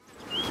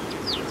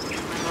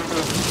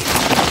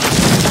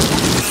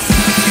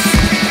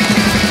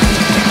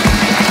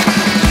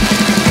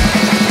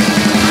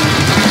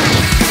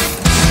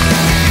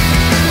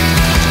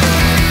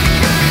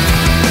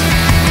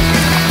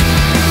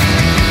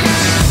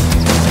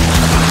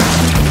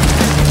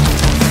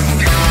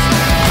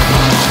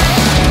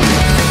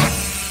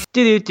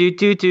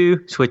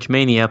Switch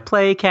Mania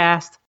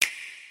Playcast.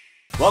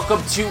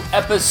 Welcome to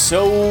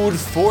episode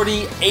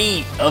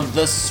 48 of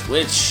the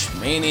Switch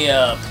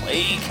Mania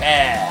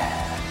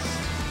Playcast.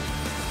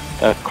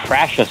 The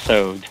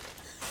Crash-isode.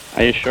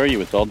 I assure you,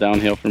 it's all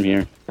downhill from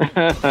here.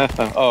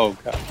 Oh,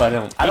 God.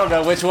 But I don't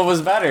know which one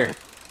was better.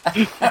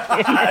 They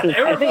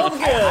were both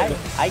good.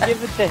 I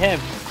give it to him.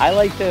 I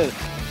like this.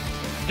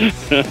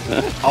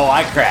 Oh,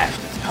 I crashed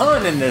a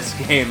ton in this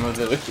game of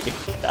the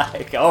week.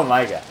 Like, oh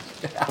my god.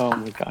 Oh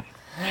my gosh.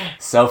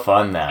 So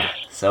fun though.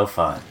 So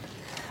fun.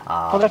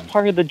 Well, that's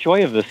part of the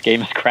joy of this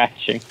game is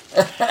crashing.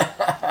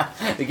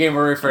 The game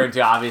we're referring to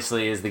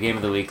obviously is the game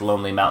of the week,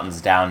 Lonely Mountains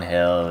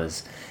Downhill. It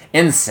was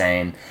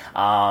insane.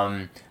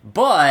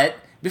 But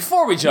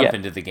before we jump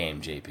into the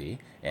game, JP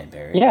and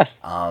Barry, yes.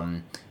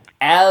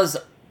 As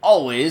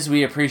always,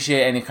 we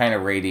appreciate any kind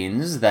of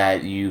ratings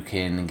that you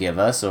can give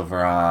us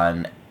over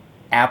on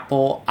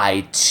Apple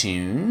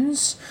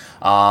iTunes.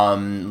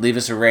 Leave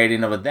us a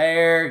rating over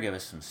there. Give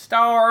us some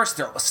stars.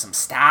 Throw us some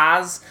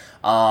stars.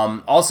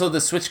 Also,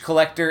 the Switch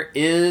Collector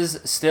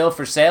is still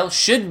for sale.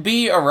 Should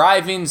be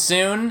arriving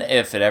soon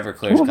if it ever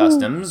clears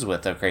customs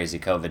with the crazy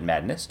COVID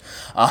madness.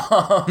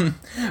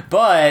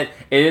 But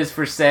it is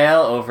for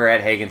sale over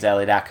at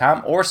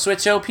HagensAlley.com or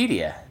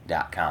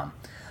SwitchOpedia.com.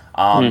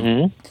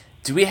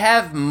 Do we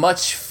have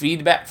much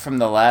feedback from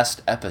the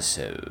last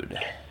episode?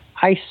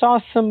 I saw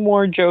some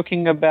more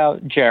joking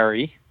about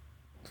Jerry.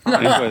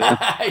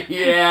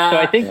 Yeah. So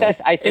I think that's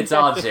it's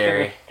all just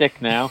Jerry. gonna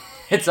stick now.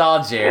 It's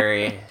all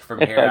Jerry from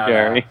here on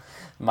Jerry. out.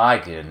 My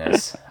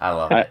goodness, I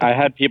love it. I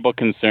had people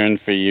concerned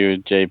for you,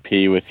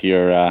 JP, with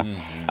your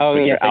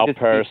yes,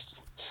 outbursts.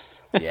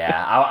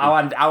 Yeah,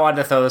 I wanted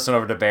to throw this one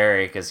over to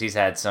Barry because he's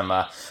had some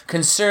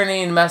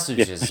concerning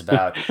messages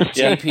about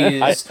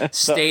JP's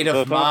state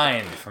of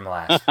mind from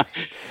last week.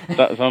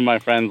 Some of my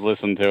friends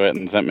listened to it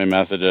and sent me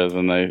messages,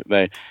 and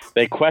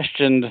they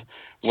questioned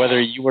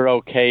whether you were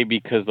okay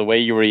because the way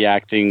you were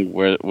reacting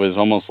was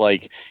almost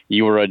like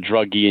you were a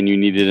druggie and you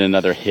needed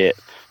another hit.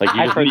 Like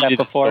you I've heard needed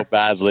that before. it so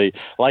badly.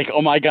 Like,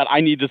 oh my God,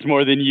 I need this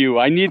more than you.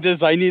 I need this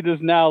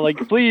now.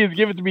 Like, please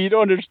give it to me. You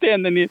don't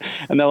understand. And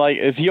they're like,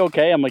 is he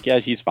okay? I'm like, yeah,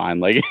 he's fine.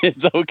 Like, it's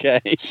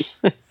okay.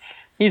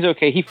 He's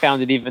okay. He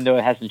found it even though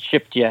it hasn't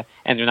shipped yet,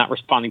 and they're not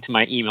responding to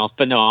my emails.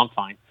 But no, I'm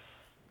fine.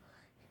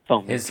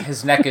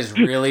 His neck is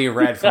really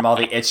red from all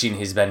the itching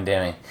he's been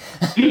doing.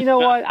 You know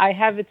what? I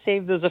have it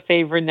saved as a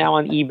favorite now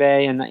on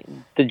eBay,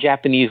 and the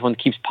Japanese one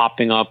keeps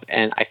popping up.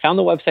 And I found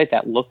a website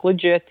that looked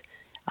legit,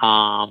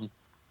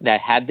 that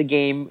had the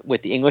game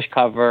with the English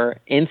cover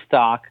in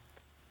stock,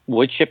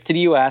 would ship to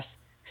the U.S.,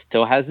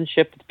 still hasn't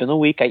shipped. It's been a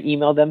week. I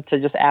emailed them to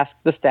just ask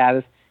the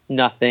status.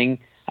 Nothing.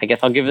 I guess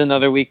I'll give it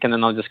another week, and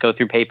then I'll just go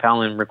through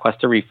PayPal and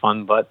request a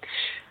refund. But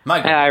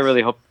I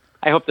really hope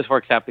this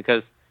works out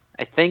because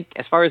I think,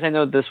 as far as I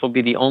know, this will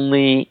be the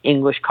only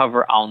English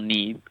cover I'll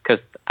need because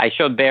I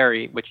showed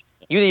Barry, which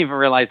you didn't even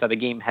realize that the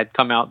game had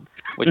come out,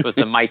 which was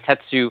the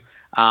Maitetsu,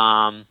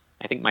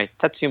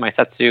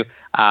 Maitetsu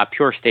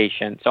Pure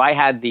Station. So I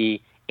had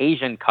the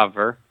Asian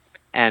cover,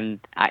 and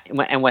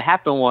what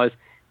happened was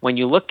when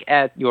you look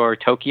at your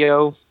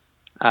Tokyo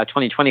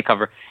 2020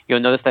 cover, you'll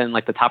notice that in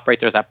like the top right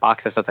there's that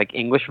box that says like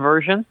English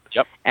version.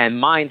 Yep. And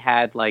mine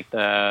had like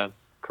the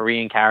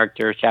Korean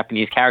characters,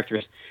 Japanese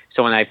characters.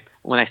 So when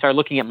I started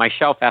looking at my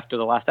shelf after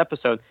the last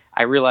episode,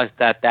 I realized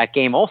that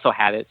game also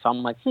had it. So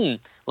I'm like,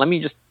 let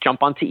me just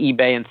jump onto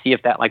eBay and see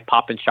if that like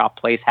pop and shop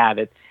place had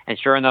it. And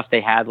sure enough,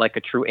 they had like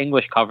a true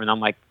English cover. And I'm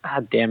like,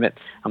 damn it.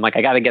 I'm like,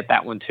 I got to get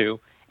that one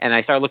too. And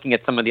I started looking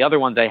at some of the other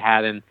ones I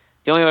had, and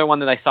the only other one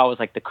that I saw was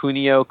like the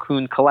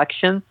Kunio-kun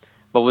collection.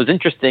 But what was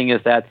interesting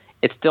is that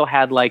it still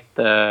had like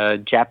the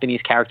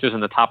Japanese characters in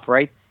the top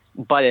right,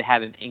 but it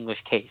had an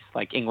English case,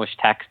 like English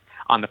text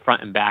on the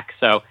front and back.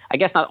 So I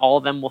guess not all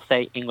of them will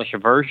say English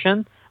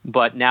version,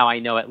 but now I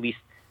know at least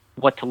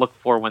what to look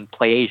for when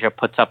PlayAsia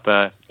puts up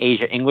a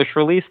Asia English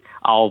release.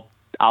 I'll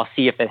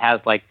see if it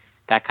has like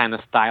that kind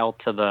of style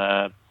to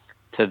the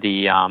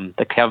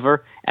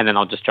cover, and then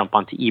I'll just jump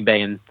onto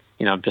eBay and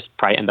just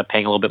probably end up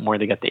paying a little bit more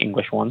to get the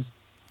English one.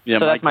 Yeah,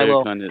 so that's my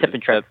little tip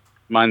and trick.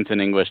 Mine's in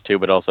English too,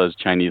 but also has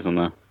Chinese on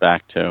the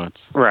back too.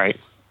 Right.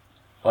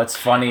 What's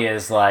funny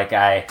is like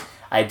I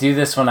do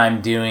this when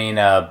I'm doing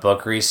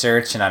book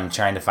research and I'm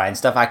trying to find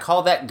stuff. I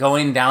call that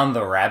going down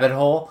the rabbit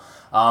hole.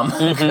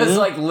 Because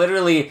like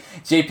literally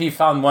JP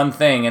found one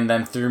thing, and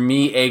then through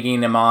me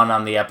egging him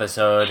on the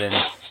episode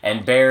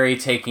and Barry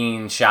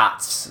taking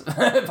shots,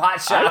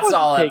 pot shots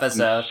all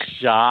episode.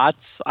 Shots?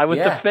 I was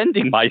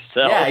defending myself.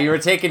 Yeah, you were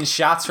taking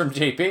shots from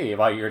JP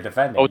while you were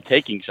defending. Oh,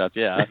 taking shots,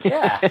 yeah.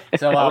 Yeah.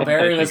 So while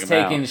Barry was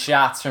taking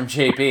shots from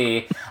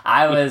JP,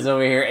 I was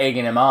over here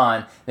egging him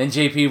on. Then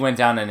JP went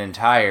down an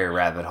entire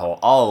rabbit hole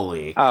all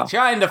week,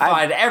 trying to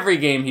find every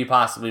game he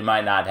possibly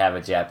might not have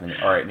a Japanese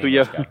or an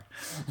English cover.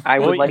 I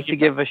would like to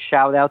give a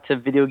shout out to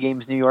Video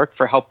Games New York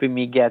for helping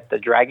me get the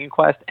Dragon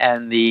Quest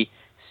and the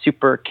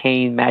Super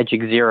Cane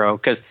Magic Zero,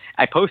 because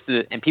I posted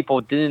it and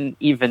people didn't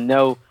even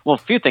know. Well, a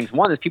few things.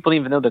 One is people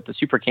didn't even know that the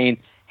Super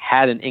Cane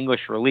had an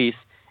English release,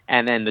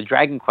 And then the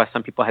Dragon Quest,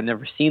 some people had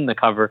never seen the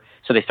cover,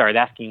 so they started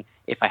asking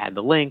if I had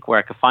the link, where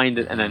I could find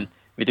it. And then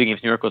Video Games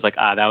New York was like,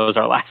 that was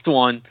our last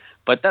one.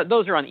 But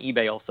those are on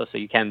eBay also, so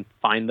you can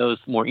find those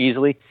more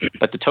easily.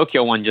 But the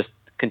Tokyo one just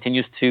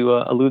continues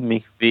to elude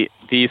me.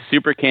 The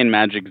Super Cane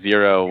Magic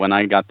Zero, when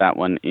I got that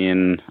one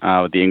in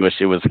with the English,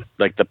 it was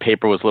like the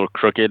paper was a little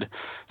crooked.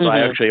 So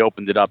I actually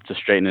opened it up to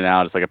straighten it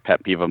out. It's like a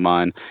pet peeve of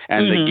mine.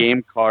 And the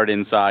game card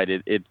inside,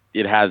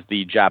 it has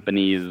the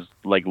Japanese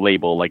like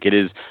label. Like it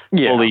is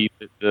fully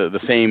the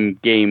same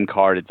game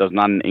card. It does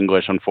not in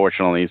English,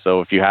 unfortunately. So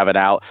if you have it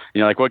out,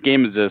 like, what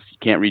game is this? You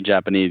can't read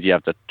Japanese. You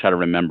have to try to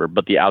remember.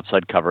 But the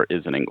outside cover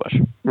is in English.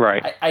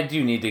 Right. I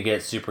do need to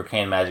get Super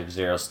Cane Magic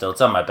Zero still.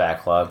 It's on my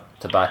backlog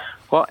to buy.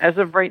 Well, as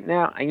of right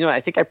now, I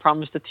think I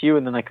promised it to you,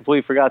 and then I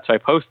completely forgot, so I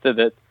posted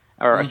it.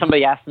 Or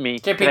somebody asked me.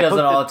 JP does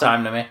it all the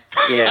time to me.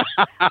 Yeah.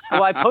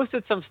 Well, I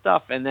posted some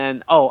stuff, and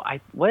then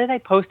what did I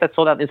post that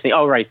sold out instantly?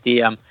 Oh, right,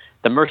 the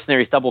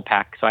Mercenaries double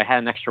pack. So I had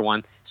an extra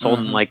one sold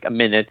in like a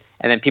minute,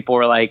 and then people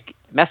were like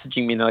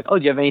messaging me, and they're like, "Oh,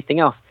 do you have anything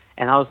else?"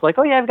 And I was like,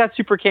 "Oh yeah, I've got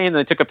Super Cane." And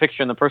I took a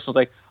picture, and the person was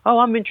like, "Oh,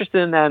 I'm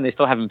interested in that," and they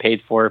still haven't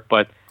paid for it,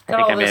 but I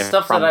think all this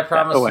stuff that I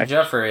promised to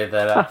Jeffrey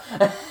that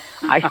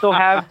I still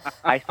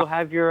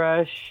have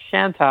your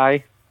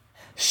Shantai.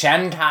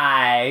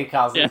 Shantai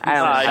calls it. I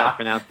don't know how to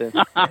pronounce it.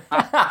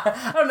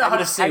 I don't know how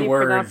to say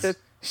words.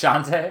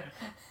 Shantae?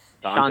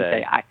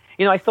 Shantae.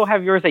 I still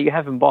have yours that you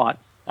haven't bought.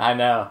 I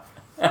know.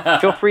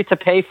 Feel free to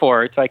pay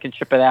for it so I can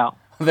ship it out.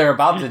 They're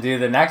about to do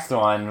the next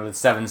one with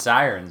Seven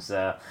Sirens.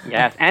 So.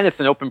 Yes, and it's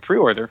an open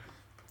pre-order.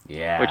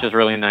 Yeah. Which is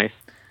really nice.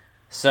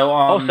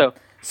 So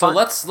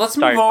let's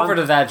move over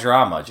to that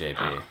drama,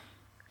 JP.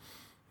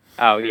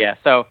 Oh yeah.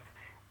 So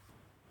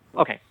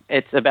okay,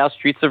 it's about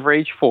Streets of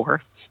Rage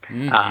 4.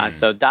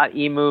 So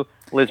 .emu,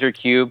 Lizard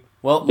Cube.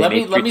 Well, let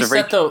me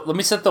set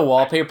the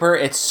wallpaper.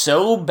 It's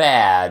so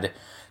bad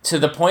to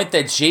the point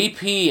that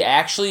JP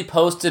actually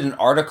posted an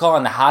article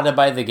on how to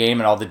buy the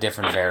game and all the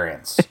different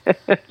variants.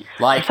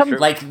 like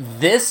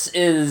this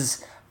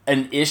is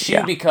an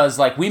issue because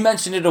like we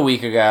mentioned it a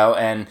week ago,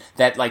 and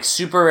that like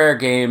Super Rare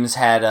Games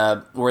had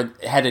a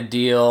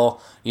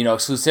deal,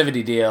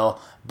 exclusivity deal.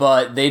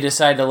 But they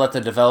decided to let the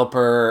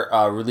developer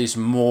release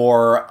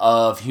more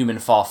of Human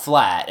Fall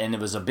Flat, and it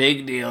was a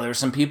big deal. There were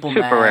some people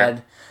mad.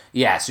 Rare.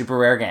 Yeah, Super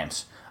Rare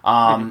Games.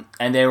 And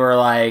they were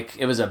like,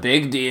 it was a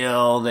big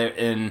deal.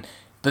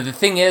 But the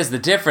thing is, the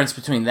difference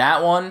between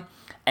that one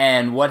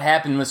and what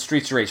happened with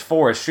Streets of Rage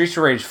 4 is Streets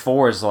of Rage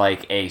 4 is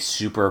like a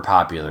super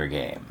popular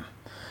game.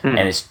 And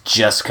it's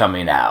just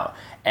coming out.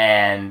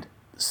 And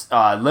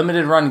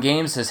Limited Run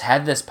Games has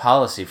had this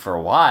policy for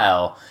a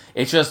while.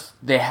 It's just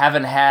they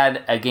haven't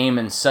had a game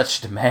in such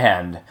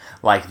demand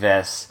like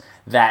this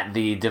that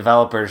the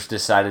developers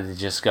decided to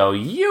just go,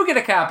 you get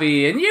a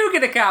copy, and you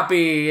get a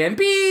copy, and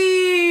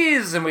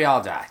bees, and we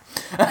all die.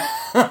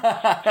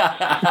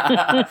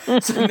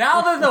 So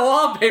now that the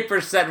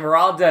wallpaper's set and we're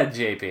all dead,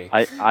 JP.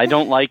 I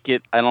don't like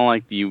it. I don't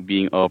like you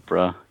being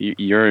Oprah.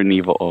 You're an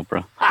evil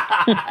Oprah.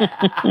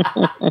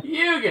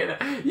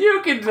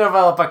 You can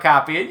develop a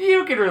copy, and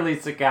you can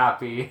release a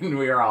copy, and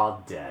we're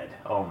all dead.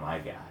 Oh my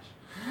gosh.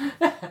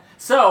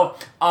 So,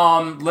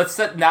 let's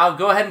now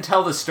go ahead and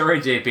tell the story,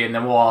 JP, and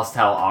then we'll all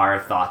tell our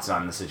thoughts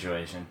on the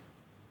situation.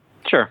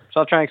 Sure. So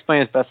I'll try and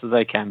explain as best as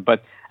I can.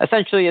 But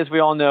essentially, as we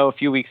all know, a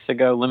few weeks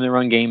ago, Limited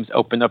Run Games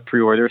opened up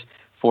pre-orders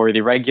for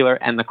the regular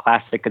and the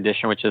classic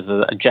edition, which is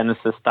a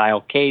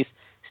Genesis-style case,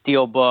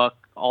 steelbook,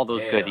 all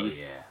those goodies.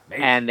 Yeah.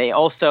 And they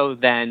also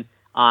then,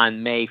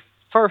 on May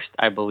 1st,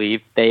 I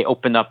believe, they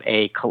opened up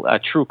a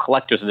true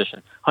collector's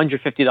edition,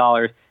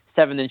 $150,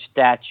 7-inch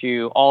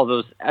statue, all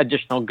those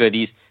additional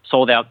goodies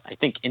sold out, I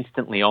think,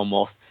 instantly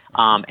almost.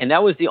 And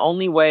that was the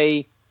only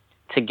way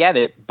to get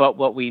it. But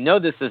what we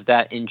noticed is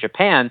that in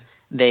Japan,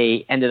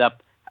 they ended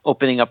up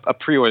opening up a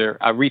pre-order,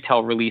 a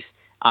retail release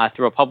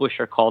through a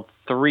publisher called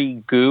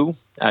 3GOO,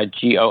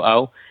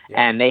 GOO. Yeah.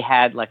 And they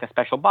had like a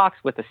special box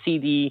with a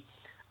CD,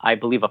 I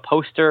believe a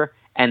poster,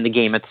 and the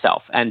game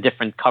itself, and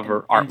different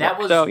cover artwork. And that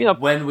was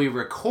when we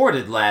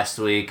recorded last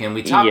week, and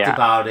we talked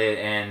about it,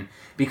 and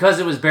because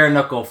it was Bare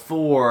Knuckle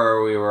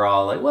 4, we were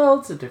all like, well,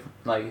 it's a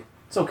different,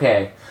 it's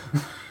okay.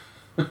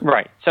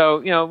 Right.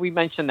 So, we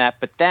mentioned that,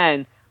 but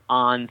then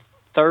on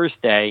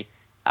Thursday,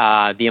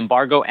 the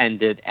embargo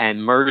ended,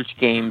 and Merge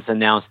Games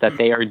announced that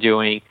they are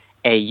doing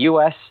a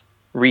U.S.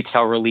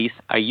 retail release,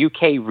 a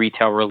UK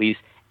retail release,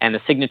 and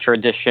a signature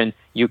edition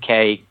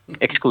UK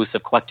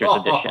exclusive collector's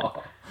edition.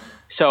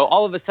 So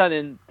all of a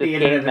sudden, this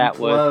game that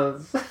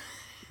was...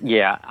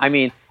 Yeah, I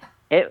mean,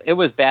 it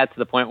was bad to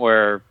the point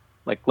where,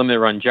 Limited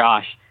Run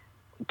Josh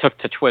took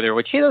to Twitter,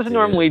 which he doesn't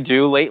normally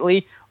do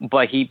lately,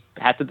 but he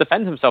had to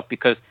defend himself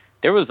because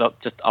there was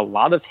just a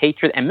lot of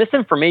hatred and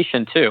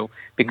misinformation, too,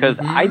 because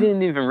I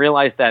didn't even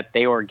realize that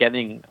they were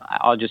getting,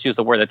 I'll just use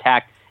the word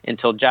attack,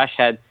 until Josh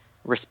had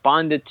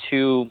responded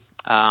to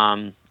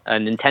a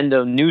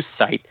Nintendo news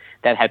site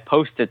that had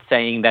posted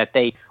saying that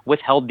they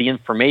withheld the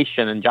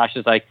information, and Josh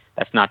is like,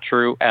 that's not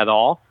true at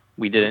all.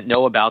 We didn't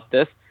know about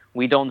this.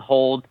 We don't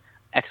hold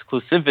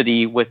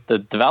exclusivity with the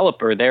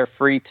developer. They're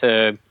free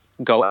to,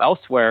 go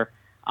elsewhere.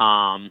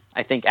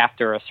 I think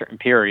after a certain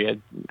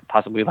period,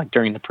 possibly like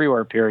during the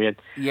pre-order period.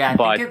 Yeah,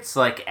 I think it's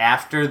like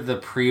after the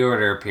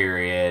pre-order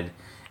period.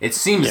 It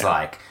seems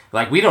like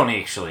we don't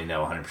actually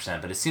know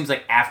 100%, but it seems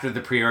like after the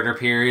pre-order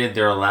period,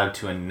 they're allowed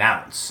to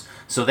announce.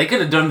 So they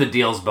could have done the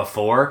deals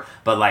before,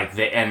 but like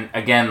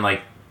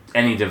like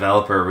any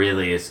developer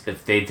really is,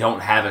 if they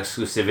don't have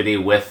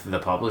exclusivity with the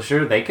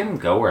publisher, they can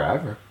go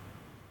wherever.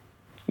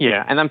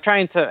 Yeah, and I'm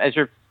trying to, as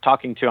you're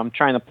talking to, I'm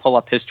trying to pull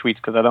up his tweets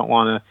because I don't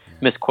want to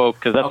misquote,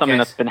 because that's something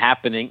that's been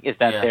happening, is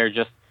that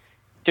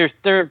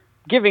they're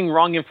giving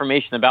wrong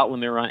information about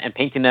Limited Run and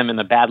painting them in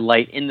a bad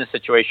light in the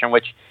situation,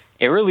 which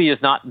it really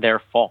is not their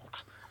fault.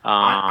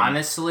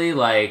 Honestly,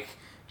 like,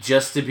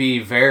 just to be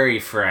very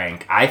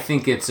frank, I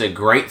think it's a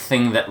great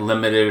thing that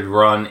Limited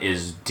Run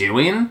is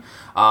doing,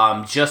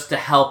 just to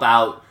help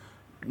out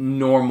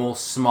normal,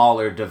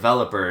 smaller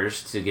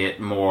developers to get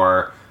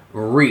more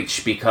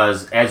reach,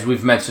 because as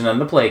we've mentioned on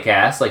the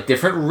Playcast, like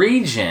different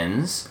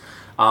regions,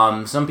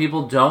 some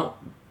people don't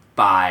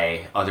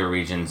buy other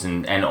regions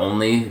and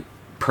only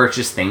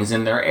purchase things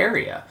in their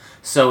area.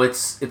 So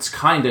it's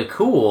kind of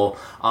cool.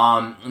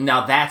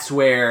 Now that's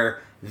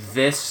where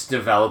this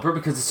developer,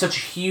 because it's such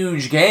a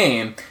huge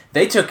game,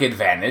 they took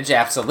advantage,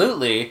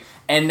 absolutely,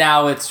 and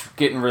now it's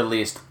getting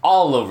released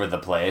all over the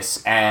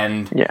place.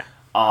 And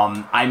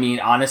I mean,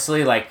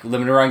 honestly, like,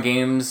 Limited Run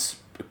Games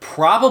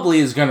probably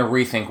is going to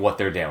rethink what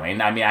they're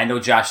doing. I mean, I know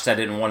Josh said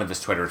it in one of his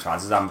Twitter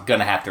responses. We're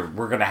gonna have to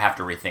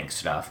rethink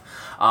stuff.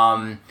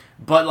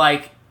 But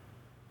like,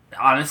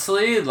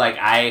 honestly, like,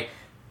 I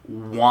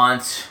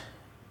want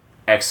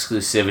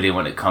exclusivity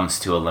when it comes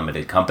to a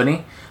limited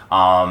company.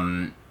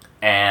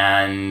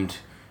 And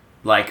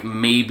like,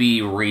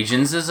 maybe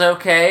regions is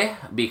okay,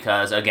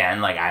 because again,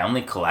 like, I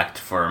only collect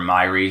for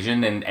my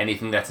region, and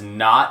anything that's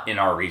not in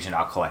our region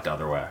I'll collect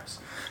otherwise.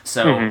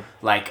 So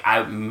like,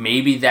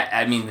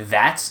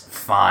 that's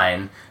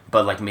fine,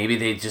 but like, maybe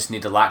they just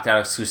need to lock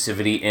down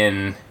exclusivity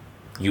in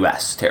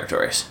US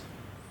territories.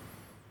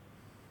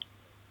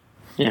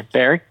 Yeah,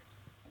 Barry?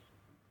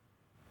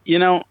 You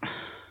know,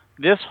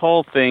 this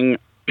whole thing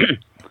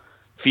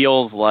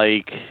feels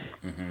like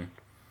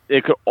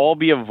it could all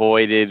be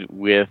avoided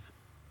with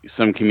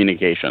some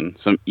communication,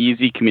 some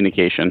easy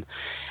communication.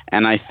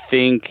 And I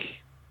think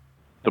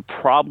the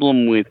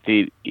problem with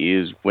it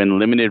is when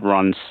Limited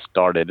Run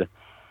started,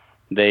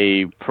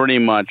 they pretty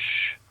much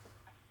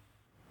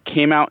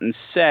came out and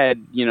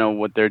said, you know,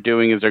 what they're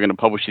doing is they're going to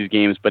publish these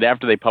games, but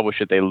after they publish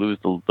it, they lose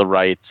the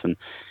rights, and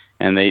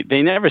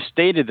they never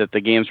stated that the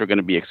games were going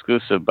to be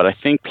exclusive, but I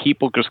think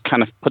people just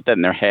kind of put that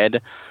in their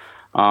head.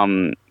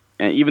 And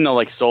even though,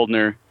 like,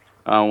 Soldner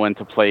went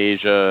to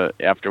PlayAsia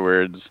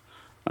afterwards,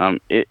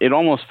 it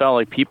almost felt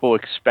like people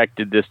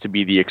expected this to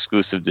be the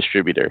exclusive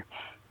distributor.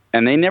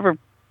 And they never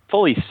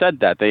fully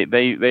said that.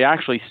 They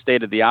actually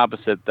stated the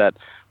opposite, that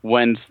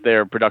once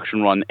their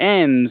production run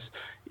ends,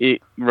 the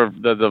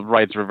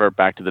rights revert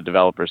back to the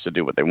developers to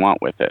do what they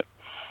want with it.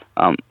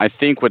 I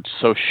think what's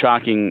so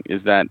shocking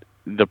is that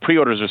the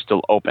pre-orders are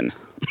still open.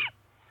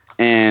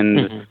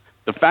 And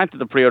the fact that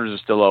the pre-orders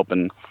are still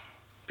open,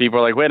 people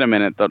are like, wait a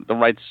minute, the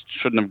rights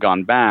shouldn't have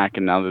gone back,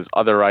 and now there's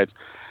other rights.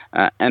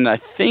 And I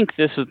think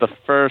this is the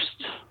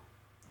first,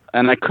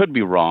 and I could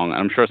be wrong.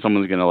 I'm sure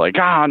someone's going to like,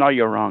 no,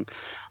 you're wrong.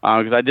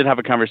 Because I did have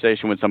a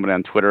conversation with somebody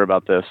on Twitter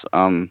about this,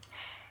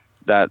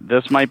 that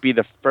this might be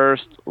the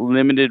first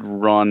limited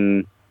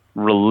run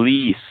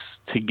release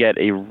to get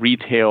a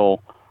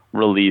retail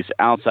release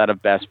outside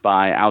of Best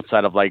Buy,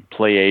 outside of like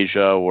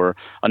PlayAsia or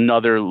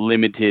another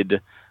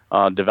limited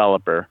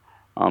developer,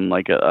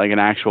 like an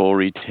actual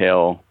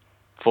retail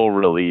full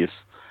release.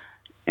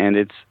 And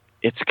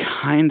it's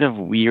kind of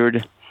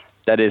weird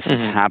that is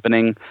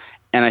happening.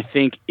 And I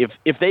think if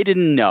they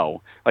didn't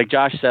know, like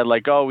Josh said,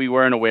 like, oh, we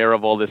weren't aware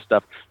of all this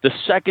stuff, the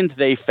second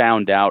they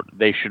found out,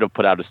 they should have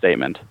put out a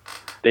statement.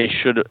 They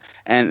should,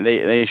 and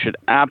they should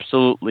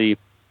absolutely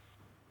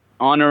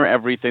honor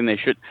everything. They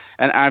should,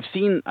 and I've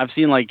seen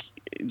like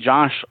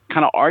Josh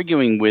kind of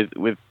arguing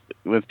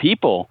with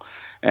people,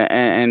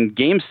 and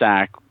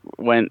GameSack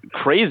went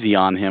crazy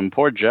on him.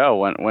 Poor Joe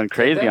went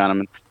crazy on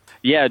him.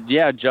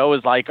 Yeah, Joe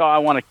was like, oh, I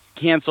want to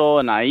cancel,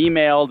 and I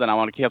emailed, and I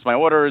want to cancel my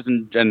orders,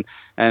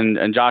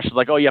 and Josh is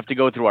like, oh, you have to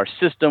go through our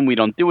system. We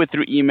don't do it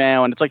through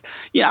email. And it's like,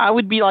 yeah, I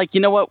would be like, you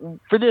know what?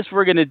 For this,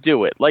 we're going to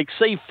do it. Like,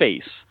 save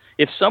face.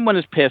 If someone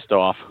is pissed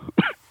off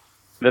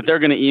that they're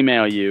going to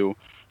email you,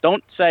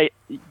 don't say,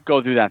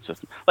 go through that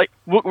system. Like,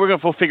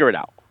 we'll figure it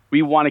out.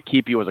 We want to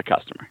keep you as a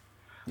customer.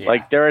 Yeah.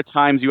 Like, there are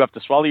times you have to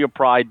swallow your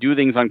pride, do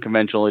things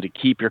unconventionally to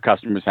keep your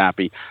customers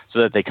happy so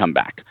that they come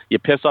back. You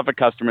piss off a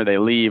customer, they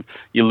leave,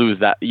 you lose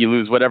that. You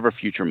lose whatever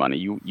future money.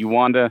 You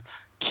want to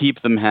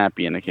keep them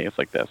happy in a case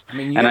like this. I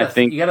mean, you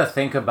got to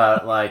think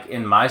about, like,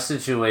 in my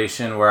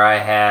situation where I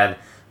had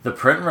the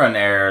print run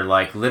error,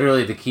 like,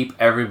 literally to keep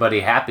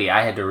everybody happy,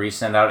 I had to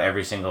resend out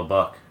every single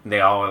book.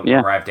 They all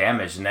arrived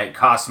damaged, and that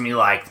cost me,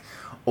 like,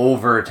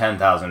 over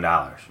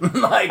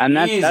 $10,000. Like, and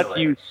that's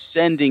easily. you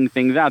sending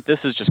things out. This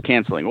is just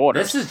canceling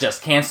orders. This is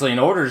just canceling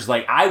orders.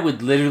 Like, I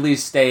would literally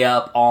stay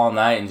up all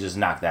night and just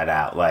knock that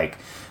out. Like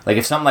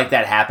if something like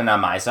that happened on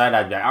my side,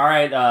 I'd be like, all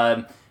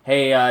right,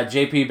 hey,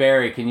 JP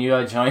Barry, can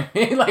you join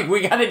me? Like,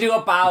 we got to do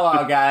a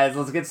powwow, guys.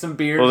 Let's get some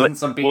beers and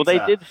some pizza. Well, they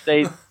did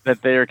say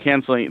that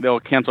they'll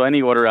cancel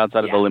any order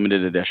outside of the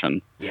limited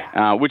edition.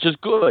 Yeah. Which is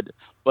good,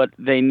 but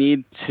they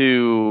need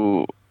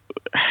to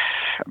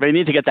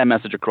get that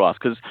message across,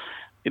 because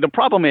the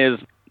problem is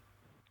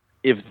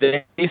if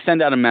they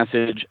send out a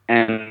message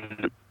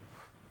and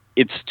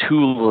it's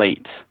too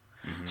late.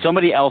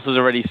 Somebody else has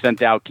already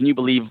sent out, can you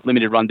believe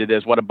Limited Run did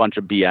this? What a bunch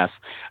of BS.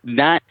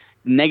 That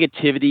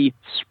negativity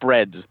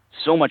spreads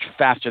so much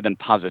faster than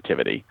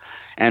positivity.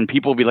 And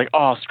people will be like,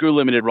 oh, screw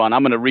Limited Run.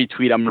 I'm going to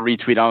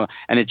retweet.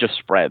 And it just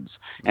spreads.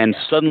 And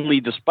suddenly,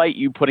 despite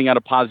you putting out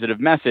a positive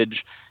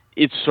message,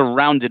 it's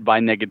surrounded by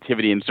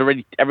negativity. And it's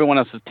already, everyone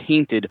else is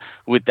tainted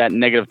with that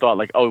negative thought,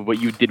 like, oh,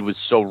 what you did was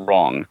so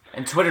wrong.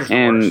 And Twitter's the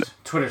worst.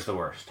 Twitter's the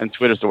worst. And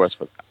Twitter's the worst,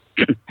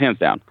 hands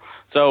down.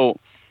 So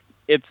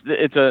it's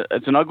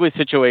an ugly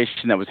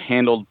situation that was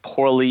handled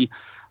poorly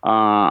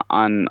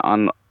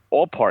on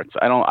all parts.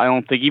 I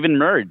don't think even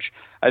Merge.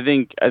 I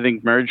think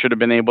Merge should have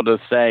been able to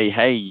say,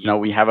 hey,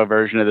 we have a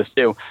version of this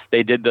too.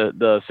 They did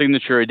the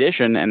signature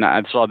edition, and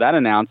I saw that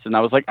announced, and I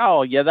was like,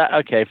 oh yeah, that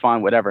okay,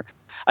 fine, whatever.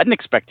 I didn't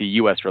expect a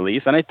U.S.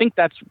 release, and I think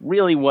that's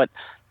really what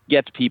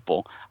gets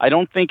people. I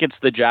don't think it's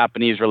the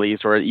Japanese release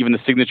or even the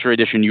signature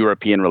edition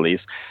European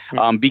release,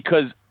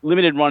 because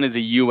Limited Run is a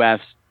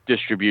U.S.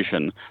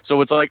 distribution.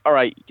 So it's like, all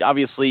right,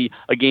 obviously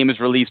a game is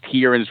released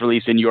here and is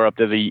released in Europe.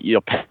 There's a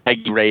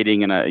PEGI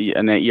rating and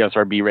an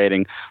ESRB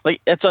rating.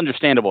 Like, it's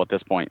understandable at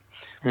this point.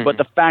 Mm-hmm. But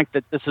the fact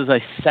that this is a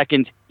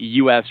second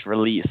U.S.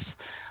 release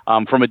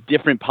from a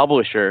different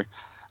publisher,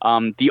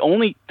 the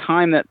only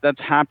time that's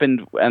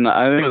happened, and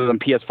I think it was on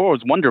PS4,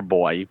 was Wonder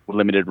Boy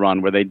Limited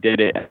Run, where they did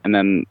it, and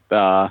then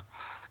I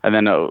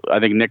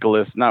think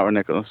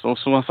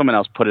someone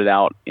else put it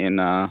out in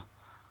the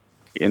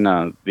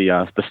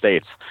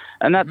States,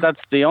 and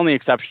that's the only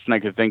exception I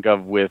could think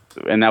of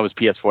and that was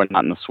PS4,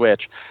 not in the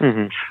Switch.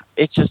 Mm-hmm.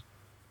 It's just,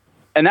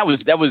 and that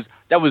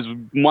was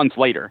months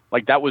later.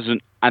 Like, that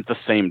wasn't at the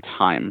same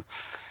time.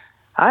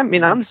 I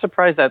mean, I'm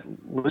surprised that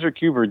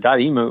LizardCube or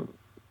Dotemu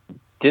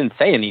didn't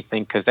say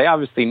anything, because they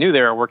obviously knew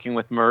they were working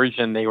with Merge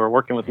and they were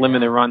working with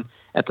Limited Run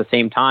at the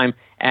same time.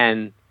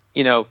 And,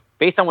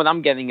 based on what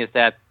I'm getting is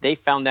that they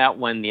found out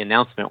when the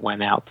announcement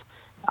went out.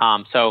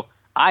 So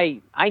I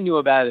knew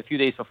about it a few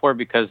days before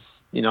because,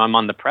 I'm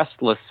on the press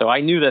list. So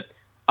I knew that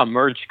a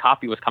Merge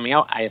copy was coming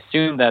out. I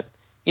assumed that,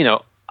 the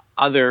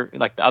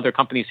other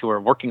companies who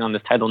were working on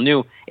this title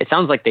knew. It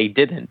sounds like they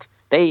didn't.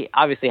 They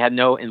obviously had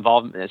no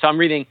involvement. So I'm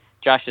reading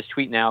Josh's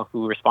tweet now,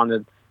 who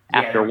responded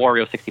after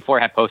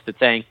Wario64 had posted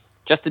saying,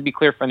 just to be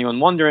clear for anyone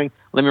wondering,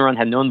 Limited Run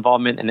had no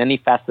involvement in any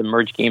Fast and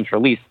Merge games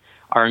release.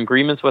 Our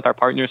agreements with our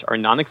partners are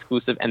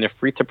non-exclusive, and they're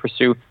free to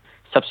pursue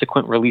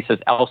subsequent releases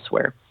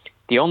elsewhere.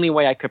 The only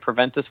way I could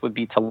prevent this would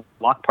be to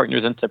lock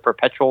partners into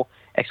perpetual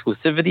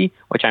exclusivity,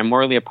 which I'm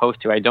morally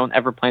opposed to. I don't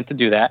ever plan to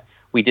do that.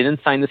 We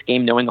didn't sign this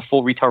game knowing a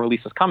full retail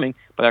release was coming,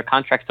 but our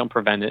contracts don't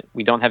prevent it.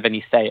 We don't have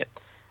any say in it.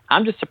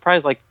 I'm just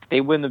surprised,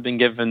 they wouldn't have been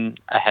given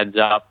a heads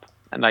up.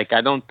 And, I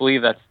don't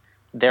believe that's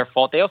their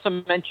fault. They also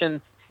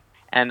mentioned,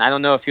 and I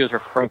don't know if he was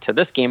referring to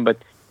this game, but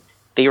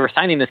they were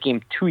signing this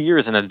game 2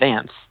 years in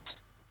advance.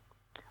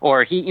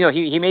 Or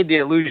he made the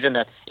illusion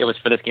that it was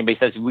for this game, but he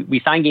says we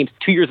sign games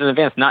 2 years in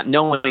advance, not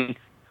knowing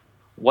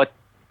what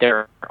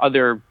their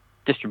other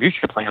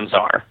distribution plans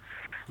are.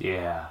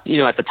 Yeah.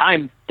 At the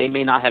time, they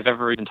may not have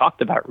ever even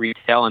talked about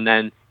retail, and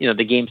then,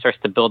 the game starts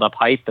to build up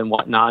hype and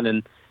whatnot,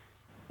 and,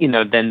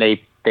 then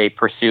they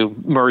pursue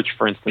Merge,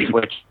 for instance,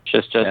 which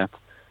is just... Yeah.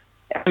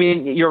 I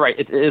mean, you're right.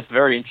 It is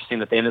very interesting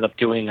that they ended up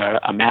doing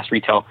a mass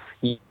retail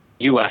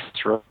U.S.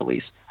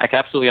 release. I can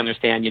absolutely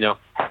understand,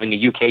 having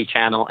a UK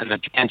channel and a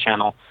Japan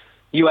channel.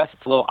 U.S.,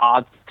 it's a little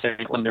odd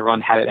considering Limited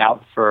Run had it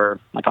out for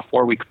a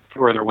 4-week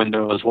further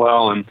window as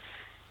well, and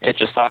it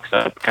just sucks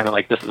that kind of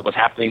this is what's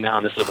happening now,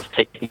 and this is what's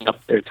taking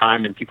up their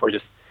time, and people are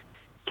just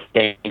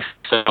getting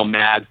so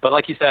mad. But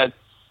like you said,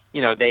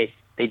 they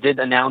did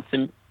announce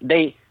and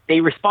they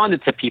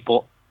responded to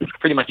people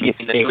pretty much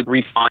anything that they would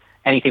refund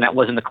anything that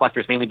was in the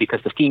collectors, mainly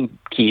because the Steam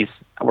keys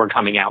were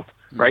coming out,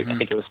 right? Mm-hmm. I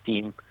think it was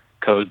Steam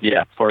code,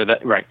 for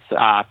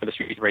the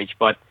Street Rage.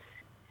 But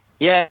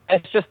yeah,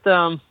 it's just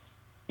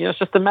it's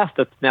just a mess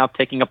that's now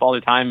taking up all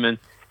their time and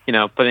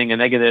putting a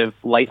negative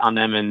light on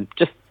them. And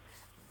just,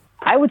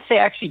 I would say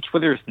actually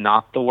Twitter's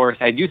not the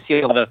worst. I do see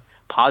a lot of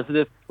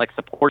positive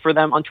support for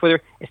them on Twitter.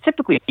 It's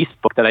typically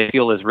Facebook that I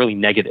feel is really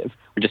negative,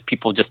 where just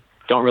people just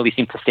don't really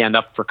seem to stand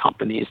up for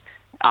companies.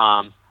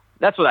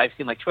 That's what I've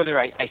seen. Twitter,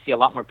 I see a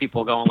lot more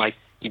people going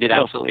you did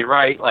absolutely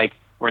right.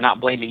 We're not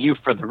blaming you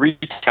for the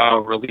retail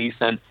release.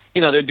 And,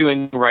 they're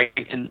doing right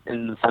in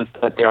the sense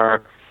that they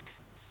are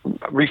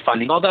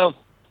refunding. Although,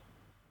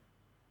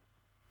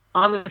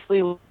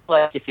 honestly,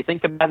 if you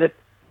think about it,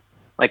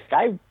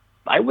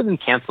 I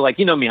wouldn't cancel. Like,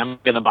 you know me, I'm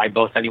going to buy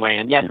both anyway.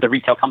 And yes, the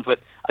retail comes with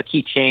a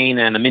keychain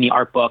and a mini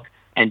art book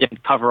and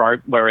different cover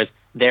art, whereas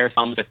there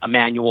comes with a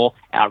manual,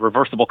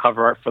 reversible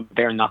cover art for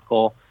Bare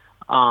Knuckle.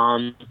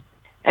 And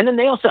then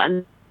they also,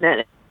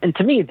 and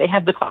to me, they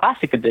have the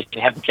classic edition.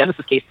 They have the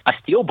Genesis case, a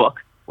steel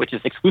book, which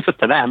is exclusive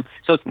to them.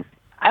 So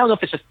I don't know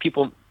if it's just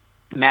people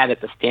mad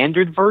at the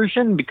standard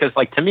version, because,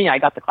 like, to me, I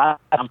got the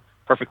classic. I'm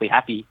perfectly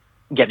happy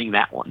getting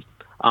that one.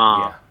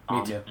 Yeah,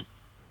 me too.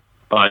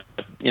 But,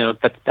 you know,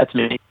 that's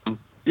me.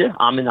 Yeah,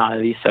 I'm an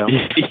oddity, so.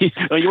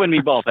 Well, you and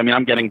me both. I mean,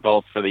 I'm getting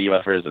both for the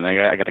U.S. version.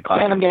 I got the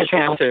classic. And I'm getting a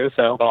channel, too,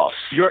 so. Well,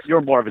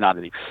 you're more of an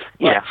oddity.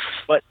 Yeah.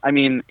 But, I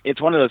mean, it's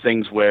one of those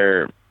things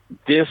where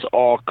this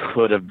all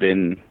could have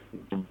been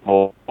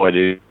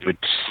avoided with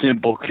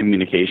simple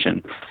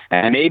communication.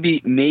 And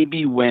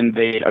maybe when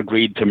they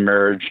agreed to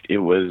merge, it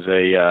was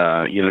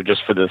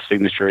just for the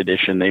signature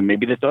edition. They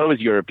thought it was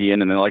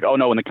European, and they're like, oh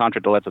no, in the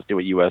contract it lets us do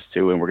it US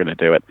too, and we're going to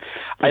do it.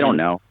 Mm-hmm. I don't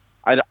know.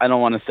 I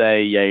don't want to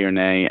say yay or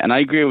nay. And I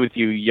agree with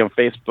you. You know,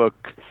 Facebook.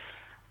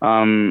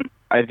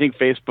 I think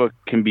Facebook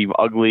can be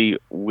ugly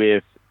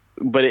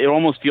but it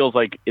almost feels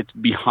like it's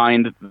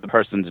behind the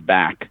person's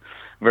back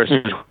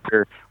versus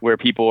where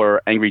people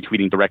are angry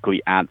tweeting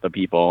directly at the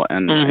people.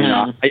 And you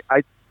know,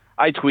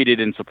 I tweeted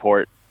in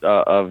support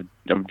of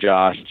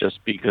Josh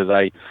just because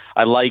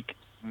I like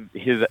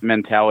his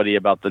mentality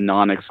about the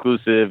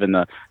non-exclusive and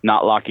the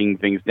not locking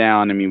things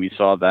down. I mean, we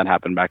saw that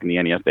happen back in the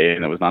NES days,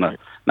 and it was not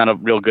a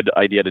real good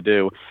idea to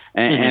do.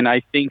 And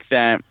I think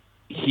that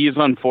he's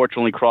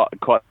unfortunately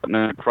caught in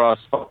a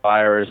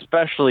crossfire,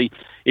 especially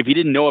if he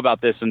didn't know about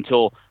this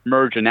until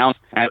Merge announced.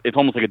 It's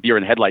almost like a deer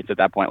in headlights at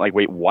that point. Like,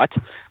 wait, what?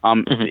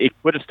 It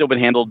would have still been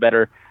handled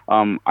better.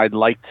 I'd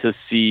like to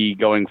see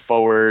going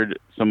forward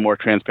some more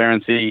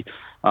transparency.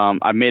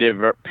 I've made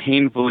it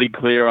painfully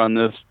clear on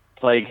this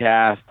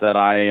playcast that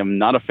I am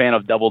not a fan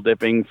of double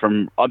dipping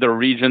from other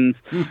regions.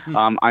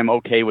 I'm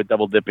okay with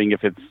double dipping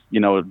if it's, you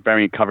know,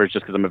 variant covers,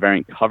 just because I'm a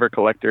variant cover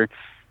collector.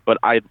 But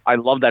I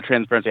love that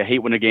transparency. I hate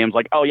when a game's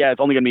like, oh yeah,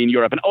 it's only going to be in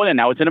Europe, and oh yeah,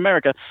 now it's in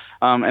America.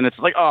 And it's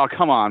like, oh,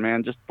 come on,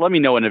 man, just let me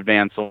know in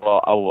advance, so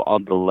I'll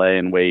delay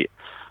and wait.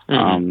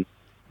 But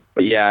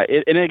yeah,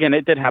 and again,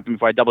 it did happen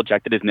before. I double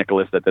checked. It is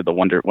Nicholas that did the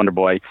Wonder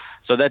Boy,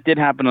 so that did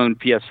happen on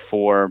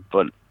PS4.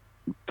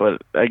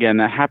 But again,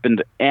 that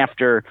happened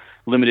after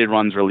limited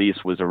runs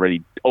release was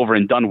already over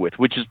and done with,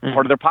 which is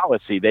part of their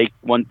policy. They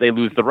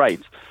lose the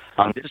rights.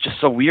 It's just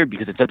so weird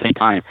because it's at the same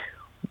time.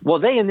 Well,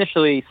 they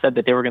initially said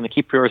that they were going to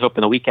keep pre-orders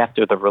open a week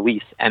after the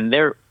release, and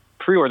their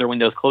pre-order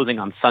window is closing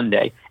on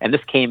Sunday, and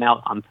this came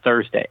out on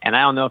Thursday. And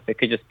I don't know if it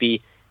could just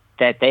be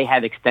that they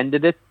had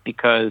extended it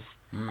because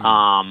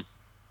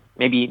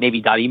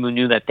maybe Dotemu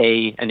knew that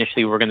they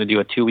initially were going to do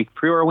a 2-week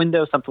pre-order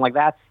window, something like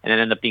that, and it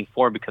ended up being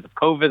 4 because of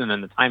COVID, and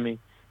then the timing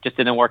just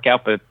didn't work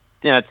out. But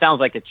you know, it sounds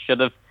like it should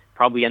have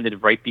probably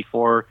ended right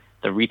before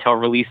the retail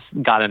release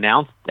got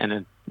announced, and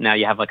then now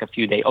you have like a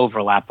few day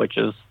overlap, which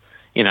is,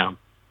 you know,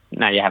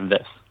 now you have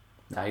this.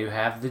 Now you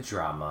have the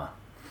drama.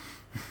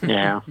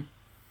 Yeah.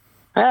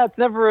 It's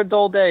never a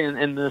dull day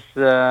in this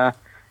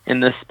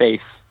space.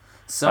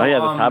 So this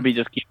hobby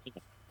just keeps.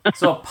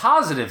 So a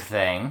positive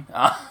thing.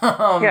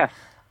 Yeah.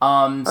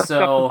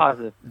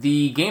 So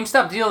the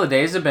GameStop deal of the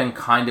days have been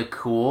kind of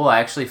cool. I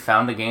actually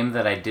found a game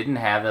that I didn't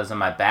have that was in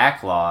my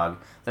backlog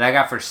that I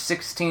got for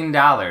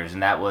 $16,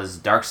 and that was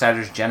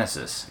Darksiders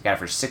Genesis. I got it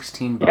for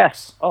 $16.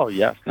 Yes. Oh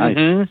yeah.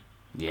 Nice.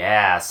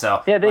 Yeah.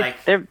 So yeah,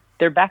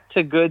 they're back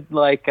to good,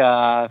 like,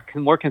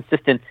 more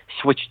consistent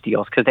Switch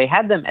deals, because they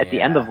had them at the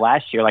end of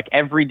last year. Like,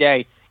 every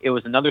day it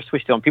was another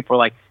Switch deal, and people were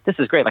like, this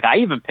is great. Like, I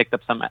even picked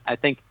up some, I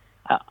think,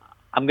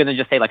 I'm going to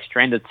just say, like,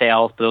 Stranded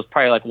Sales, but it was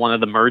probably, like, one of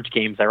the Merge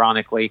games,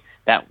 ironically,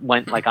 that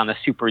went, like, on a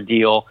super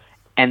deal.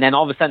 And then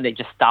all of a sudden they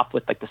just stopped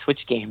with, like, the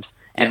Switch games.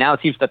 And now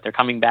it seems that they're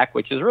coming back,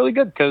 which is really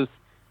good, because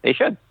they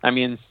should. I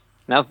mean,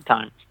 now's the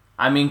time.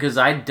 I mean, because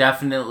I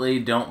definitely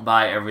don't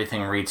buy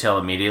everything retail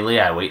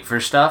immediately. I wait for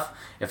stuff.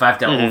 If I have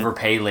to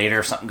overpay later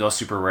if something goes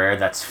super rare,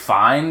 that's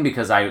fine,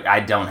 because I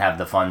don't have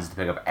the funds to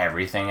pick up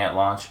everything at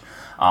launch.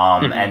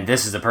 And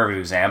this is the perfect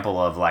example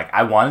of, like,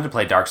 I wanted to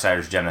play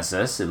Darksiders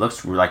Genesis. It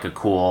looks like a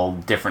cool,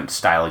 different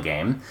style of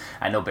game.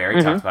 I know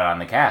Barry talked about it on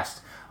the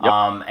cast. Yep.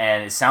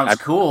 And it sounds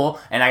cool,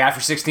 and I got it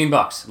for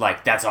 $16.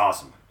 Like, that's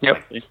awesome.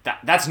 Yep. Like,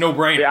 that's no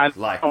brainer. Yeah,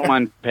 I don't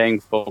mind paying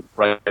full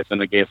price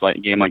in a game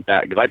like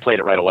that, because I played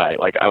it right away.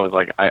 Like, I was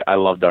like, I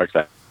love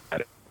Darksiders.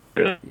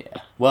 Yeah.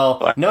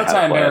 Well, No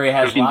Time Barry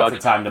has lots of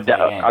time to play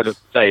games. I'll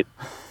just say.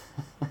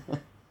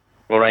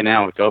 Well, right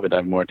now with COVID, I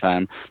have more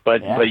time.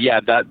 But yeah,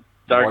 that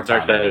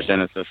Darksiders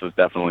Genesis is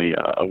definitely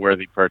a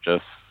worthy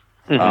purchase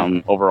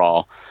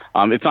overall.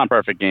 It's not a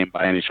perfect game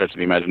by any stretch of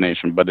the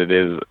imagination, but it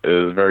is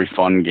a very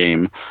fun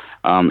game.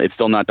 It's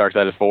still not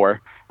Darksiders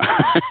 4.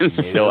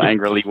 Still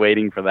angrily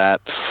waiting for that.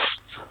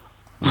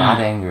 Not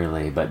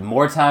angrily, but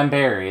More Time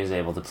Barry is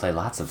able to play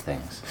lots of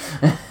things.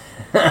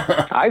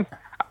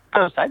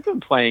 I've been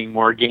playing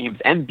more games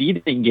and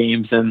beating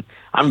games, and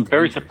I'm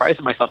very surprised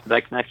at myself that I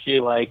can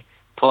actually, like,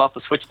 pull out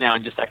the Switch now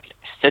and just, like,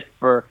 sit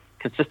for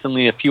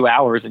consistently a few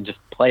hours and just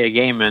play a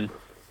game. And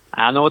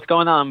I don't know what's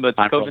going on, but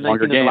Time for a COVID-19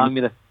 longer is game. allowing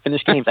me to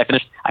finish games. I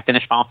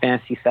finished Final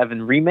Fantasy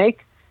VII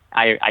Remake.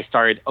 I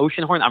started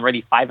Oceanhorn. I'm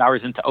already 5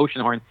 hours into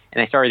Oceanhorn,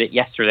 and I started it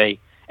yesterday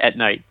at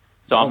night.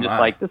 So I'm just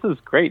like, this is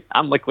great.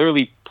 I'm like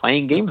literally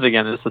playing games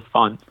again. This is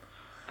fun.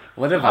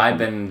 What have I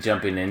been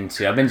jumping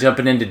into? I've been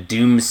jumping into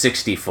Doom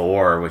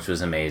 64, which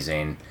was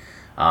amazing.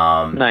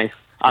 Nice.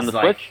 On the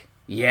Switch?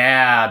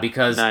 Yeah,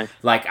 because Nice.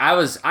 like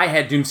I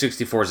had Doom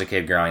 64 as a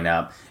kid growing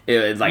up.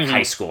 It was like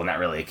high school, not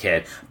really a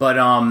kid. But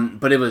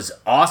it was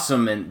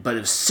awesome but it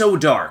was so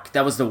dark.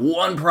 That was the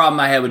one problem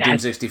I had with Doom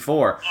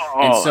 64.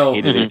 And so I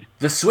hated it.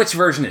 the Switch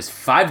version is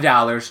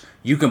 $5.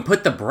 You can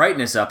put the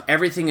brightness up.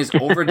 Everything is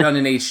overdone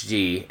in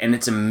HD, and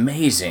it's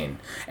amazing.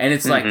 And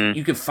it's like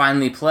you can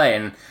finally play.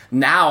 And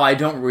now I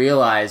don't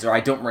realize, or I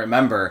don't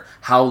remember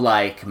how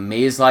like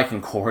maze-like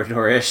and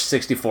corridor-ish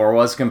 64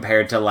 was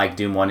compared to like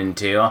Doom 1 and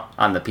 2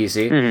 on the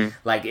PC.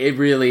 Like it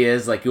really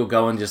is like you'll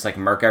go and just like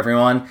murk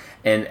everyone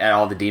and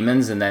all the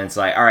demons, and then it's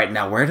like, all right,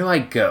 now where do I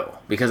go?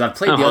 Because I've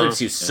played the other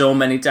two so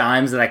many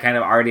times that I kind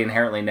of already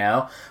inherently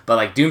know. But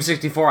like Doom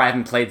 64, I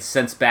haven't played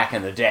since back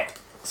in the day.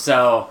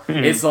 So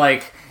it's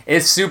like.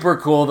 It's super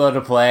cool though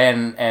to play,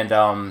 and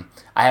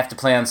I have to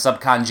play on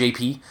Subcon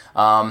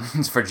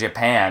JP for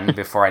Japan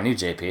before I knew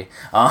JP.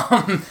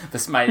 I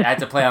have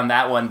to play on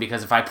that one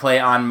because if I play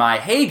on my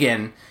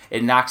Hagen,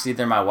 it knocks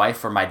either my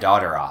wife or my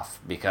daughter off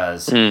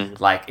because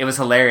like it was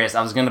hilarious.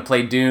 I was gonna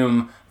play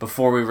Doom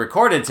before we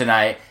recorded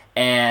tonight.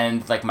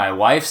 And like my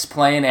wife's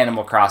playing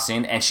Animal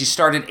Crossing, and she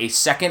started a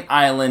second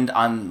island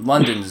on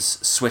London's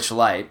Switch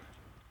Lite.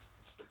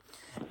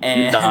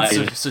 And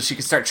Nice. so she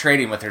could start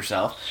trading with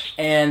herself.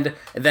 And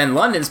then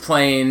London's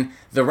playing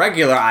the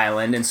regular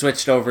island and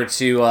switched over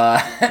to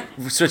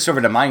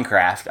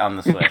Minecraft on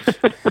the Switch.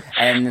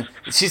 And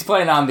she's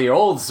playing on the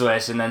old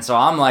Switch, and then so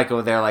I'm like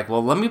over there like,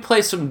 well, let me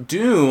play some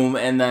Doom.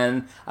 And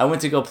then I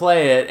went to go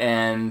play it,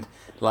 and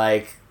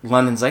like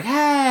London's like,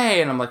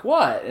 hey, and I'm like,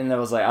 what? And I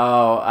was like,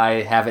 oh,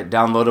 I have it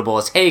downloadable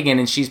as Hagen,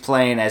 and she's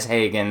playing as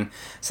Hagen.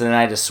 So then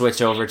I had to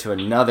switch over to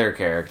another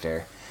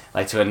character,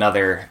 like to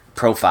another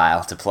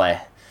profile to play.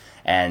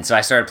 And so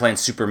I started playing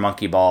Super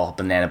Monkey Ball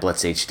Banana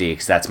Blitz HD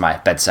because that's my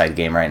bedside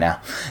game right now.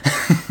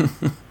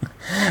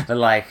 But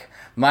like,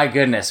 my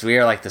goodness, we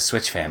are like the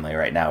Switch family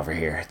right now over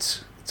here.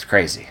 It's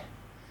crazy.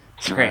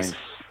 It's crazy. Nice.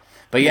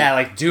 But yeah,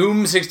 like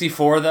Doom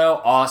 64 though,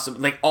 awesome.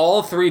 Like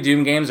all three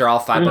Doom games are all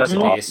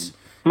 $5 a piece.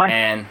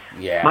 And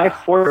yeah, My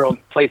 4-year-old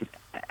plays.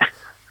 I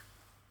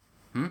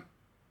don't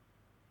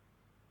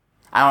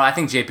know. I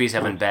think JP's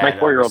having bad My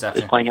 4-year-old is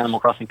reception. playing Animal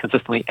Crossing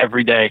consistently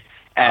every day,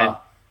 and Oh.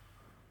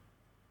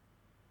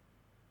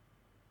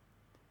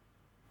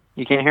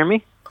 you can't hear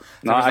me.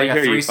 There was like I a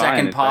hear you 3-second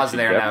fine. It's pause actually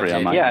there now, Jeffrey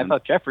on JP. my Yeah, I end.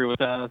 thought Jeffrey was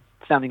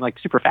sounding like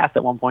super fast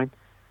at one point.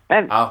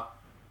 And Oh.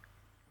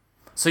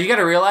 So you got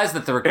to realize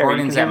that the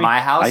recording's hear at me? my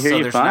house, I hear so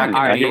you there's fine. not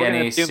going I to hear be you.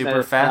 any assume that super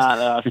it's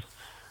fast.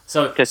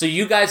 not, So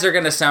you guys are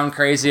going to sound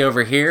crazy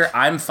over here.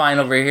 I'm fine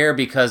over here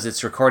because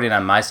it's recording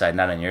on my side,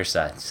 not on your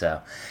side.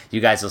 So you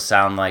guys will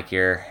sound like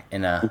you're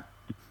in a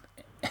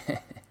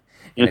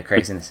in a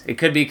craziness. It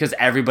could be because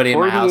everybody in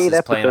my house 48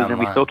 is playing episodes, and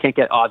we online. still can't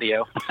get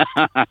audio.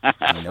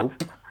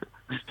 Nope.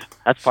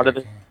 That's part of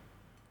it.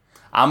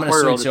 I'm going to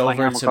 4-year-old switch is playing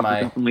over Animal to Crossing my.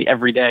 consistently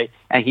every day,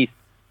 and he's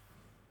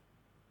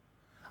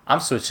I'm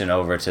switching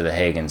over to the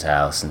Hagen's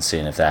house and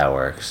seeing if that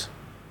works.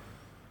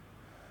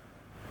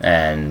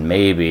 And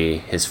maybe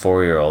his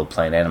 4-year-old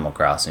playing Animal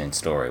Crossing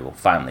story will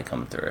finally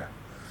come through.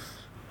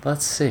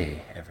 Let's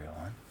see,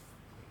 everyone.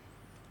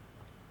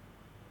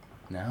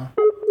 No?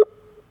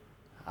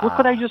 look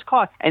what I just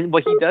caught. And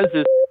what he does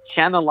is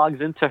Shanna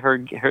logs into her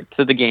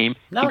to the game.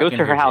 Now She I goes can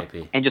to her hear house,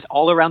 JP. and just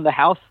all around the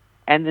house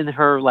and in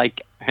her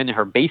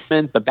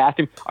basement, the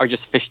bathroom are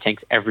just fish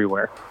tanks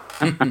everywhere.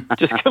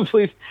 Just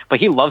complete. But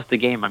he loves the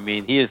game. I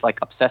mean, he is like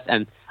obsessed,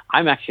 and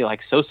I'm actually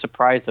like so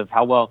surprised of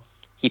how well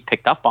he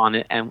picked up on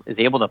it and is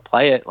able to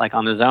play it like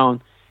on his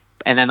own.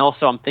 And then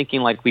also I'm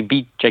thinking like we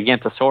beat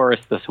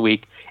Gigantosaurus this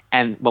week,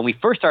 and when we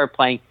first started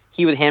playing,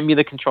 he would hand me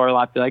the controller a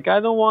lot, be like, I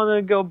don't want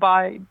to go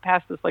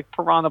past this like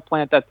piranha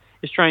plant that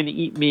is trying to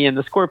eat me, and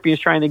the scorpion is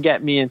trying to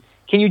get me, and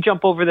can you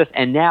jump over this?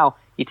 And now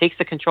he takes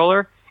the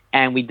controller,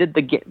 and we did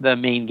the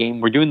main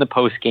game. We're doing the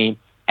post game,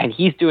 and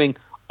he's doing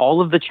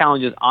all of the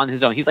challenges on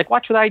his own. He's like,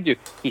 watch what I do.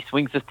 He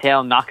swings his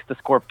tail, knocks the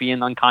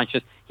scorpion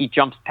unconscious. He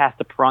jumps past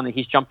the piranha.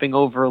 He's jumping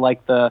over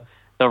like the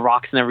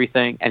rocks and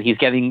everything, and he's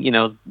getting,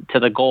 to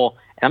the goal.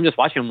 And I'm just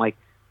watching him like,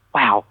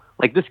 wow,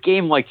 like this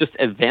game like just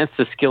advanced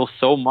his skills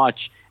so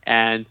much.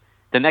 And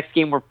the next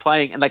game we're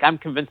playing, and like I'm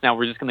convinced now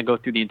we're just going to go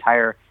through the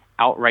entire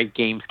Outright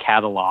Games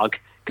catalog,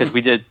 because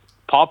we did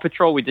Paw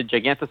Patrol, we did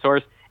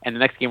Gigantosaurus, and the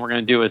next game we're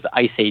going to do is the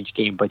Ice Age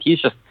game. But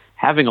he's just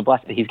having a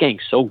blast, and he's getting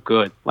so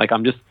good. Like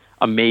I'm just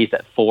amazed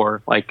at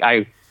 4. Like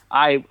I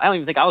don't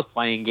even think I was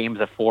playing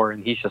games at 4,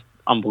 and he's just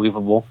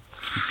unbelievable.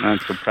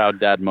 That's a proud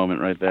dad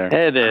moment right there.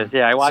 It is,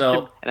 yeah. I watched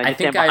him, So and I just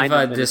think stand behind him,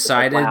 I've and it's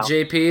decided, like, wow.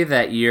 JP,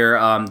 that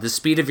your the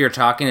speed of your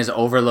talking has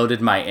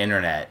overloaded my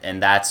internet,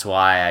 and that's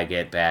why I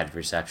get bad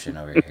reception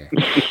over here.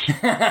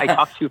 I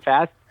talk too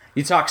fast.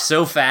 You talk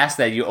so fast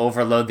that you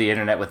overload the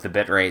internet with the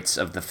bit rates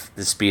of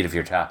the speed of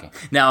your talking.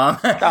 No,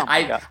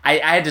 I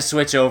had to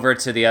switch over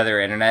to the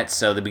other internet,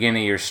 so the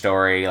beginning of your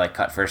story like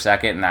cut for a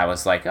second, and I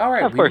was like, all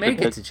right, we may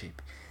get to JP.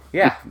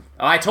 Yeah.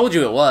 Oh, I told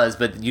you it was,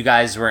 but you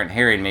guys weren't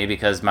hearing me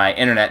because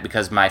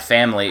my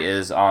family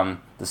is on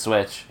the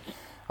Switch.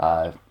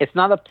 It's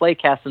not a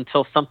playcast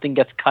until something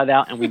gets cut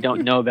out and we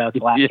don't know about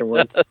it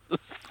afterwards.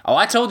 Oh,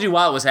 I told you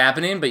while it was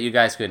happening, but you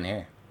guys couldn't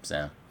hear.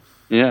 So.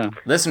 Yeah,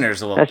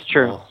 Listeners will That's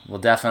true. will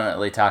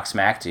definitely talk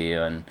smack to you,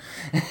 and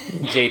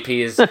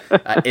JP's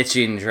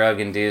itching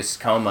drug-induced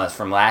coma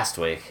from last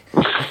week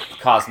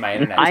caused my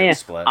internet to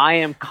split. I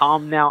am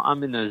calm now.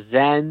 I'm in a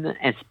zen.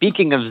 And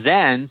speaking of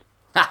zen,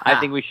 I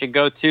think we should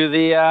go to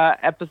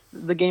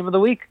the game of the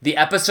week. The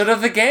episode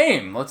of the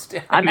game. Let's do.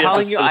 I'm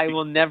telling you, I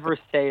will never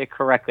say it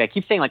correctly. I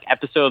keep saying like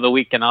episode of the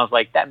week, and I was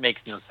like, that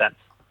makes no sense.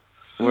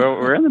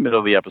 we're in the middle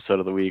of the episode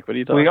of the week. What are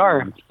you talking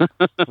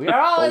about? We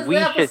are always the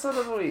episode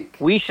of the week.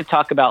 We should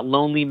talk about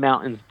Lonely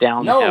Mountains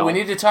Downhill. No, we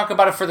need to talk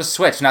about it for the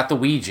Switch, not the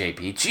Wii,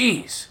 JP.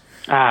 Jeez.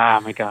 Ah,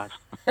 my God.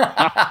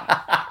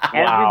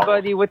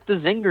 Everybody with the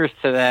zingers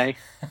today.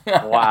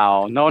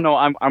 Wow. No,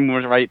 I'm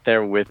right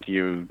there with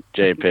you,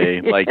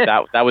 JP. Like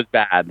that was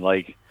bad.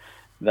 Like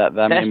that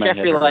That's made my head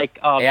Jeffrey hurt.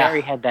 like,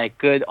 Barry had that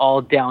good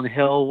all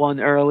downhill one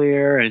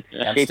earlier, and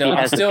JP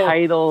has the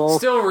title.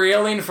 Still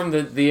reeling from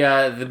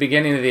the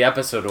beginning of the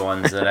episode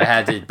ones that I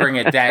had to bring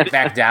it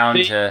back down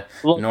to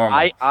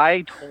normal.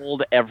 I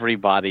told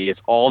everybody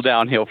it's all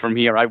downhill from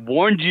here. I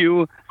warned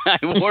you. I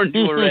warned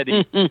you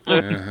already.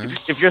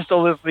 If you're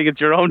still listening,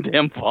 it's your own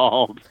damn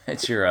fault.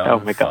 It's your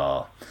own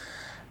fault.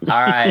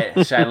 All right,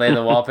 should I lay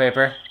the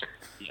wallpaper?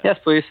 Yes,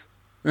 please.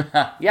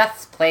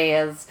 Yes,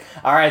 please.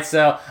 All right,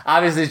 so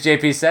obviously, as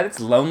JP said, it's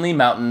Lonely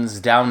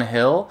Mountains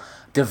Downhill,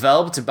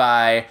 developed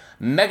by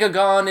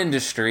Megagon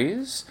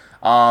Industries.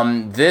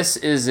 This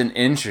is an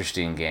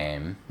interesting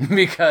game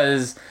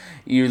because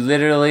you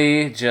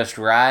literally just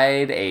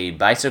ride a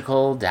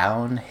bicycle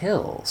down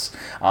hills.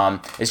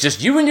 It's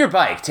just you and your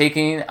bike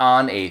taking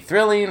on a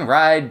thrilling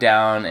ride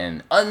down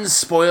an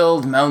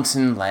unspoiled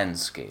mountain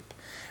landscape.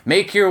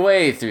 Make your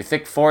way through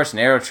thick forest,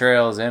 narrow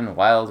trails, and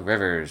wild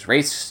rivers.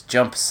 Race,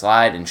 jump,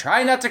 slide, and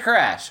try not to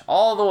crash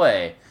all the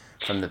way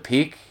from the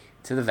peak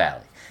to the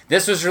valley.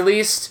 This was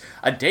released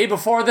a day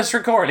before this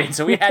recording,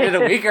 so we had it a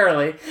week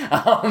early.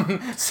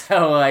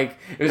 So, like,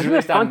 it was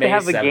released on May 7th.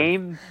 Isn't it fun to have a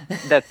game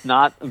that's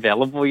not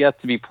available yet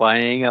to be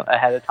playing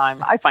ahead of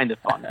time? I find it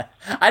fun.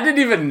 I didn't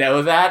even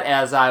know that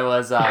as I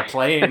was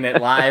playing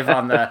it live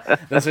on the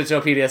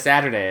Switchopedia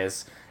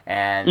Saturdays.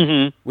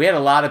 And we had a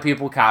lot of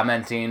people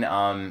commenting.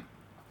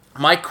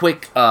 My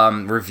quick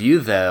review,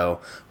 though,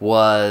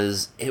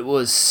 was it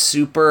was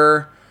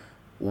super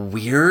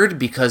weird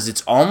because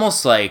it's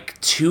almost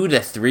like 2 to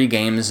 3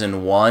 games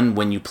in one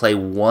when you play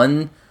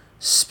one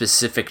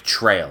specific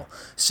trail.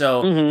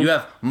 So you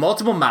have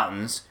multiple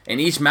mountains,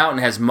 and each mountain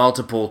has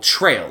multiple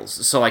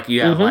trails. So like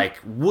you have like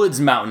Woods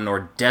Mountain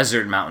or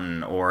Desert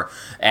Mountain,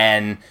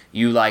 and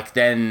you like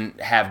then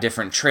have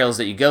different trails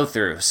that you go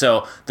through.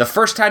 So the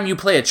first time you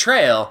play a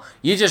trail,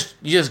 you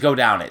just go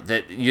down it.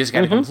 That you just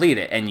got to complete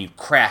it, and you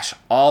crash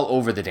all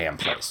over the damn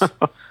place.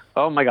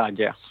 Oh my God,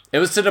 yeah. It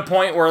was to the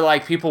point where,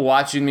 like, people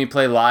watching me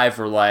play live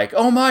were like,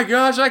 oh my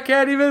gosh, I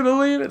can't even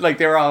believe it. Like,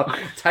 they were all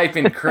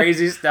typing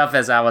crazy stuff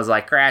as I was,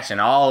 like, crashing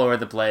all over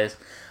the place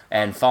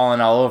and falling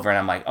all over. And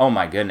I'm like, oh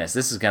my goodness,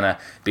 this is going to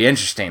be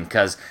interesting.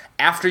 Because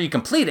after you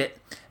complete it,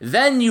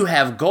 then you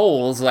have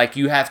goals. Like,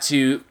 you have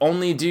to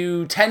only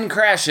do 10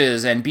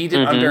 crashes and beat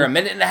it under a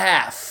minute and a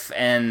half.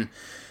 And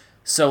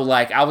so,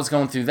 like, I was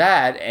going through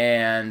that,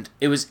 and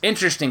it was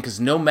interesting because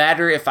no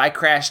matter if I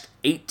crashed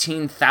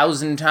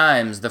 18,000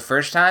 times the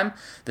first time,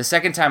 the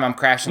second time I'm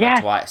crashing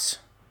like twice.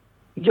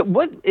 Yeah,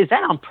 what is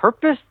that on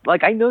purpose?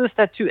 Like, I noticed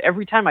that too.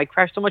 Every time I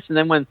crashed so much, and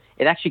then when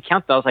it actually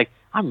counted, I was like,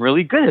 I'm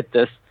really good at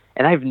this,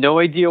 and I have no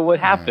idea what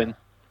happened.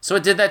 So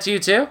it did that to you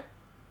too?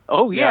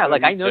 Oh yeah,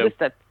 like I too. noticed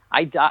that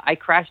I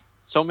crashed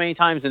so many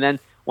times, and then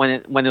when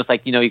it was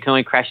like, you can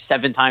only crash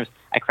 7 times,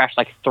 I crashed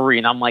like 3,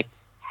 and I'm like,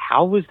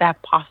 how was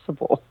that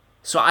possible?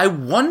 So I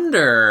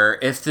wonder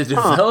if the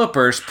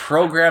developers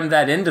programmed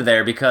that into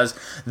there, because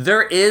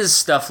there is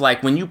stuff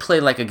like when you play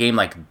like a game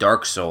like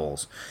Dark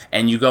Souls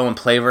and you go and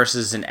play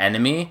versus an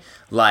enemy,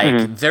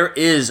 like there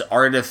is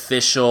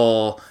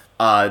artificial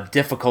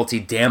difficulty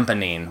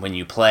dampening when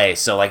you play.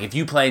 So like if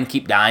you play and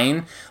keep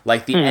dying,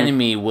 like the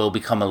enemy will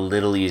become a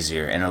little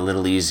easier and a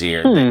little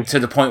easier to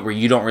the point where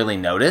you don't really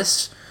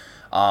notice.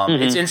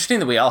 It's interesting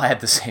that we all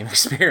had the same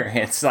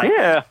experience. Like,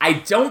 I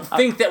don't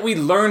think that we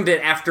learned it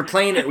after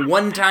playing it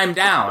one time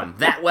down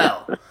that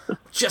well.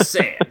 Just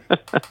saying.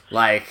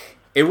 Like,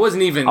 it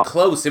wasn't even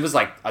close. It was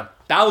like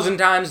 1,000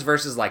 times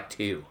versus like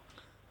 2.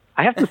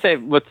 I have to say,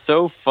 what's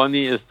so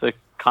funny is the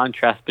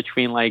contrast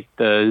between like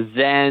the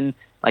zen,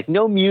 like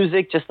no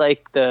music, just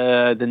like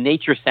the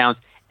nature sounds,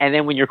 and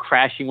then when you're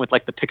crashing with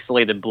like the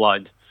pixelated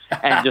blood.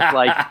 And just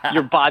like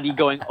your body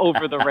going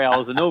over the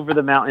rails and over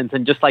the mountains,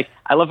 and just like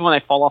I love it when I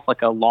fall off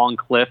like a long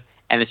cliff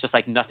and it's just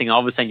like nothing.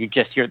 All of a sudden you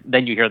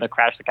hear the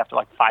crash like after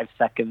like 5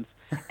 seconds,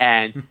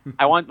 And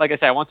like I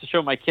said, I want to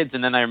show my kids,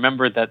 and then I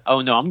remembered that,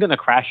 oh no, I'm going to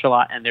crash a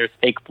lot, and there's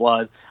fake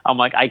blood. I'm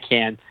like, I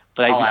can't.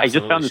 But I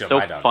just found it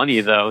so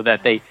funny, though,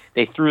 that they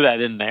threw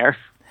that in there.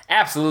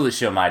 Absolutely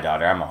show my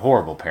daughter. I'm a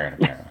horrible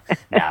parent, apparently.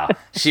 Now,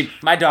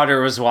 my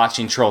daughter was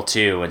watching Troll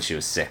 2 when she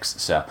was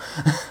 6, so.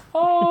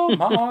 Oh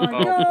my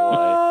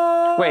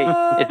God.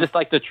 Wait, is this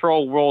like the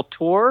Troll World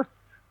Tour?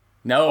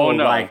 No,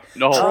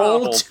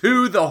 Troll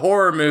 2, the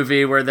horror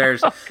movie where they're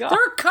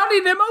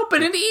cutting him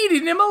open and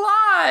eating him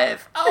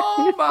alive.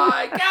 Oh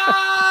my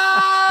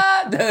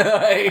God.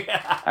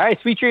 All right,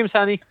 sweet dreams,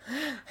 honey.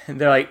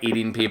 They're like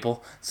eating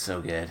people.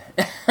 So good.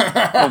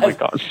 Oh my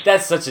God.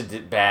 That's such a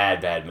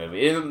bad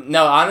movie.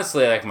 No,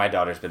 honestly, like my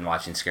daughter's been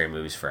watching scary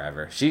movies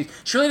forever. She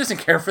really doesn't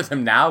care for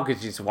them now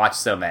because she's watched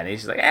so many.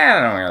 She's like,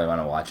 I don't really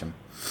want to watch them.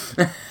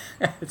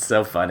 It's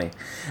so funny.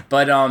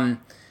 But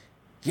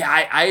yeah,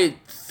 I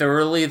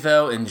thoroughly,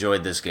 though,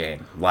 enjoyed this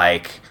game.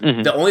 Like,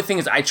 the only thing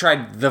is I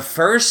tried the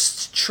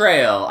first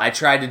trail I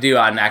tried to do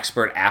on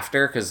Expert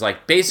after, because,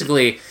 like,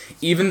 basically,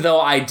 even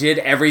though I did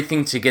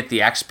everything to get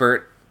the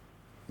expert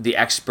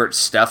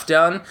stuff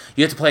done,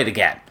 you have to play it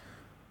again.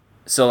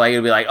 So, like,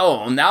 it'd be like,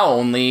 oh, now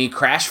only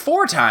crash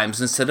 4 times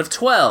instead of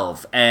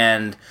 12.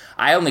 And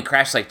I only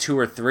crashed, like, 2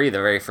 or 3 the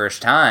very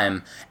first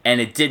time,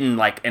 and it didn't,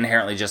 like,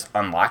 inherently just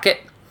unlock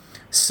it.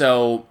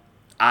 So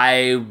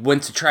I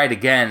went to try it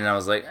again, and I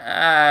was like,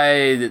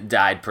 I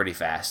died pretty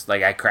fast.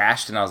 Like, I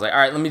crashed, and I was like, all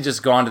right, let me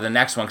just go on to the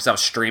next one, because I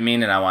was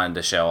streaming, and I wanted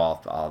to show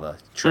all the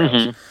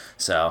trails.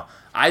 So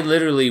I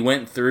literally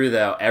went through,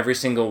 though, every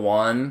single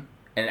one,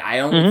 and I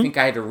only think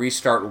I had to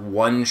restart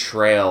one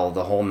trail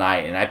the whole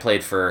night, and I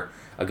played for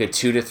a good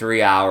 2 to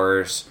 3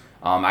 hours.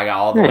 I got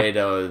all the way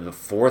to the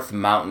 4th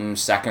mountain,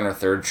 2nd or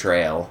 3rd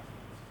trail.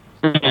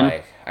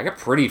 Like, I got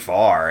pretty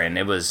far, and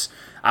I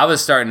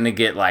was starting to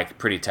get, like,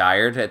 pretty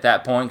tired at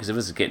that point because it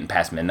was getting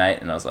past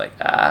midnight, and I was like,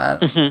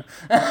 I'm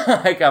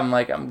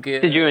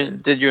good.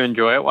 Did you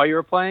enjoy it while you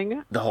were playing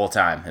it? The whole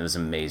time. It was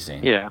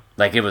amazing. Yeah.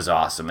 Like, it was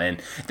awesome.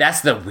 And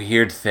that's the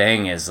weird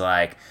thing is,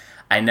 like,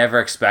 I never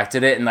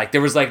expected it. And, like,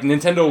 there was, like,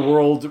 Nintendo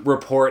World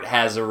Report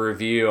has a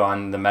review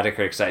on the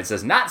Metacritic site. It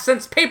says, not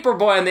since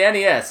Paperboy on the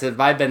NES have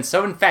I been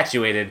so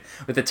infatuated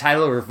with the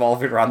title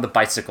revolving around the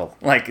bicycle.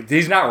 Like,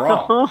 he's not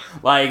wrong.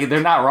 Like, they're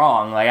not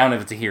wrong. Like, I don't know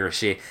if it's a he or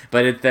she,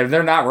 but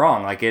they're not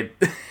wrong. Like, it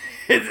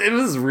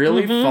was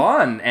really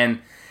fun. And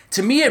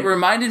to me, it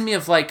reminded me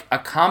of, like, a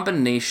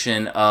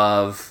combination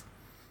of,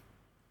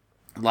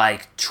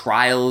 like,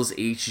 Trials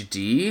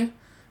HD,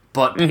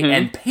 but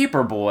and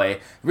Paperboy.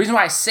 The reason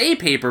why I say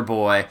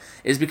Paperboy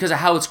is because of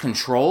how it's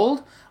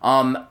controlled.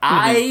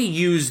 I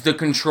use the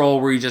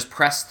control where you just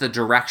press the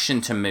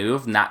direction to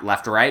move, not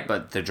left or right,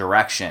 but the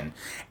direction.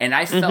 And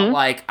I felt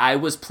like I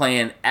was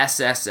playing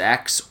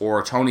SSX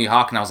or Tony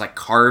Hawk, and I was like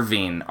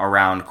carving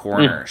around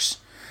corners.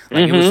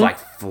 Like it was like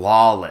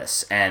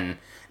flawless. And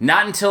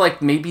not until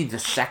like maybe the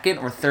 2nd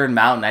or 3rd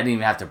mountain, I didn't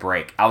even have to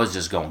brake. I was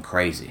just going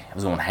crazy. I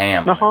was going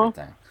ham on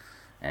everything.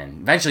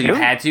 And eventually you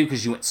had to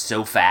because you went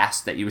so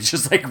fast that you would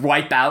just like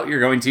wipe out. You're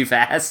going too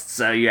fast,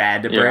 so you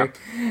had to brake.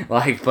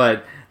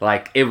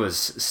 Like, it was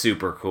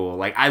super cool.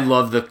 Like, I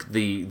love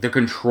the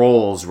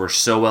controls were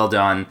so well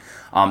done.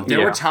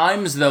 There were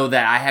times though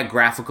that I had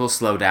graphical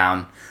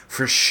slowdown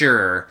for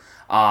sure.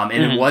 And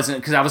it wasn't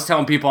because I was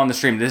telling people on the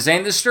stream, this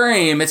ain't the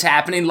stream. It's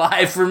happening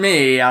live for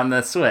me on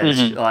the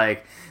Switch.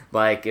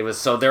 Like it was,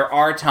 so there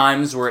are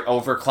times where it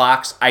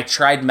overclocks. I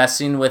tried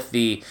messing with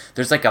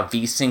there's like a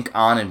VSync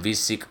on and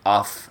VSync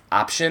off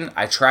option.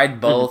 I tried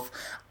both.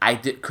 I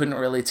couldn't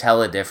really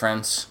tell a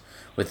difference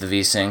with the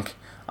VSync.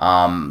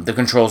 The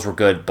controls were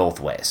good both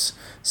ways.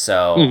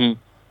 So,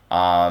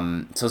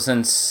 so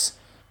since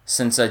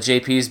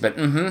JP's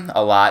been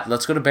a lot,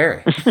 let's go to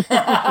Barry.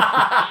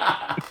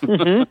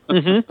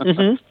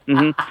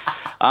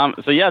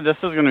 So yeah, this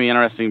is going to be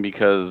interesting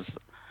because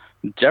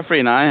Jeffrey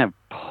and I have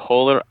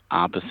polar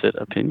opposite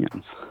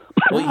opinions.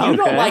 Well, you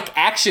don't like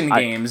action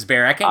games,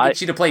 Bear. I can't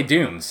get you to play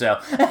Doom, so.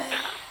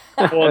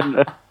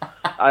 Well,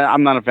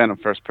 I'm not a fan of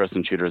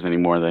first-person shooters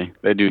anymore.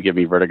 They do give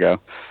me vertigo.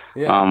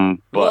 Yeah.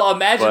 Well,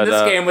 imagine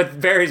this game with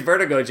Barry's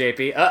vertigo,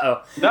 JP.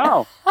 Uh-oh.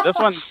 No, this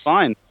one's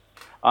fine.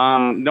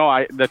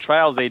 The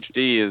Trials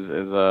HD is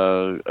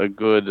a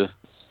good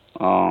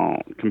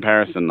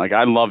comparison. Like,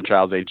 I love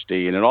Trials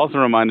HD, and it also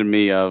reminded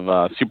me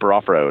of Super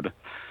Off-Road.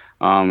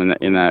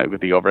 In that with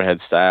the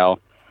overhead style,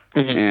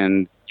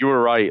 and you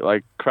were right.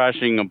 Like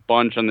crashing a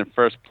bunch on the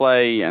first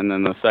play, and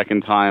then the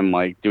second time,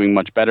 like doing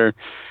much better.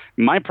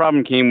 My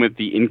problem came with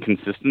the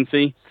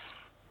inconsistency,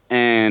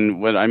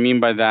 and what I mean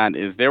by that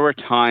is there were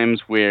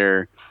times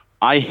where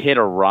I hit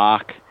a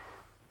rock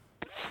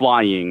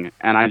flying,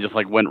 and I just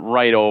like went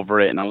right over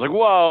it, and I was like,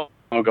 "Whoa!"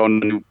 I'm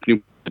going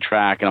new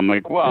track, and I'm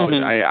like, "Whoa!"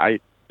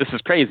 This is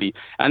crazy.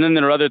 And then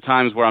there are other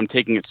times where I'm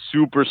taking it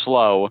super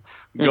slow,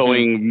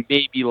 going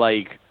maybe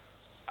like,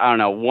 I don't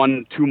know,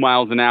 1-2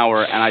 miles an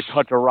hour, and I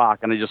touch a rock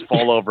and I just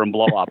fall over and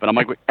blow up. And I'm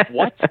like, wait,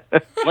 what?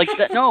 Like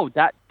that? No,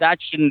 that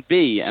shouldn't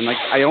be. And like,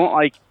 I don't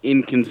like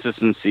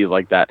inconsistency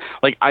like that.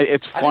 Like,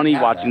 it's funny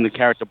watching the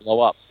character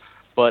blow up,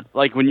 But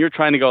like when you're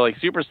trying to go like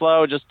super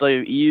slow, just to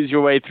ease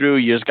your way through,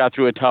 you just got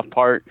through a tough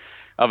part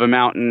of a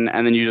mountain,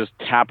 and then you just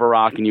tap a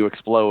rock and you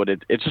explode.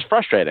 It's just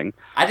frustrating.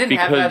 I didn't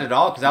have that at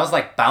all because I was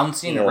like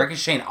bouncing and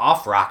ricocheting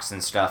off rocks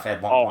and stuff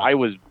at one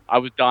point. I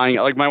was dying.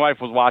 Like my wife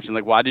was watching.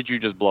 Like, why did you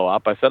just blow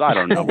up? I said, I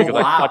don't know, because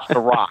I touched a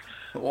rock.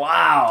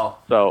 Wow.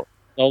 So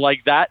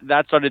like that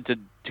started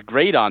to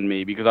grate on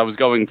me because I was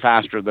going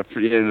faster. In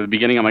the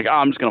beginning, I'm like,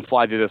 I'm just gonna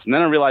fly through this, and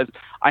then I realized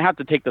I have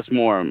to take this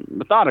more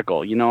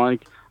methodical. You know,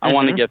 like I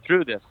want to get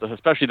through this,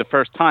 especially the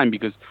first time,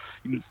 because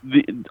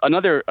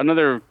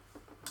another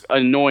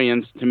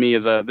annoyance to me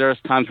is there's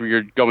times where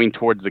you're going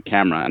towards the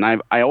camera, and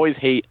I always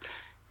hate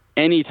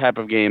any type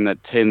of game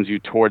that tends you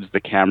towards the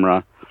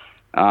camera,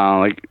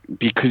 like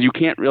because you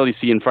can't really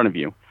see in front of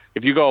you.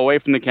 If you go away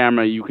from the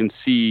camera, you can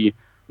see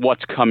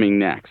what's coming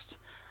next.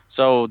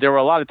 So there were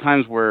a lot of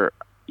times where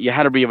you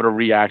had to be able to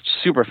react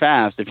super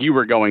fast if you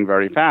were going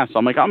very fast. So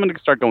I'm like, I'm going to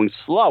start going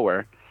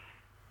slower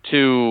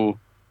to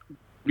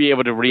be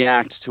able to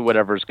react to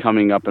whatever's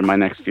coming up in my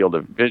next field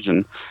of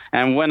vision.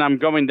 And when I'm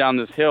going down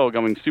this hill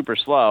going super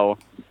slow,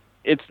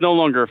 it's no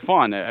longer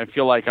fun. I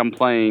feel like I'm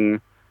playing,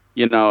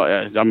 I'm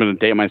going to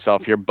date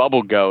myself here,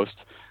 Bubble Ghost,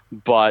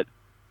 but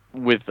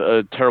with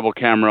a terrible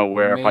camera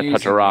where if I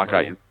touch a rock,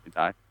 I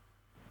die.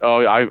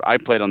 Oh, I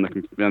played on the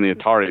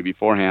Atari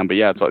beforehand, but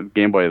yeah, it's on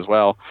Game Boy as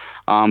well.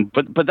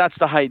 But that's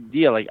the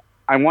idea. Like,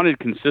 I wanted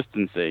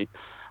consistency.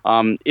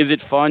 Is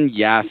it fun?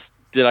 Yes.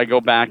 Did I go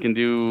back and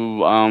do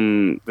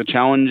the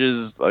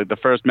challenges? Like the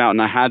first mountain,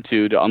 I had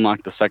to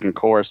unlock the second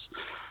course,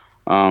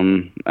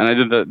 and I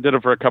did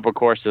it for a couple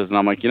courses, and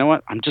I'm like, you know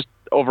what? I'm just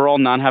overall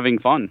not having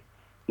fun.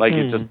 Like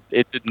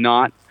it did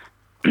not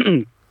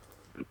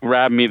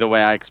grab me the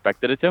way I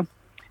expected it to.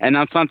 And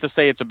that's not to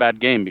say it's a bad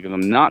game, because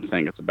I'm not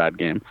saying it's a bad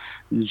game.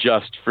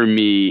 Just for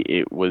me,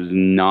 it was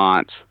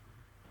not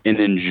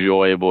an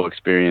enjoyable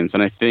experience.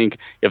 And I think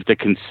if the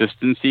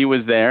consistency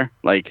was there,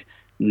 like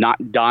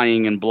not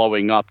dying and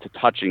blowing up to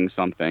touching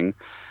something,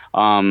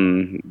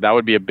 that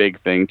would be a big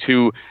thing.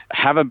 To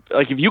have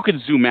if you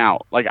could zoom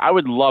out, like I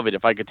would love it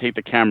if I could take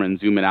the camera and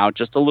zoom it out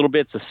just a little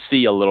bit to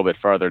see a little bit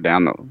further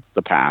down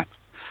the path.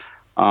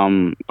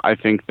 I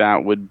think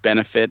that would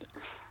benefit.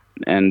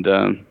 And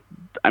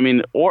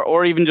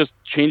or even just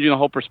changing the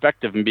whole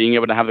perspective and being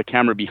able to have the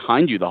camera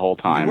behind you the whole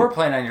time. You were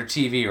playing on your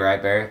TV,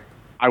 right, Barry?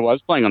 I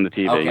was playing on the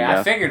TV. Okay, yeah.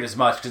 I figured as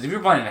much, because if you're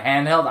playing a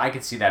handheld, I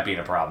could see that being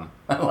a problem.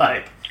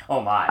 Like,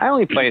 oh my. I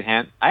only played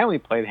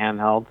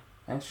handheld.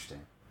 Interesting.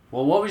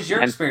 Well, what was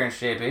your experience,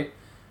 JP?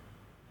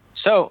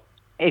 So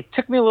it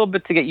took me a little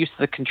bit to get used to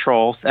the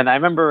controls, and I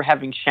remember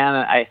having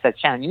Shannon. I said,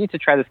 Shannon, you need to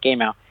try this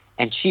game out,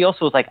 and she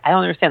also was like, I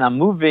don't understand. I'm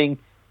moving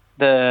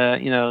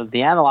the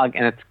analog,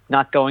 and it's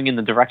not going in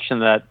the direction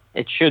that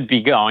it should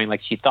be going,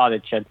 like she thought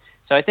it should.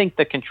 So I think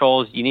the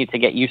controls you need to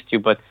get used to.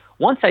 But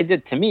once I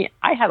did, to me,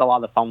 I had a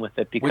lot of fun with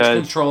it because.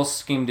 Which control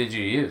scheme did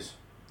you use?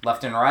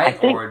 Left and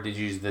right, or did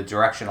you use the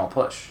directional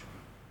push?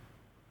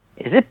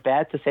 Is it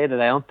bad to say that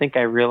I don't think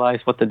I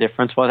realized what the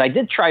difference was? I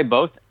did try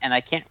both, and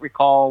I can't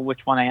recall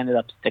which one I ended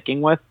up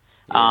sticking with.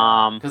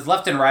 Because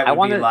left and right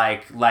would be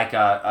like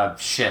a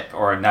ship,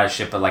 or not a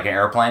ship, but like an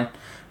airplane,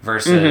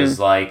 versus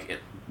like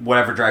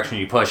whatever direction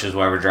you push is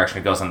whatever direction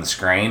it goes on the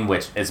screen,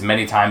 which as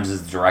many times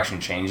as the direction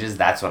changes,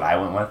 that's what I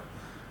went with.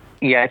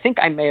 Yeah, I think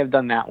I may have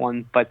done that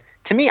one. But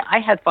to me, I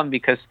had fun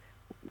because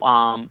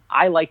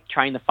I like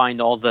trying to find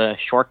all the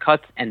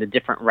shortcuts and the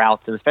different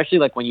routes, and especially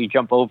like when you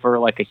jump over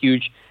like a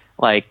huge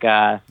like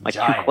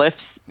two cliffs.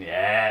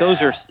 Yeah.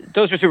 Those are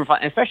super fun,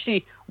 and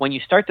especially when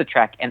you start the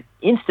track and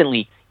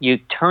instantly you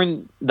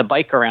turn the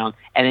bike around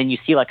and then you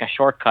see like a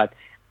shortcut.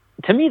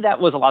 To me,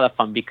 that was a lot of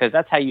fun because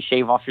that's how you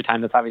shave off your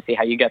time. That's obviously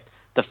how you get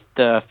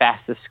the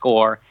fastest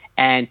score.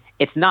 And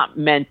it's not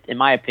meant, in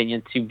my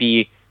opinion, to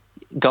be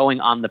going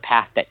on the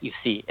path that you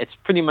see. It's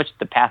pretty much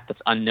the path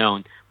that's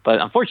unknown. But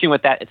unfortunately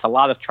with that, it's a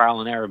lot of trial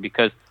and error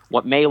because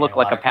what may look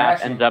like a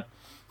path ends up...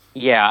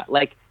 Yeah,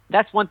 like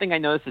that's one thing I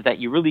noticed is that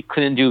you really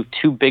couldn't do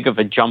too big of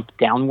a jump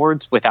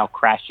downwards without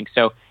crashing.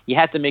 So you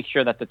had to make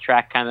sure that the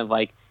track kind of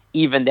like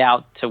evened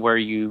out to where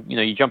you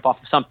jump off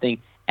of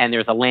something and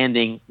there's a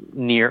landing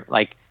near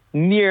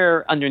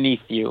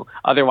underneath you.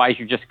 Otherwise,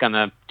 you're just going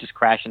to just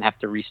crash and have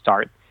to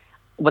restart.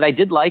 What I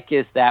did like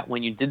is that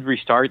when you did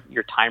restart,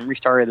 your time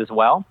restarted as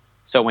well.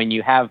 So when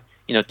you have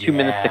 2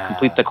 minutes to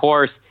complete the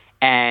course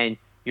and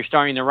you're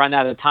starting to run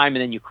out of time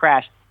and then you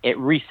crash, it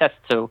resets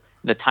to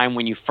the time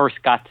when you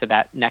first got to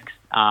that next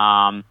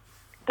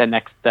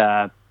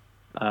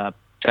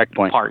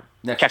checkpoint part.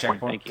 Next checkpoint.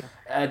 Thank you.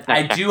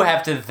 I do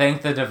have to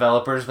thank the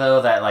developers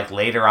though that like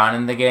later on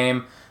in the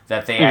game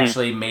that they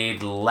actually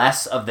made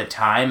less of the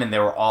time and they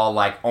were all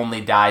like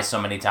only die so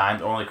many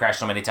times, only crash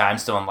so many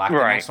times to unlock the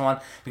next one.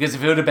 Because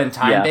if it would have been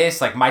time based,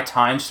 like my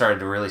time started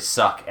to really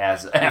suck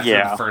after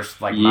the first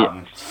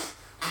mountain.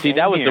 See,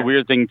 that was the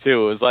weird thing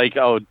too. It was like,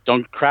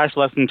 don't crash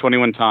less than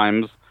 21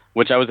 times,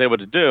 which I was able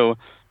to do,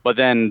 but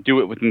then do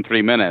it within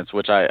 3 minutes,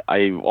 which I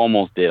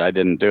almost did. I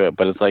didn't do it,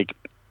 but it's like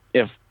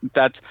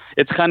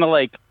it's kind of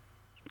like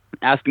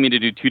asking me to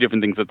do two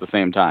different things at the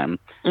same time.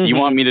 You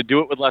want me to do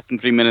it with less than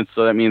 3 minutes,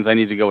 so that means I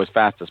need to go as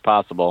fast as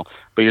possible.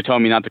 But you're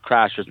telling me not to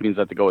crash, which means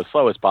I have to go as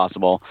slow as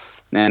possible.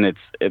 And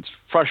it's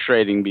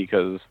frustrating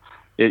because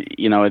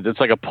it's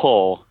like a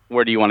pull.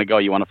 Where do you want to go?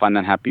 You want to find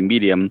that happy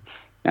medium,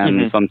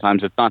 and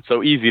sometimes it's not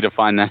so easy to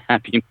find that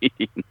happy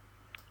medium.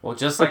 Well,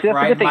 just like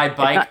riding my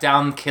bike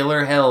down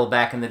Killer Hill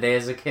back in the day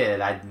as a kid,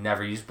 I'd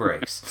never use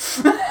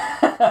brakes.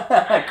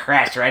 I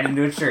crashed right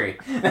into a tree.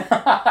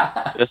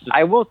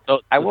 I will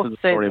say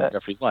story that of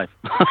Jeffrey's life.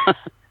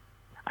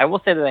 I will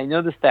say that I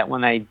noticed that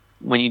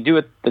when you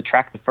do the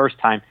track the first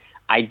time,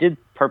 I did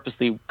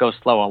purposely go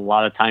slow a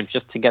lot of times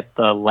just to get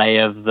the lay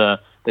of the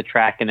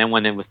track, and then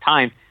when it was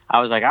time,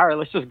 I was like, all right,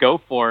 let's just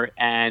go for it,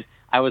 and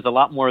I was a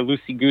lot more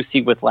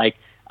loosey-goosey with like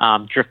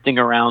drifting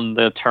around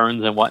the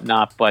turns and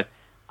whatnot, but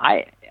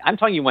I'm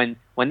telling you, when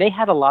they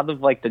had a lot of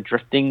like the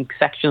drifting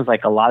sections,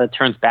 like a lot of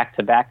turns back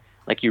to back,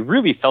 like you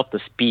really felt the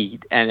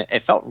speed and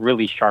it felt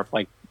really sharp.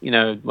 Like,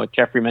 what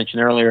Jeffrey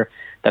mentioned earlier,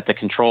 that the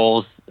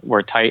controls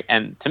were tight.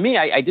 And to me,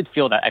 I did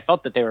feel that. I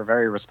felt that they were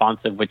very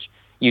responsive, which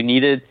you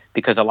needed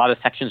because a lot of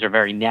sections are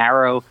very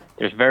narrow.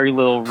 There's very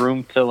little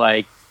room to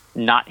like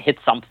not hit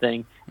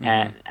something.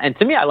 And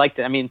to me, I liked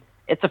it. I mean,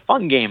 it's a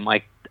fun game.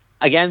 Like,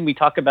 again, we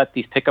talk about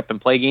these pick up and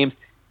play games.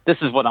 This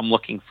is what I'm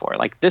looking for.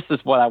 Like, this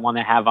is what I want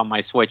to have on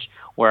my Switch,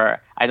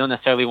 where I don't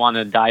necessarily want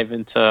to dive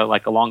into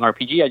like a long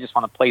RPG. I just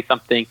want to play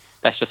something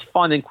that's just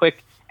fun and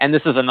quick. And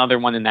this is another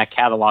one in that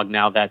catalog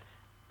now that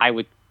I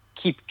would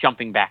keep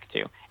jumping back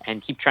to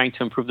and keep trying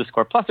to improve the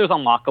score. Plus, there's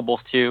unlockables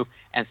too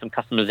and some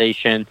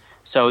customization.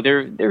 So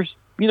there's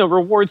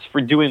rewards for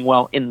doing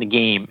well in the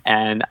game.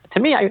 And to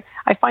me,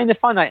 I find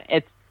it fun.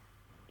 It's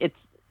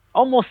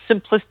almost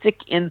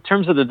simplistic in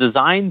terms of the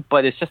design,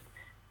 but it's just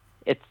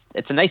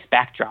it's a nice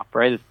backdrop,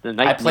 right? It's the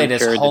nice I played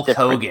nature, as Hulk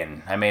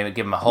Hogan. I may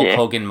give him a Hulk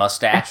Hogan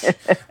mustache,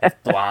 with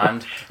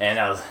blonde, and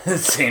I was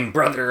saying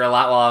brother a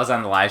lot while I was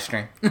on the live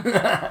stream.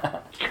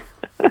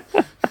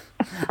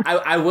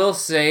 I will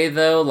say,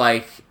 though,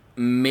 like,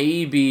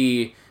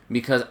 maybe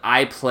because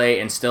I play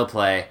and still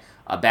play,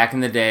 back in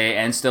the day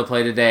and still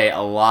play today,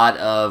 a lot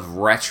of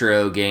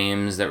retro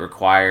games that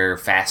require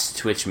fast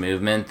twitch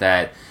movement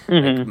that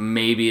like,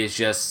 maybe it's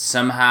just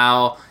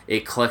somehow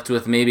it clicked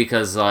with me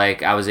because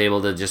like I was able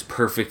to just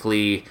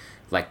perfectly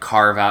like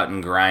carve out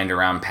and grind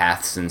around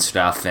paths and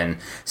stuff, and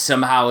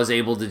somehow was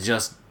able to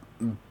just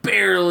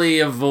barely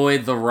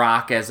avoid the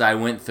rock as I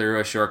went through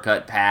a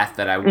shortcut path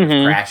that I would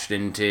have crashed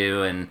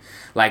into, and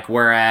like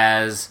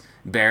whereas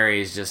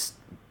Barry's just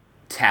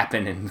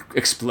tapping and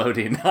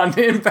exploding on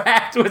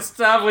impact with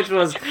stuff, which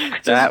was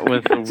that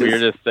was the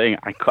weirdest thing.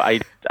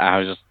 I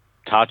was just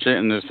touch it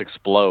and just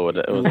explode.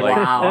 It was like,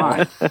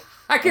 wow.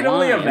 I can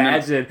only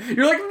imagine.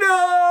 You're like,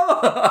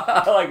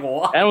 no, like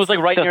what? And it was like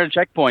right near a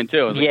checkpoint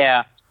too.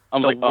 Yeah,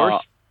 I'm like,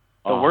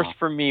 the worst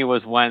for me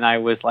was when I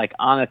was like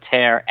on a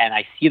tear and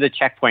I see the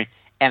checkpoint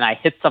and I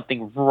hit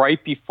something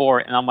right before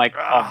it, and I'm like,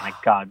 oh my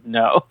god,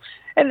 no.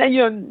 And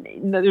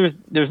then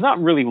there's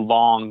not really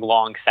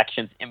long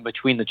sections in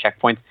between the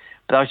checkpoints,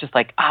 but I was just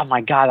like, oh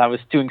my god, I was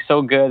doing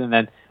so good, and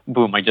then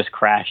boom, I just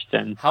crashed.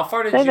 And how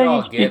far did you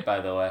all get,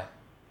 by the way?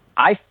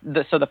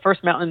 So the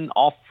first mountain,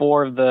 all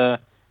 4 of the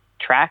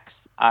tracks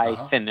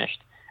I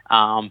finished,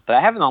 but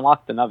I haven't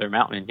unlocked another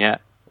mountain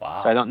yet.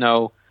 Wow! So I don't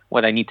know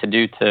what I need to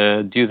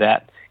do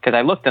that, because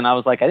I looked and I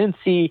was like, I didn't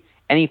see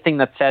anything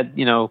that said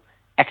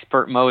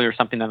expert mode or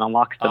something that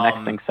unlocks the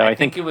next thing. So I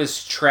think it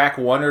was track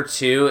 1 or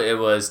 2. It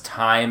was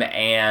time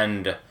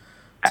and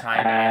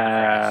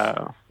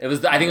crash. It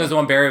was. I think it was the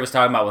one Barry was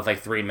talking about with like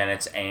 3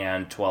 minutes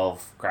and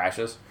 12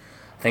 crashes.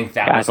 I think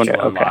that was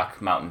to unlock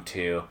Mountain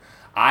 2.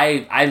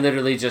 I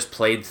literally just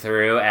played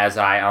through as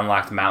I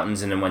unlocked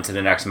mountains and then went to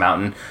the next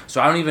mountain. So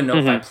I don't even know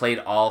if I played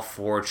all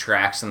 4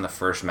 tracks in the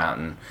first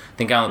mountain. I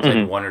think I only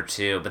played 1 or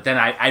 2. But then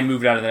I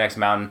moved on to the next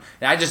mountain.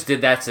 And I just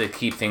did that to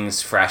keep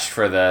things fresh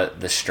for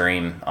the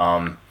stream.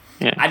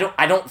 I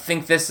don't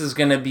think this is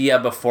going to be a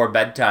before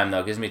bedtime, though.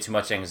 It gives me too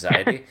much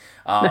anxiety.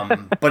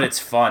 But it's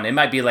fun. It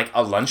might be like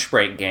a lunch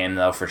break game,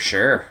 though, for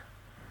sure.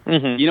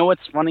 You know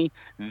what's funny?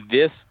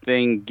 This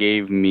thing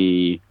gave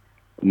me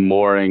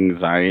more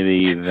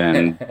anxiety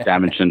than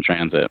Damage in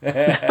Transit.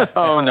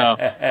 Oh no,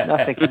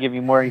 nothing can give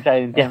you more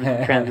anxiety than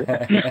Damage in Transit.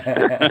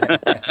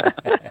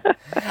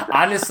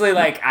 Honestly,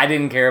 like I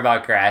didn't care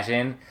about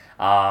crashing,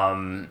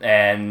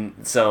 and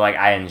so like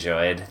I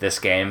enjoyed this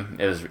game.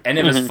 It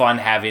was fun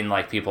having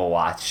like people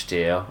watch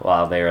too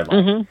while they were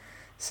like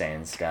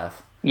saying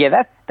stuff.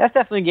 Yeah, that's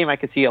definitely a game I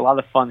could see a lot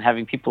of fun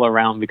having people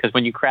around, because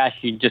when you crash,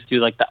 you just do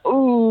like the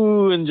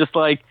ooh, and just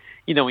like,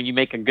 when you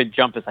make a good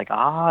jump, it's like,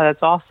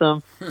 that's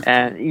awesome.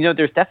 And,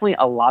 there's definitely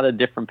a lot of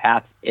different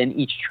paths in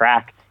each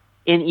track,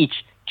 in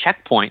each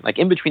checkpoint. Like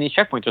in between each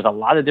checkpoint, there's a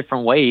lot of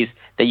different ways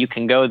that you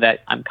can go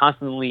that I'm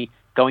constantly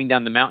going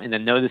down the mountain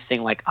and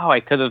noticing like,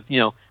 I could have,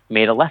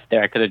 made a left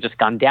there. I could have just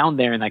gone down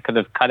there and I could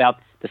have cut out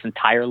this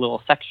entire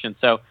little section.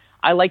 So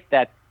I like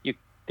that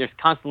there's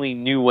constantly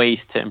new ways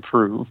to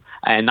improve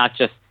and not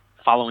just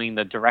following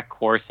the direct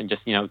course and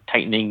just,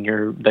 tightening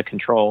the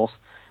controls.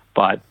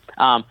 But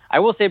I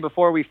will say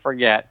before we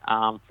forget,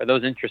 for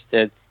those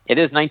interested, it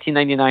is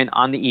 $19.99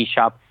 on the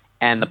eShop,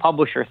 and the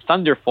publisher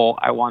Thunderful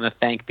I want to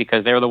thank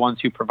because they're the ones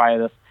who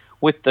provided us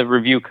with the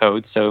review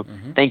code. So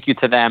thank you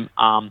to them.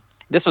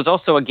 This was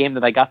also a game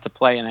that I got to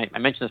play, and I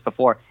mentioned this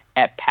before,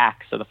 at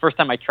PAX. So the first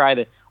time I tried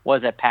it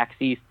was at PAX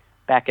East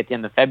back at the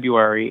end of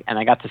February, and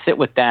I got to sit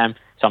with them.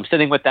 So I'm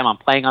sitting with them, I'm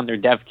playing on their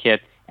dev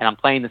kit, and I'm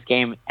playing this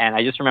game, and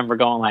I just remember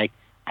going like,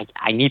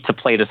 I need to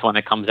play this when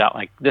it comes out.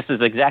 Like, this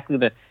is exactly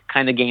the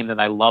kind of game that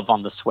I love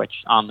on the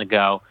Switch, on the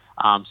go.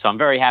 So I'm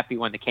very happy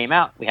when it came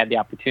out. We had the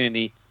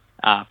opportunity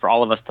for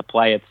all of us to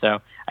play it, so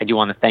I do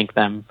want to thank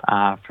them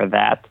for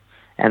that.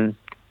 And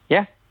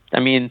yeah,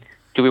 I mean,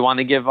 do we want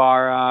to give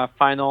our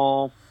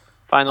final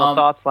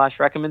thoughts /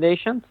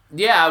 recommendations?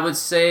 Yeah, I would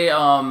say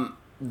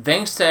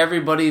thanks to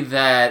everybody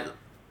that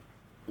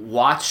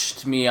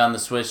watched me on the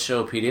Switch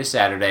Showpedia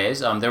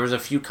Saturdays. There was a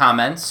few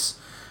comments.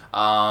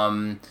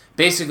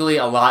 Basically,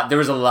 there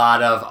was a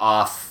lot of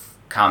off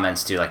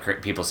comments too,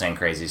 like people saying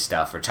crazy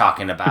stuff or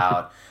talking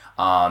about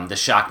the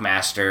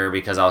Shockmaster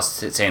because I was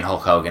saying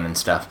Hulk Hogan and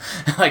stuff.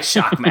 Like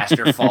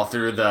Shockmaster fall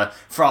through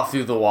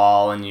the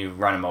wall and you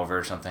run him over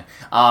or something.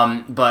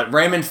 But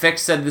Raymond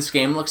Fix said this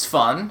game looks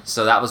fun,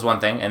 so that was one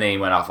thing. And then he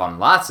went off on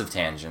lots of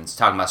tangents,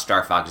 talking about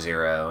Star Fox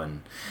Zero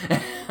and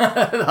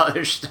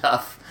other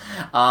stuff.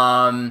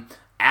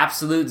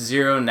 Absolute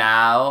Zero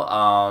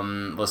Now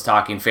was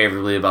talking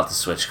favorably about the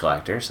Switch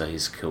Collector, so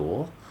he's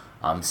cool.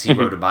 He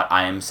wrote about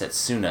I Am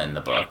Setsuna in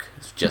the book,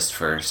 just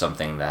for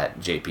something that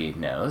JP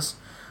knows.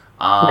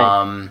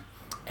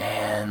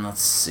 And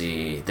let's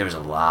see, there's a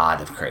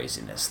lot of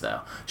craziness,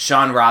 though.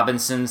 Sean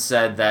Robinson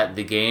said that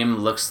the game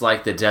looks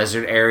like the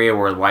desert area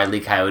where Wile E.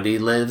 Coyote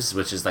lives,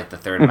 which is like the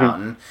third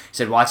mountain. He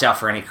said, watch out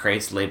for any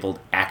crates labeled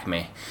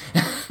Acme.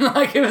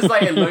 Like, it was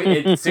like,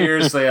 it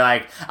seriously,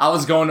 like, I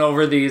was going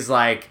over these,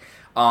 like,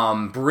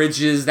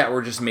 bridges that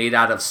were just made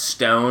out of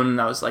stone.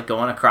 I was like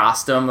going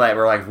across them that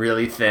were like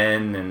really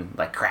thin and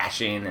like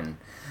crashing, and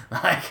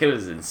like it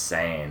was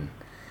insane.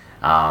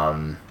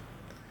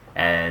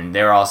 And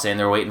they were all saying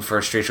they're waiting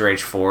for Streets of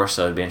Rage 4,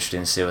 so it'd be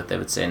interesting to see what they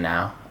would say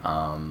now.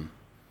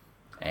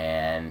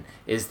 And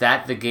is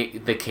that the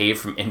cave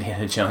from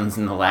Indiana Jones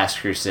and the Last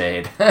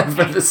Crusade?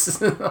 But this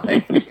is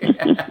like,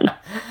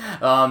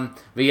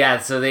 but yeah,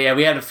 so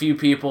we had a few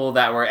people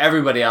that were,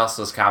 everybody else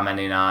was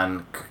commenting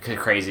on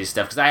crazy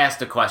stuff. Because I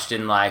asked a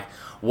question like,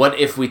 what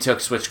if we took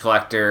Switch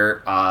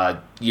Collector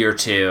year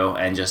 2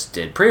 and just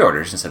did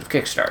pre-orders instead of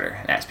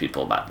Kickstarter? And asked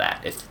people about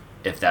that,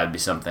 if that would be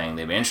something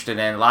they'd be interested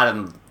in. A lot of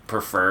them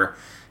prefer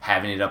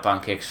having it up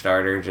on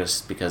Kickstarter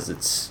just because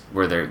it's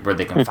where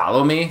they can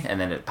follow me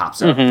and then it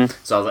pops up.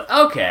 So I was like,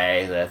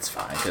 okay, that's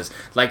fine, because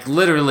like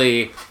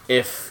literally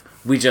if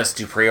we just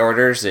do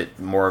pre-orders, it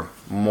more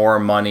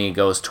money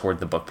goes toward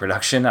the book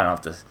production. I don't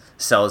have to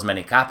sell as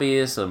many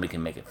copies, so we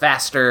can make it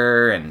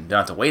faster and don't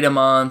have to wait a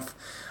month.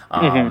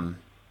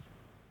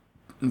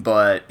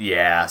 But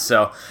yeah,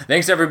 so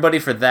thanks everybody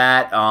for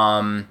that.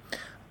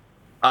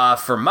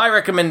 For my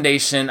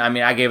recommendation, I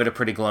mean, I gave it a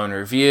pretty glowing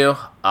review.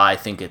 I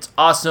think it's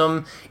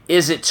awesome.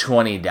 Is it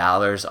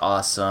 $20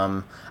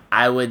 awesome?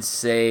 I would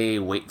say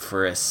wait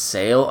for a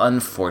sale,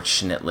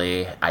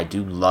 unfortunately. I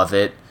do love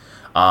it.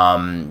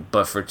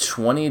 But for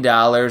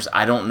 $20,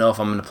 I don't know if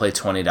I'm going to play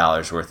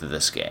 $20 worth of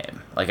this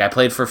game. Like, I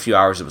played for a few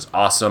hours. It was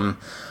awesome.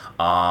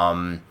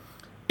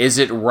 Is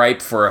it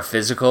ripe for a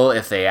physical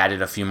if they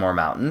added a few more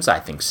mountains? I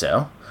think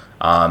so.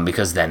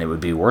 Because then it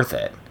would be worth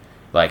it.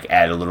 Like,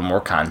 add a little more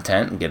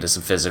content and get us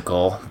a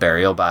physical,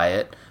 Barry will buy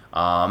it,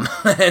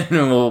 and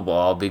we'll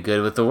all be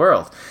good with the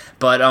world.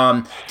 But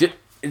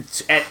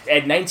it's at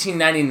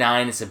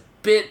 $19.99, it's a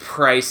bit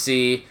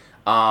pricey,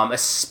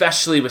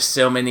 especially with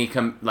so many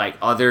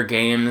other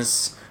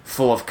games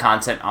full of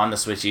content on the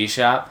Switch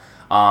eShop.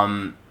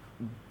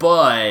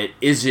 But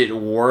is it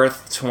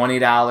worth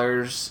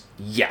 $20?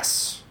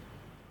 Yes.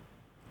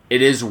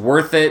 It is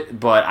worth it,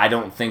 but I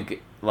don't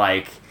think,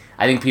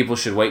 I think people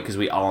should wait because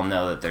we all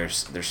know that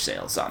there's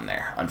sales on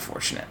there,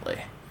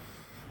 unfortunately.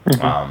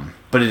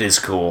 But it is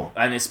cool,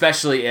 and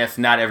especially if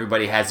not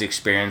everybody has the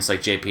experience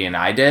like JP and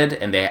I did,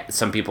 and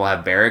some people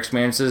have better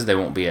experiences, they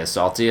won't be as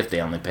salty if they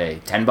only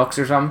pay $10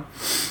 or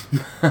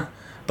something.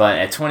 But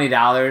at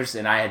 $20,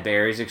 and I had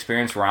Barry's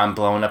experience where I'm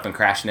blowing up and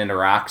crashing into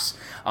rocks.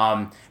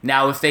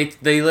 Now, if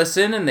they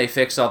listen and they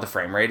fix all the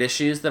frame rate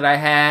issues that I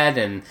had,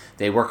 and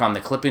they work on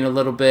the clipping a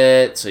little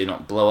bit so you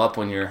don't blow up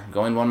when you're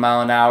going 1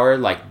 mile an hour,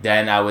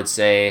 then I would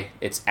say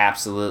it's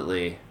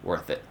absolutely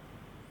worth it.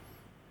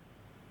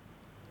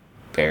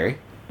 Barry?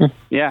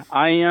 Yeah,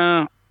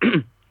 I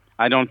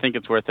don't think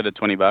it's worth it at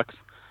 $20.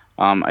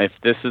 If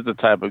this is the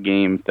type of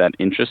game that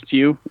interests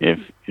you, if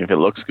it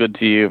looks good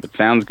to you, if it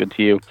sounds good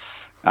to you,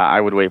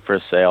 I would wait for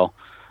a sale.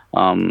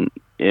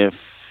 If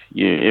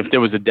there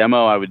was a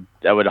demo, I would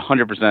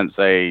 100%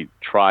 say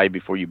try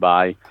before you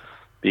buy,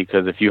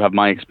 because if you have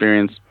my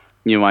experience,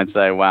 you might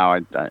say, wow,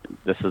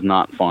 this is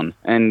not fun.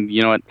 And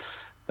you know what?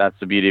 That's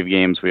the beauty of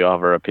games. We all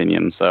have our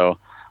opinion. So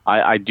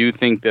I do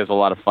think there's a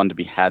lot of fun to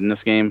be had in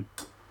this game.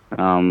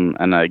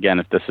 And again,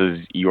 if this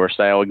is your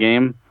style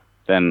game,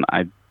 then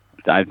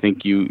I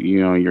think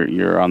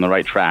you're on the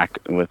right track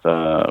with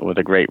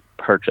a great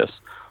purchase.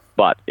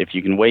 But if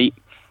you can wait,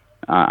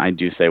 I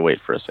do say wait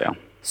for a sale.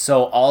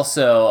 So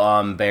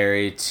also,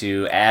 Barry,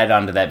 to add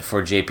on to that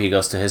before JP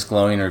goes to his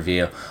glowing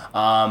review,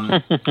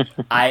 I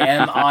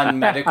am on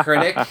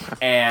Metacritic,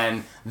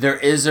 and there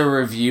is a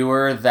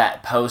reviewer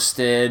that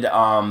posted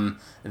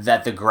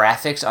that the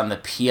graphics on the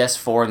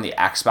PS4 and the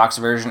Xbox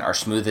version are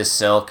smooth as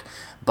silk,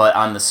 but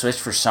on the Switch,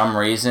 for some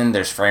reason,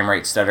 there's frame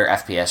rate stutter,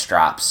 FPS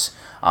drops,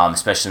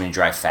 especially when you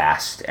drive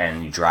fast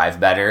and you drive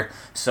better.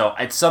 So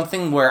it's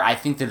something where I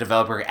think the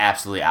developer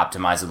absolutely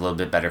optimized a little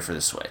bit better for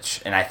the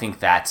Switch, and I think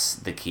that's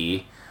the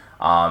key,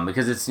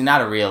 because it's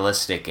not a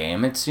realistic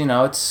game. It's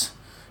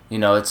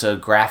a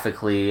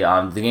graphically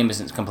the game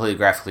isn't completely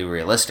graphically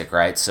realistic,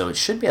 right? So it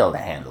should be able to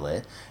handle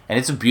it, and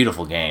it's a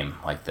beautiful game.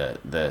 Like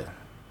the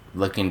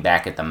looking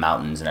back at the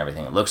mountains and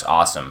everything, it looks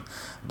awesome.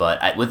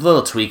 But with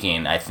little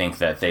tweaking, I think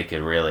that they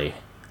could really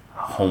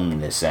hone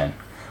this in.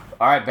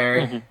 All right,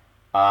 Barry.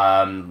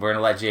 We're going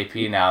to let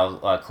JP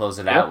now close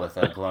it out with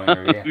a glowing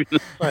review.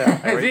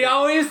 As he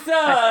always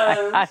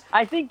does.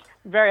 I think,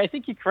 Barry,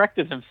 he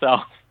corrected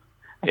himself.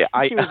 Yeah,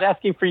 He was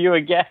asking for you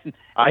again.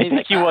 I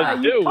think he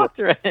was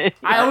too.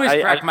 I always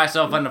correct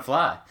myself on the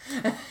fly.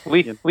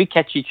 We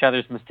catch each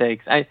other's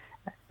mistakes.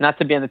 Not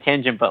to be on the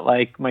tangent, but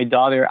like my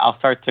daughter, I'll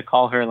start to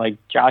call her like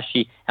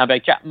Joshy. And I'll be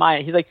like,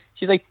 Maya.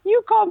 She's like,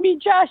 you call me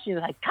Joshy. He's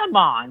like, come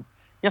on,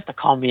 you have to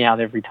call me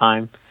out every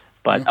time.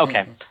 But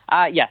okay,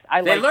 yes,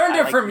 They learned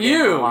it from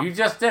you. You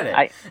just did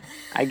it.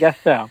 I guess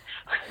so.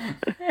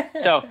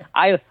 So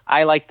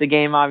I like the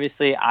game.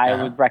 Obviously,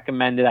 I would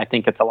recommend it. I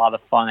think it's a lot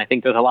of fun. I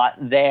think there's a lot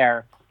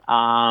there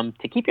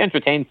to keep you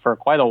entertained for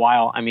quite a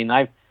while. I mean,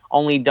 I've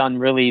only done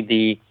really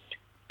the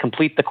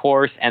complete the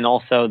course and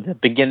also the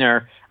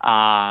beginner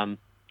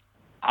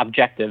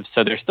objectives.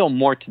 So there's still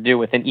more to do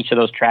within each of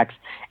those tracks,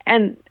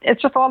 and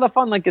it's just a lot of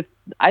fun. Like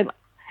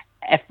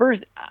at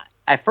first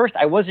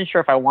I wasn't sure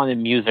if I wanted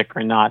music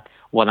or not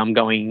when I'm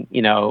going,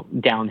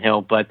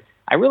 downhill, but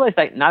I realized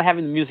that not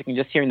having the music and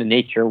just hearing the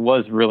nature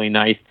was really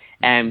nice.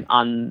 And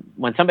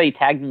when somebody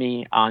tagged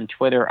me on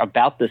Twitter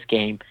about this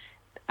game,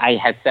 I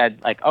had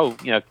said like,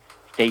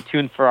 stay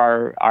tuned for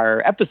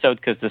our episode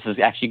because this is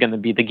actually going to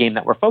be the game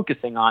that we're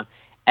focusing on.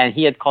 And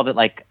he had called it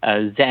like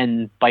a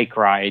Zen bike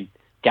ride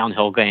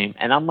downhill game.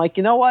 And I'm like,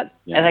 you know what?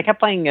 Yeah. As I kept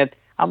playing it,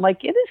 I'm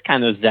like, it is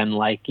kind of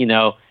Zen-like,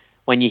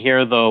 when you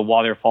hear the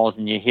waterfalls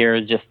and you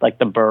hear just like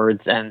the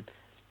birds. And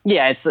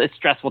yeah, it's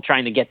stressful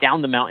trying to get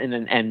down the mountain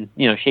and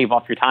shave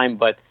off your time.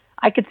 But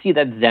I could see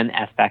that Zen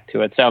aspect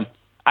to it. So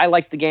I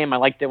liked the game. I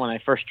liked it when I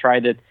first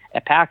tried it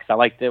at PAX. I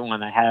liked it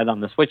when I had it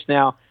on the Switch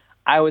now.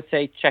 I would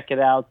say check it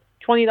out.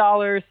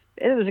 $20.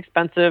 It is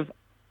expensive.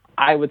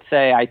 I would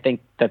say I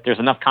think that there's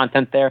enough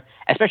content there,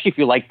 especially if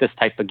you like this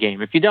type of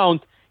game. If you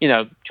don't,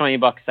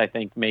 $20 I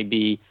think may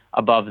be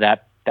above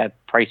that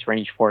price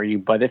range for you.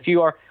 But if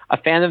you are a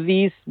fan of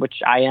these,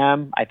 which I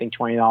am, I think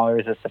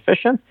 $20 is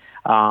sufficient.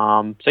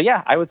 So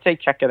yeah, I would say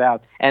check it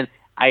out. And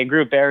I agree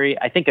with Barry.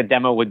 I think a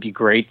demo would be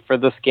great for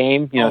this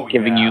game,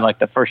 giving you like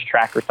the first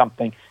track or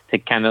something to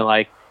kind of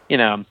like,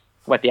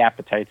 whet the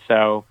appetite.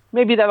 So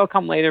maybe that'll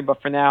come later.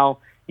 But for now,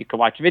 you can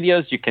watch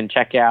videos. You can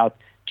check out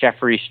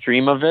Jeffrey's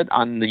stream of it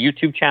on the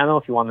YouTube channel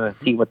if you want to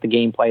see what the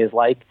gameplay is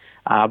like.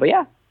 But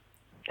yeah,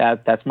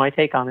 that's my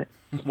take on it.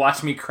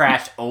 Watch me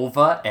crash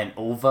over and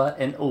over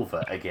and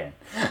over again.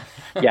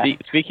 Yeah.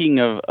 Speaking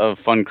of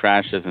fun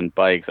crashes and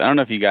bikes, I don't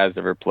know if you guys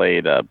ever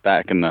played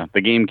back in the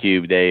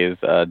GameCube days,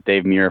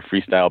 Dave Mirra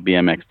Freestyle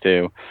BMX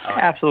 2.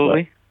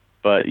 Absolutely.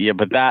 But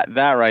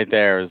that right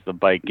there is the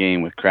bike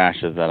game with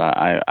crashes that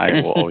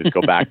I will always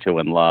go back to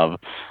and love.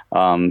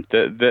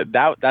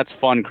 That's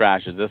fun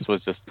crashes. This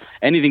was just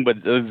anything but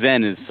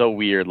Zen is so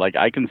weird. Like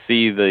I can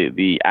see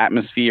the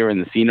atmosphere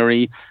and the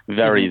scenery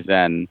very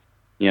Zen.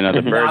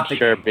 The birds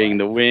chirping,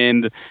 the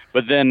wind,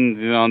 but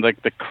then,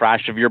 like the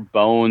crash of your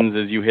bones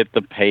as you hit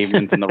the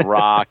pavement and the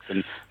rocks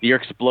and your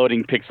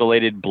exploding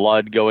pixelated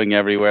blood going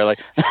everywhere. Like,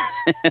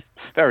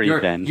 very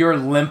zen. Your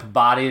limp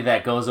body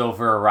that goes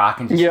over a rock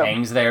and just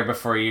hangs there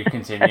before you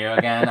continue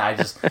again.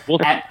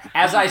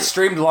 As I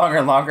streamed longer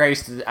and longer,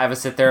 I would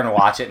sit there and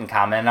watch it and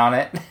comment on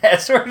it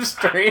as we're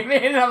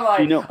streaming. And I'm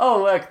like,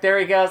 oh, look, there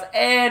he goes,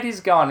 and he's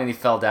gone, and he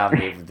fell down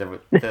the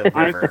river.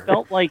 I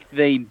felt like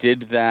they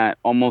did that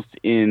almost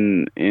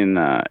in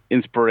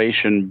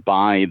inspiration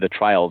by the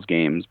Trials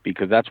games,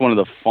 because that's one of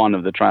the fun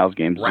of the Trials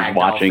games is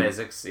watching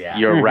physics,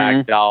 your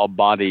ragdoll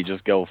body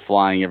just go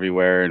flying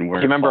everywhere. And where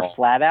do you remember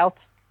Flat Out?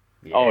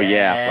 Yeah. Oh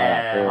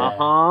yeah, Flat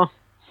Out.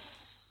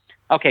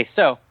 Okay,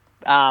 so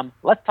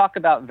let's talk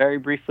about very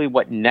briefly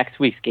what next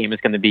week's game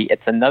is going to be.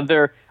 It's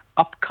another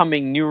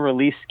upcoming new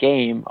release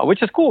game,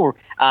 which is cool.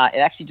 It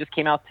actually just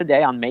came out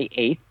today on May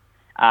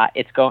 8th.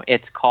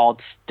 It's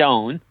called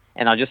Stone,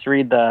 and I'll just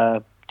read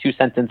the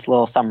 2-sentence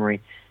little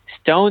summary.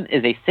 Stone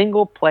is a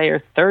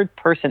single-player,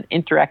 third-person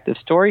interactive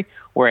story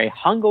where a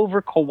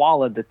hungover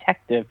koala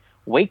detective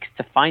wakes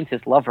to find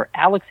his lover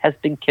Alex has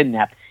been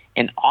kidnapped.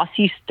 An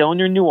Aussie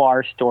stoner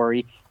noir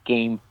story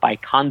game by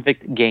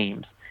Convict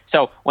Games.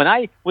 So when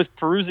I was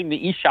perusing the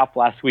eShop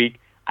last week,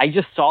 I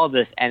just saw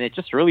this, and it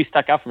just really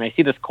stuck out for me. I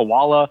see this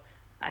koala.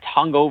 It's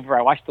hung over.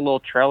 I watched the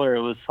little trailer.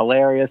 It was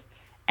hilarious.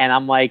 And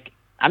I'm like,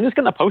 I'm just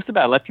going to post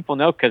about it, let people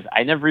know, because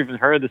I never even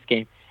heard of this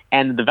game.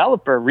 And the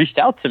developer reached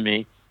out to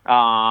me,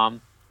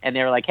 and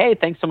they were like, hey,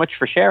 thanks so much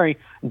for sharing.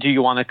 Do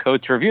you want a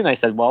code to review? And I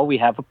said, well, we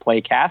have a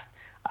playcast.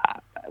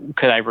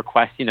 Could I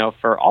request,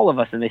 for all of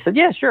us? And they said,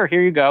 yeah, sure,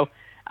 here you go.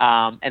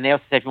 And they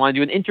also said, if you want to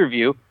do an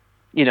interview,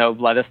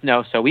 let us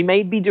know. So we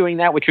may be doing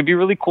that, which would be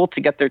really cool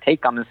to get their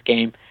take on this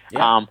game.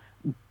 Yeah.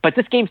 But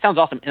this game sounds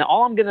awesome. And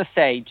all I'm going to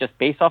say, just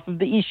based off of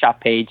the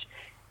eShop page,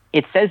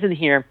 it says in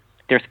here,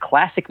 there's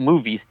classic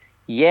movies.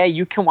 Yeah,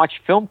 you can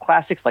watch film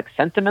classics like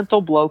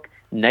Sentimental Bloke,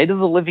 Night of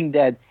the Living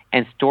Dead,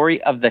 and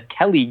Story of the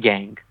Kelly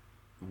Gang.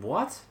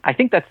 What? I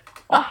think that's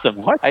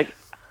awesome. What?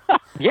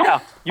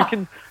 Yeah, you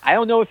can. I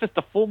don't know if it's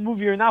the full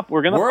movie or not.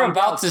 But we're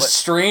about to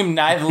stream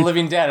Night of the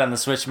Living Dead on the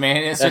Switch, man.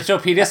 It's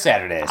Switchopedia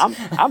Saturdays.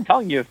 I'm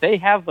telling you, if they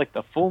have like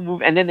the full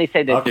movie, and then they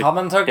say that they're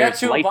coming to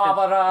get you,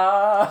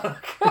 Barbara.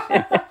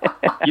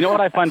 You know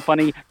what I find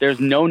funny? There's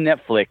no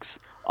Netflix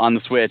on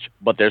the Switch,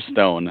 but there's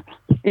Stone.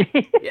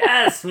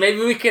 Yes, maybe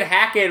we could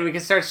hack it. We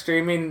can start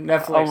streaming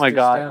Netflix. Oh my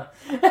god!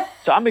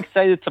 So I'm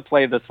excited to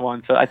play this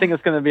one. So I think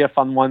it's going to be a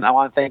fun one. I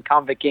want to thank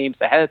Convict Games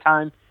ahead of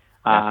time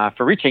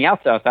for reaching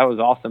out to us. That was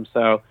awesome.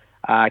 So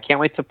I can't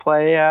wait to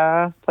play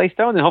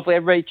Stone, and hopefully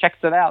everybody checks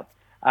it out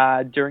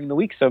during the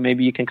week. So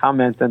maybe you can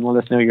comment and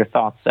let us know your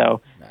thoughts.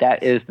 So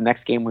that is the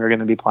next game we're going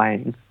to be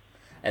playing.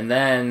 And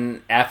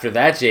then after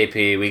that,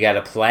 JP, we got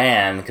a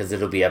plan because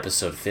it'll be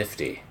episode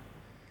 50.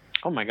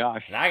 Oh my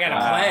gosh! And I got a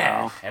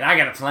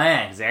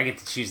plan, because I get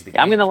to choose the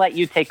game. I'm going to let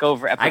you take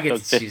over episode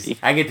 50.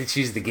 I get to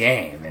choose the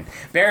game. And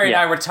Barry and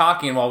I were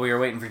talking while we were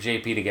waiting for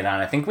JP to get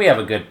on. I think we have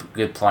a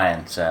good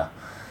plan. So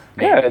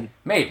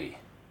maybe.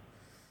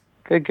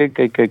 Good.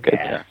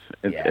 Yeah.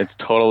 It's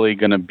totally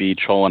going to be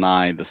Troll and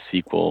I, the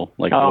sequel.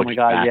 Like, oh my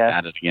god! Yeah.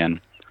 At it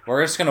again.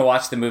 We're just going to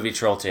watch the movie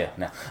Troll 2.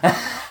 No.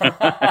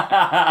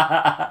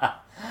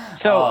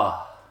 So,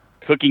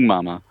 Cooking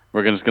Mama.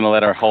 We're just gonna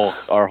let our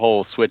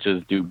whole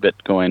switches do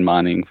Bitcoin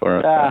mining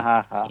for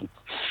us.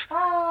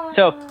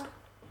 So,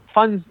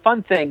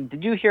 fun thing.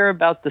 Did you hear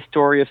about the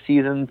Story of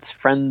Seasons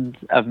Friends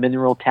of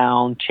Mineral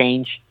Town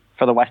change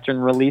for the Western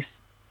release?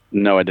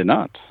 No, I did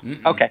not.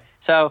 Mm-mm. Okay,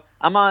 so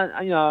I'm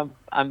on.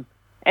 I'm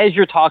as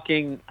you're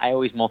talking. I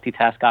always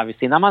multitask,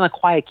 obviously, and I'm on a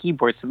quiet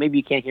keyboard, so maybe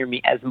you can't hear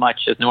me as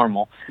much as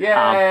normal.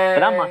 Yeah.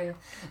 But I'm on.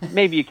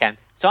 Maybe you can.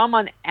 So I'm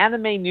on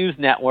Anime News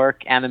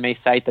Network, anime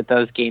site that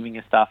does gaming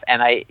and stuff,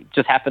 and I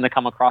just happened to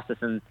come across this,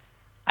 and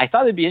I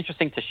thought it'd be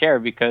interesting to share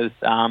because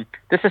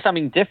this is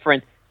something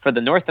different for the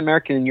North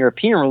American and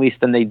European release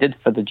than they did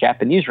for the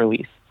Japanese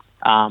release.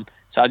 So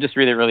I'll just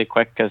read it really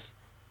quick because,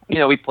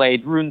 we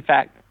played Rune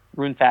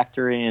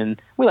Factory,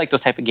 and we like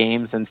those type of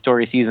games, and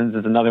Story Seasons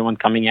is another one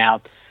coming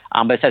out.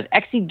 But it says,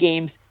 Exceed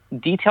Games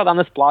detailed on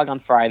this blog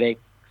on Friday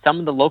some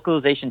of the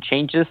localization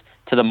changes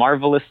to the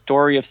marvelous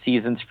Story of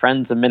Seasons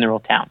Friends of Mineral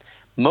Town.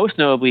 Most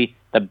notably,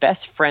 the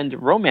best friend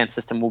romance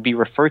system will be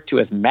referred to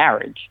as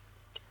marriage.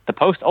 The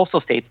Post also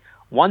states,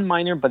 one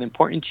minor but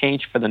important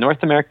change for the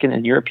North American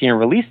and European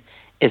release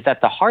is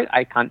that the heart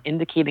icon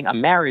indicating a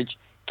marriage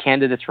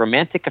candidate's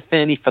romantic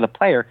affinity for the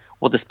player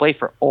will display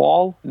for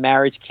all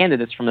marriage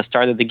candidates from the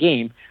start of the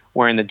game,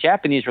 where in the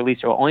Japanese release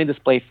it will only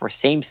display for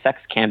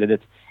same-sex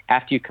candidates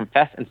after you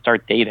confess and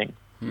start dating.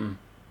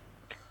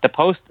 The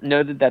Post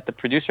noted that the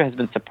producer has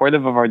been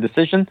supportive of our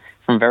decision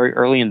from very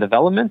early in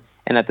development,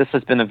 and that this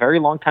has been a very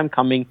long time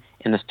coming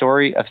in the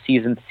Story of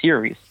Seasons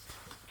series.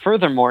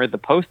 Furthermore, the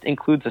Post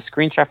includes a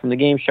screenshot from the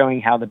game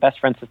showing how the best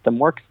friend system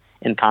works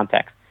in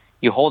context.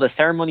 You hold a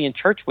ceremony in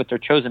church with their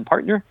chosen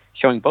partner,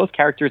 showing both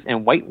characters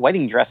in white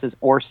wedding dresses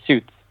or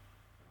suits.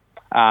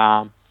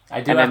 I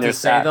do have to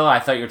say, though, I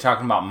thought you were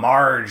talking about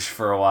Marge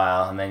for a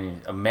while, and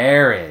then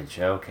marriage.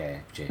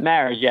 Okay.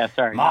 Marriage, yeah,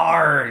 sorry.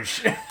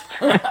 Marge!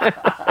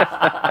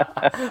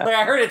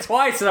 I heard it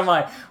twice, and I'm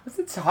like, what's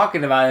it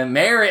talking about?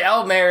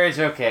 Marriage.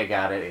 Okay,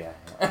 got it,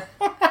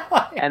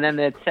 yeah. And then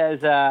it says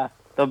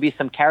there'll be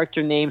some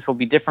character names will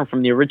be different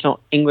from the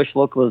original English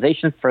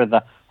localization for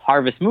the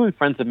Harvest Moon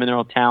Friends of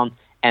Mineral Town,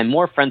 and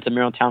more Friends of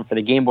Mineral Town for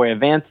the Game Boy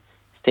Advance,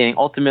 stating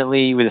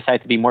ultimately we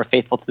decided to be more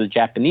faithful to the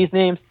Japanese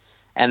names.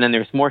 And then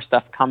there's more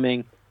stuff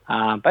coming.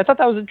 But I thought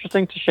that was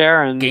interesting to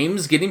share. And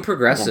games getting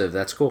progressive. Yeah.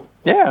 That's cool.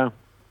 Yeah,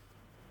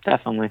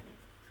 definitely.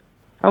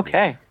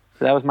 Okay.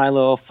 So that was my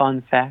little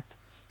fun fact.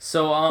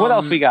 So what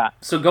else we got?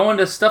 So going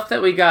to stuff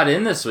that we got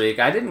in this week,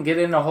 I didn't get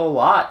in a whole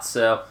lot.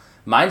 So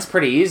mine's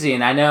pretty easy.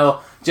 And I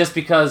know just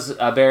because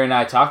Barry and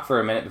I talked for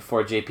a minute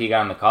before JP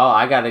got on the call,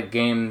 I got a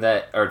game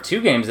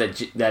two games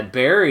that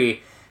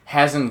Barry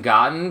hasn't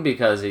gotten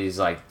because he's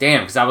like,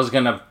 damn, because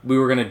we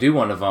were gonna do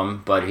one of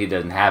them, but he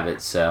doesn't have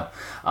it. So,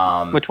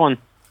 which one?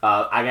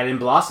 I got in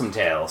Blossom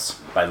Tales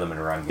by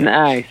Limited Run Games.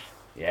 Nice.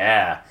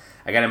 Yeah,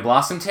 I got in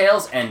Blossom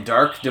Tales and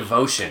Dark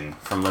Devotion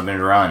from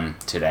Limited Run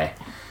today.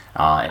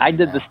 I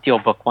did the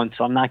Steelbook one,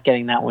 so I'm not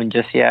getting that one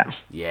just yet.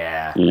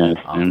 Yeah.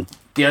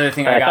 The other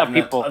thing I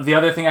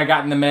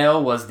got in the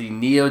mail was the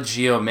Neo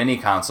Geo Mini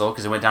console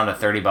because it went down to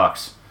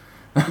 $30.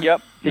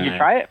 Yep. Did you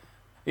try it?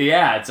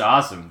 Yeah, it's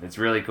awesome. It's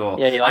really cool.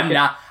 Yeah, you like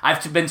it?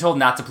 I've been told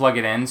not to plug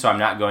it in, so I'm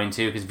not going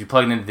to, because if you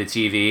plug it into the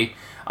TV,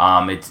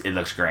 it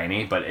looks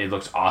grainy, but it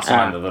looks awesome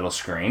on the little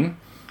screen.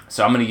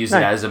 So I'm going to use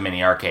it as a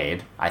mini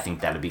arcade. I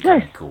think that'd be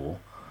kind of cool.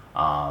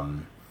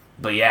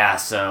 But yeah,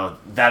 so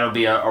that'll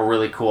be a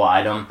really cool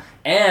item.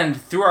 And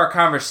through our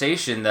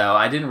conversation, though,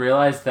 I didn't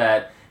realize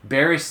that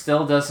Barry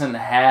still doesn't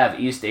have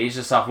East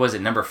Asia Soft. Was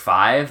it number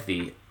 5,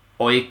 the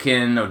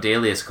Oiken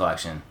Odalius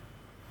collection?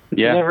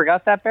 Yeah. You never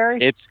got that,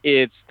 Barry?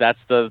 That's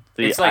the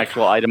It's like-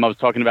 actual item I was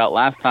talking about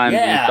last time.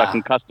 Yeah. It's stuck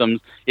in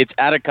customs. It's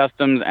out of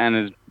customs and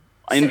is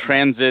in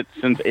transit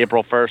since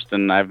April 1st,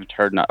 and I've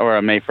heard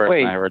or May 1st,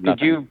 Wait, and I heard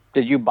nothing.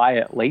 did you buy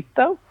it late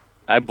though?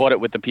 I bought it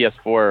with the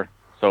PS4,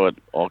 so it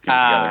all came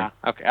together.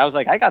 Okay. I was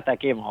like, I got that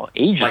game all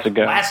ages Like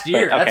ago. last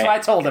year. But, That's okay. what I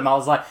told him. I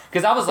was like,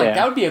 because I was like, Yeah.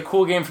 that would be a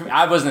cool game for me.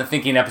 I wasn't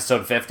thinking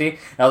episode 50. And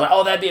I was like,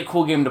 oh, that'd be a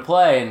cool game to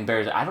play. And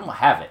Barry's like, I don't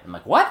have it. I'm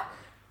like, what?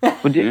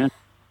 Well, did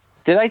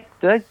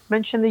I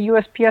mention the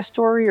USPS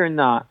story or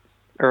not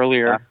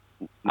earlier?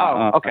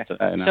 Oh, okay.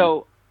 I know.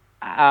 So,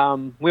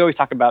 we always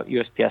talk about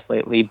USPS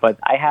lately, but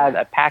I had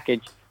a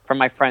package from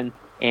my friend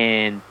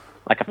in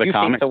like a The few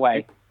comics? states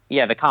away.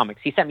 Yeah, the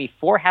comics. He sent me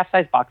 4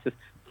 half-size boxes.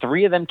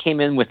 3 of them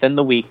came in within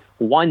the week.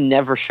 1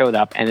 never showed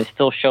up, and it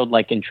still showed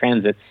like in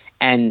transit.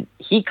 And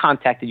he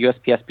contacted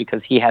USPS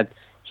because he had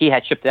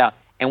shipped it out.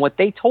 And what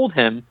they told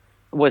him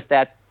was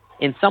that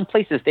in some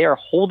places they are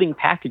holding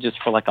packages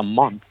for like a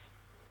month,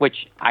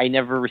 which I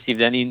never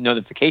received any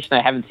notification.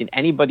 I haven't seen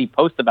anybody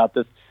post about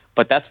this,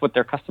 but that's what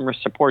their customer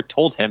support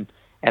told him.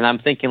 And I'm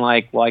thinking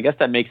like, well, I guess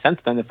that makes sense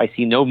then if I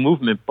see no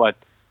movement, but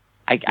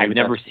I've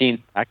never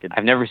seen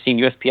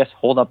USPS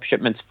hold up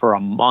shipments for a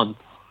month.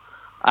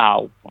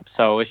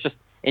 So it's just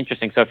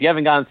interesting. So if you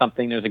haven't gotten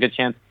something, there's a good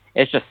chance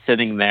it's just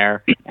sitting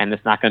there and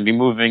it's not going to be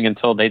moving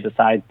until they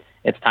decide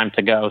it's time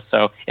to go.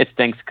 So it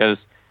stinks because,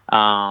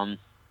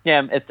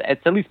 it's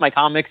at least my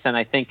comics, and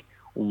I think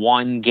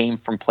 1 game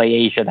from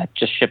PlayAsia that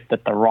just shipped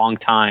at the wrong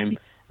time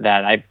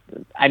that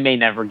I may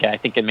never get. I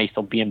think it may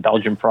still be in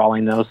Belgium for all I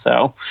know.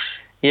 So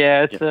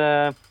yeah,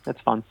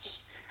 it's fun.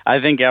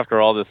 I think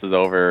after all this is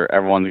over,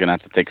 everyone's going to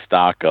have to take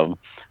stock of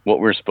what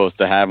we're supposed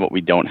to have, what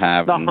we don't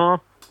have. Uh-huh.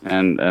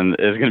 And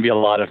there's going to be a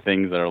lot of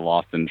things that are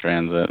lost in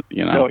transit,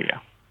 you know? Oh, yeah.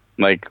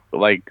 Like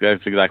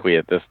that's exactly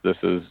it. This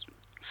is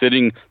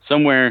sitting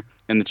somewhere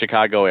in the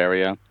Chicago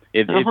area.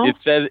 It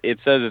says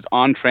it's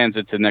on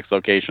transit to the next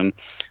location.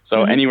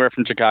 So anywhere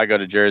from Chicago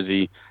to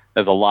Jersey,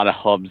 there's a lot of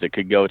hubs it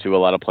could go to, a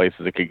lot of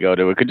places it could go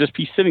to. It could just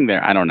be sitting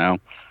there. I don't know.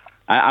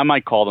 I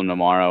might call them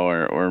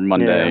tomorrow or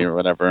Monday or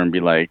whatever and be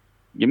like,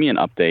 give me an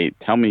update.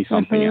 Tell me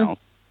something else.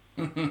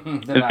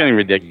 It's getting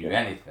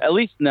ridiculous. At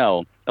least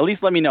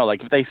let me know.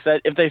 Like if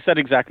they said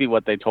exactly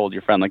what they told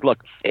your friend, like,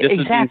 look, this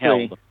is being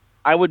held,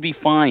 I would be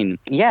fine.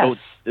 Yes.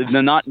 So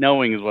the not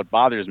knowing is what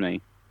bothers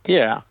me.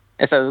 Yeah.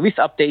 And so at least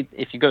update,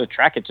 if you go to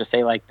track it, just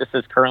say like, this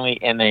is currently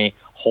in a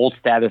hold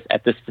status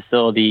at this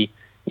facility,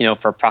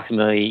 for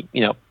approximately,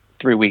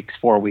 3 weeks,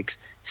 4 weeks,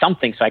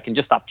 something, so I can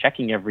just stop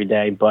checking every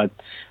day. But,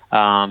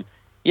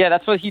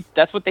 that's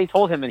what they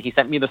told him. And he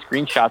sent me the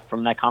screenshot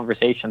from that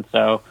conversation.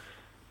 So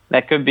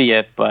that could be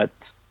it. But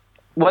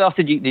what else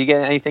did you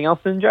get anything else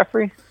in,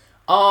 Jeffrey?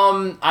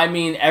 I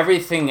mean,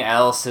 everything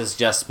else has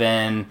just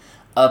been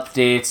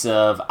updates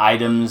of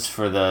items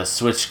for the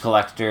Switch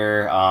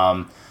collector.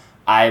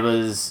 I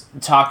was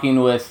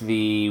talking with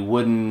the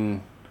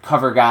wooden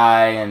cover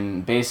guy,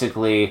 and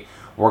basically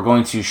we're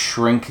going to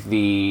shrink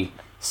the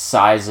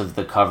size of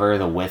the cover,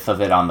 the width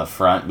of it on the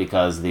front,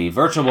 because the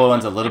Virtual Boy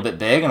one's a little bit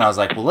big, and I was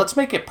like, well, let's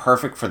make it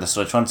perfect for the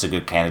Switch one. It's a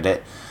good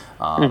candidate.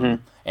 And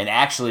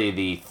actually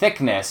the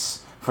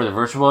thickness for the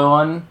Virtual Boy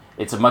one,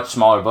 it's a much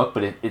smaller book,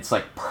 but it's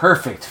like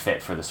perfect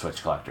fit for the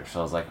Switch collector. So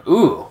I was like,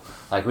 ooh,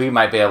 like we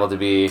might be able to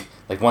be,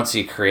 like once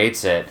he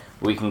creates it,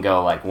 we can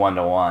go like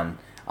 1-to-1.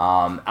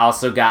 I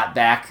also got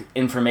back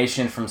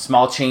information from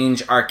Small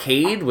Change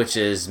Arcade, which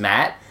is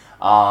Matt.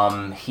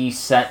 He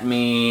sent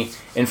me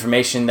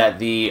information that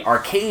the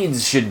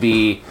arcades should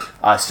be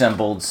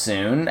assembled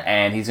soon,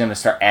 and he's going to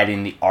start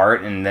adding the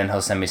art, and then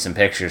he'll send me some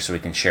pictures so we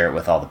can share it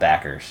with all the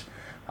backers.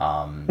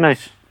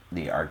 Nice.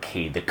 The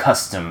arcade, the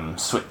custom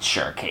Switch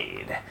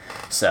arcade.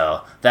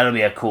 So that'll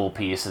be a cool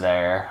piece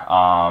there.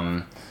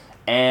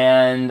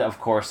 And of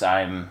course,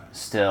 I'm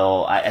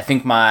still, I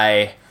think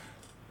my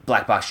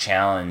Black Box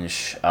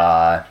Challenge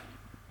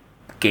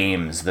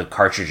games, the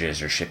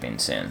cartridges are shipping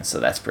soon, so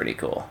that's pretty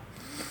cool.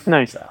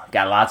 Nice. So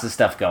got lots of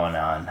stuff going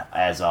on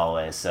as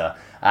always. So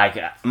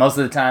most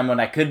of the time when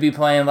I could be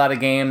playing a lot of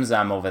games,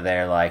 I'm over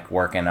there like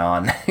working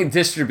on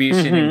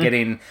distribution and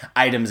getting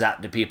items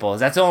out to people.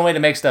 That's the only way to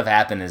make stuff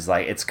happen, is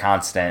like it's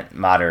constant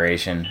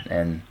moderation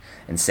and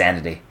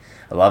insanity.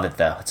 I love it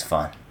though. It's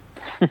fun.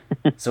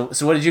 So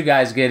what did you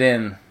guys get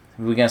in?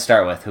 Who are we gonna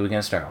start with?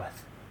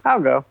 I'll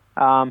go.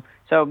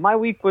 So my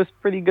week was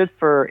pretty good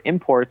for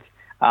imports.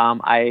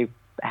 I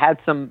had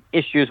some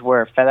issues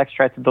where FedEx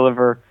tried to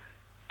deliver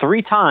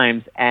 3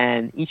 times,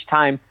 and each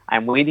time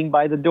I'm waiting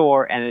by the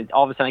door, and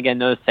all of a sudden I get a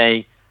notice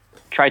say,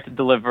 tried to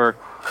deliver,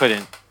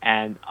 couldn't.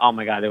 And oh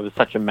my God, it was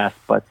such a mess.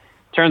 But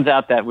turns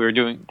out that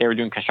they were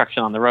doing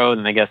construction on the road,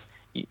 and I guess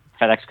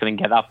FedEx couldn't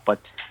get up. But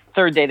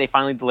third day they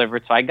finally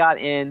delivered. So I got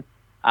in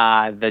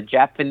the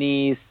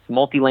Japanese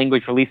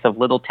multi-language release of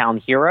Little Town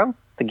Hero,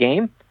 the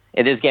game.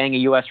 It is getting a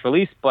U.S.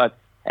 release, but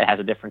it has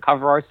a different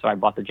cover art, so I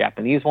bought the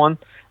Japanese one,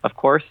 of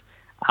course.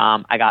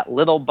 I got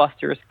Little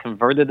Busters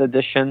Converted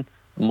Edition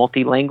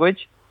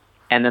multi-language,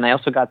 and then I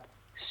also got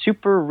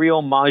Super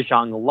Real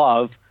Mahjong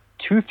Love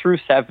 2 through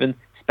 7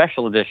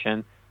 Special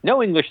Edition.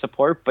 No English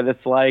support, but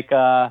it's like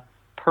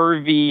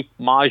pervy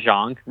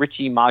mahjong,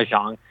 Richie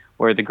mahjong,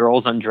 where the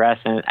girls undress,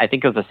 and I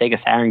think it was a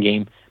Sega Saturn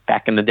game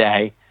back in the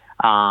day.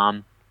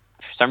 For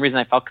some reason,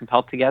 I felt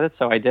compelled to get it,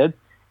 so I did.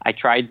 I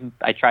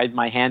tried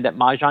my hand at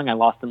mahjong. I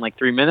lost in like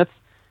 3 minutes.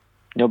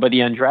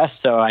 Nobody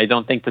undressed, so I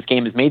don't think this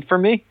game is made for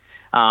me.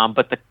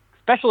 But the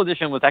special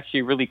edition was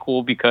actually really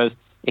cool because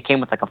it came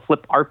with like a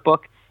flip art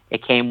book.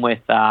 It came with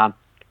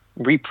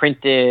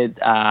reprinted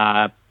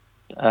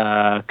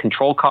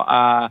control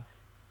cards.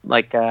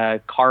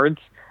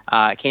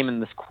 It came in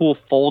this cool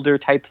folder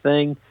type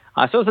thing.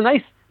 So it was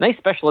a nice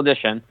special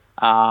edition.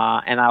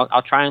 And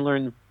I'll try and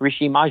learn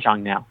Rishi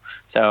Mahjong now.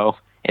 So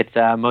it's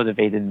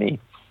motivated me.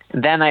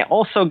 Then I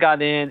also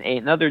got in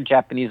another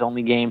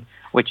Japanese-only game,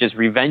 which is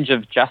Revenge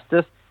of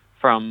Justice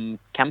from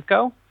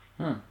Kemco.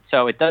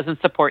 So it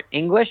doesn't support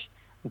English,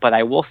 but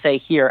I will say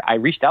here, I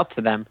reached out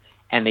to them,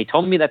 and they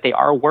told me that they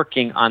are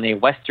working on a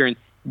Western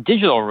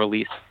digital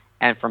release.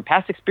 And from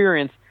past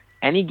experience,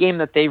 any game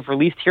that they've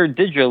released here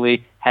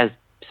digitally has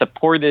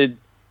supported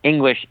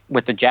English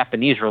with the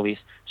Japanese release.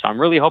 So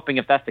I'm really hoping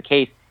if that's the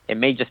case, it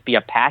may just be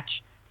a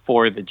patch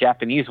for the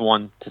Japanese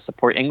one to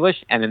support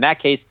English. And in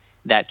that case,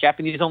 that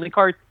Japanese-only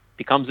card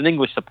becomes an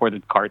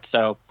English-supported card.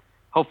 So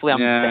hopefully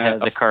I'm ahead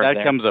of the curve there.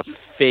 That becomes a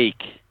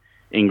fake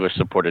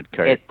English-supported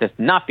card. It does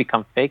not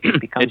become fake.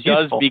 It becomes It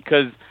does useful.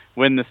 because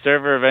when the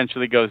server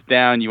eventually goes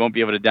down, you won't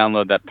be able to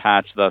download that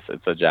patch, thus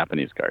it's a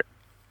Japanese card.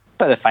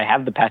 But if I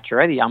have the patch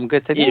already, I'm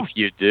good to go. If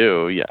you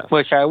do, yes.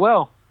 Which I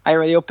will. I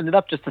already opened it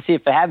up just to see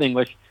if it had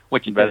English,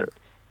 which it didn't.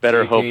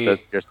 Better hope that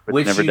your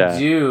Switch never dies.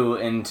 Which you do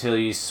until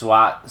you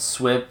swap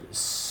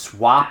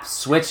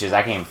switches.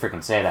 I can't even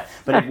freaking say that.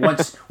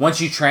 But once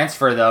you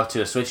transfer, though,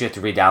 to a Switch, you have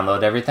to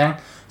re-download everything.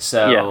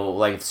 So,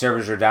 like, if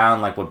servers are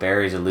down, like what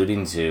Barry's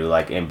alluding to,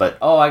 I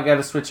got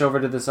to switch over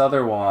to this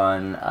other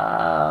one.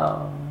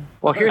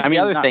 Well, here's the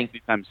other thing.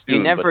 Soon,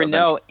 you never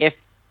know if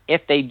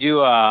they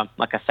do a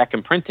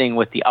second printing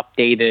with the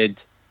updated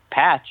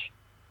patch,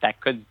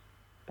 that could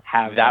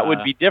have... That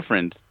would be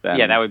different. Then.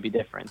 Yeah, that would be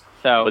different.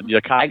 So, but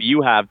the copy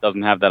you have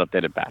doesn't have that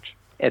updated patch.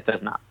 It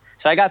does not.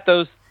 So I got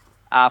those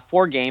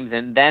 4 games,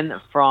 and then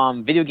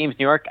from Video Games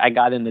New York, I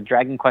got in the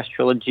Dragon Quest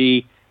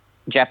Trilogy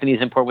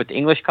Japanese import with the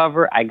English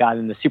cover. I got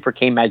in the Super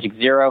K Magic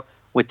Zero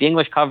with the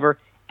English cover.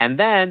 And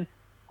then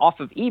off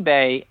of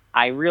eBay,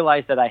 I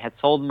realized that I had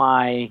sold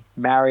my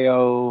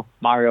Mario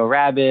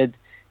Rabbids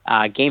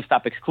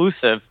GameStop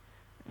exclusive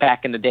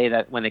back in the day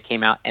that when it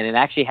came out, and it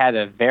actually had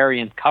a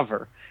variant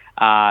cover.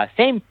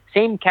 Same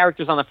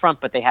characters on the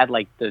front, but they had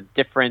like the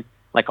different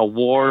like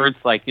awards,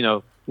 like, you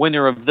know,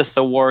 winner of this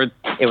award.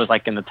 It was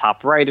like in the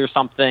top right or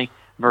something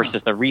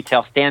versus the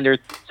retail standard.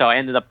 So I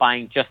ended up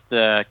buying just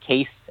the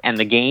case and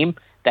the game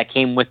that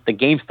came with the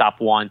GameStop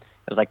one.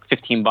 It was like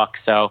 $15.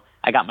 So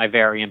I got my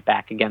variant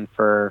back again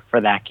for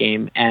that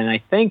game. And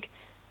I think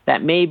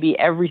that may be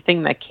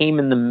everything that came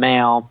in the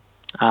mail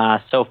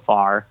so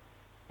far.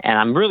 And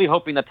I'm really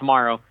hoping that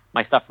tomorrow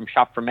my stuff from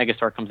Shop for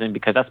Megastore comes in,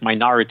 because that's my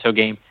Naruto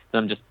game that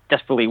I'm just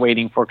desperately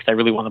waiting for because I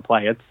really want to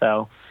play it.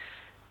 So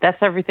that's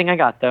everything I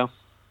got, though.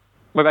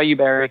 What about you,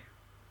 Barry?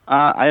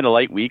 I had a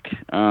light week.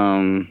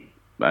 I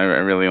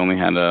really only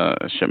had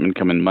a shipment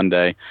come in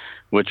Monday,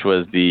 which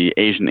was the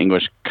Asian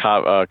English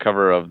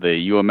cover of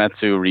the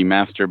Uematsu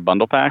Remaster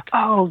Bundle Pack.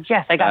 Oh,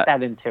 yes, I got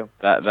that in, too.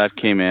 That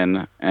came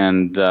in,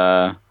 and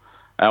I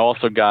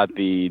also got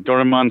the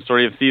Doraemon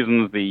Story of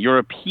Seasons, the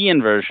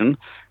European version,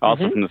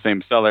 also from the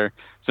same seller,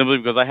 simply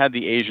because I had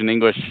the Asian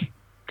English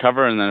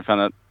cover, and then I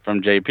found out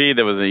from JP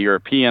there was a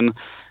European,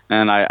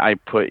 and I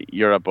put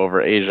Europe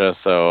over Asia,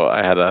 so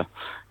I had to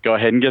go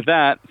ahead and get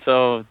that.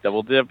 So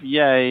double dip,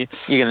 yay!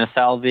 You gonna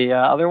sell the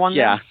other one?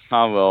 Yeah,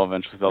 I will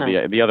eventually sell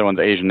the other one's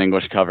Asian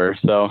English cover,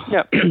 so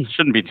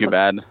shouldn't be too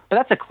bad. But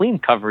that's a clean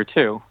cover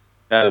too.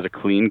 That is a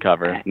clean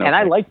cover, and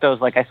I like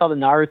those. Like I saw the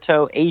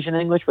Naruto Asian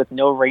English with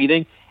no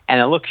rating, and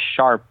it looks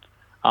sharp.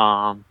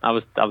 I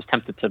was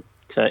tempted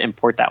to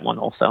import that one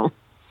also.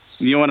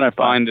 You know what I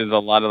find is a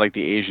lot of like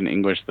the Asian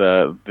English,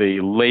 the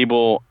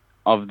label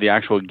of the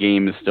actual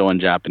game is still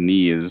in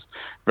Japanese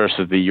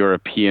versus the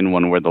European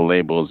one where the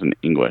label is in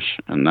English,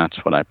 and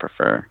that's what I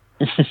prefer.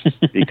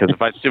 Because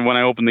when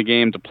I open the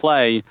game to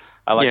play,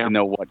 I like to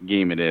know what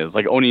game it is.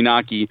 Like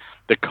Oninaki,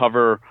 the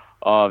cover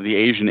of the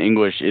Asian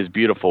English is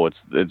beautiful.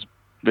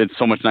 It's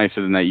so much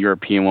nicer than that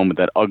European one with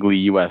that ugly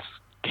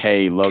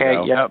USK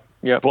logo. Okay,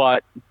 yep.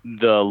 But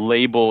the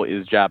label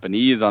is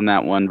Japanese on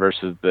that one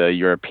versus the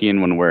European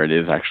one where it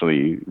is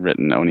actually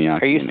written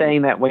Oninaki. Are you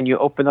saying that when you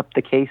open up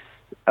the case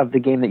of the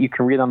game that you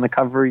can read on the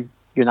cover,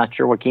 you're not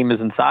sure what game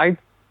is inside?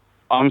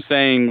 I'm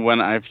saying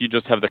if you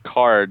just have the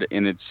card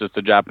and it's just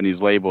a Japanese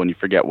label and you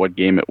forget what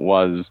game it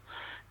was,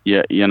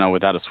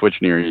 without a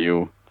Switch near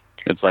you,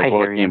 it's like,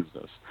 what game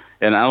is this?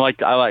 And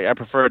I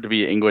prefer it to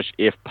be English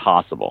if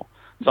possible.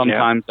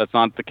 Sometimes that's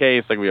not the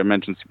case. Like we have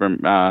mentioned,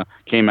 Super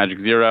K Magic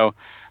Zero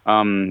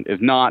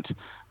is not.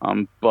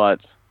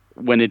 But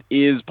when it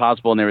is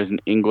possible and there is an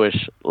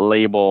English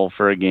label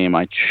for a game,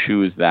 I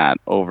choose that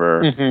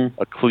over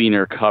a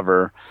cleaner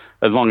cover,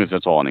 as long as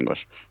it's all in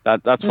English.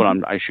 That's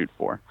what I shoot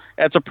for.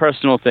 It's a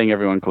personal thing.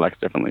 Everyone collects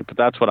differently, but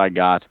that's what I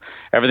got.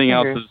 Everything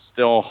else is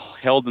still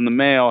held in the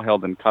mail,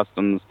 held in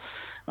customs.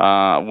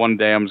 One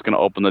day I'm just going to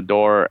open the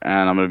door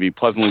and I'm going to be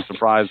pleasantly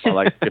surprised by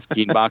like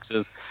 15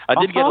 boxes. I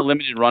did get a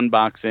limited run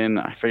box in.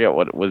 I forget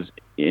what was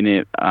in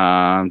it.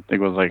 I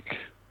think it was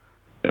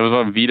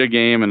a Vita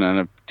game and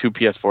then 2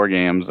 PS4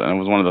 games, and it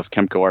was one of those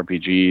Kemco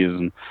RPGs.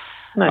 And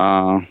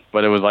nice.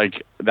 But it was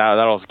like that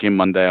also came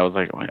Monday. I was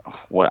like,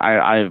 what?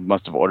 I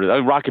must have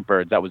ordered Rocket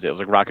Birds. That was it. It was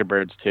like Rocket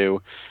Birds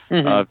 2,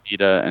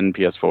 Vita and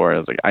PS4. I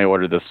was like, I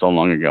ordered this so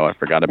long ago, I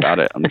forgot about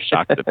it. I'm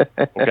shocked.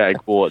 Okay,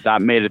 cool.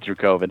 That made it through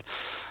COVID.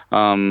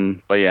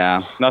 But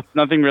yeah,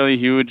 nothing really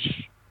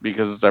huge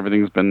because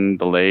everything's been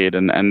delayed,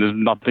 and there's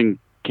nothing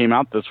came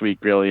out this week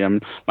really.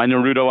 My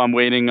Naruto I'm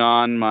waiting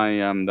on. My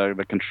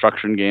the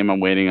construction game I'm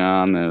waiting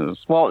on.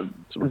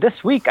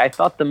 This week I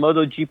thought the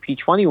MotoGP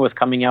 20 was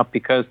coming out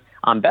because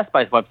on Best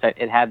Buy's website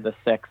it had the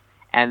 6th,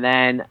 and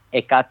then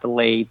it got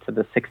delayed to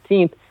the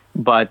 16th.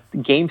 But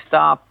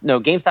GameStop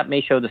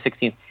may show the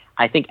 16th.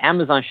 I think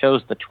Amazon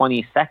shows the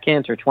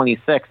 22nd or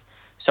 26th.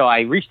 So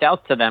I reached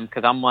out to them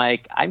because I'm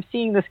like, I'm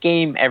seeing this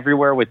game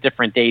everywhere with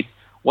different dates.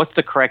 What's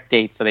the correct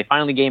date? So they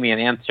finally gave me an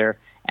answer,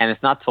 and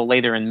it's not till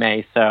later in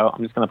May. So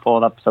I'm just going to pull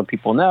it up so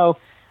people know.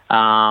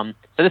 So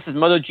this is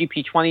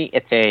MotoGP 20.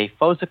 It's a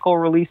physical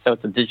release, so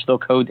it's a digital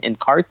code in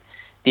cart.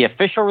 The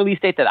official release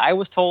date that I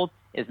was told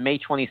is May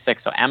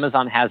 26th, so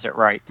Amazon has it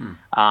right.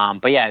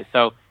 But yeah,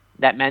 so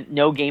that meant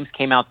no games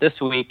came out this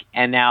week,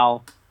 and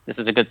now this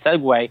is a good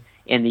segue.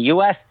 In the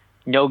U.S.,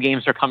 no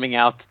games are coming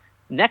out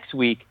next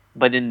week,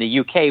 but in the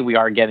UK, we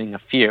are getting a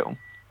few.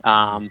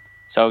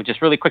 So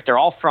just really quick, they're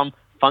all from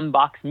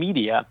Funbox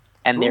Media,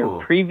 and they're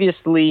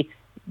previously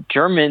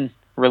German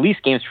release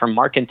games from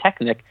Mark and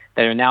Technic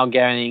that are now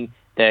getting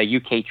the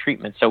UK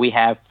treatment. So we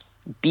have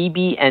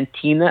BB and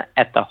Tina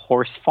at the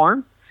Horse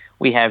Farm.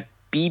 We have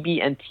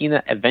BB and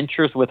Tina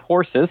Adventures with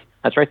Horses.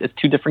 That's right, it's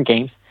 2 different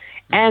games.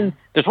 And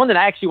there's one that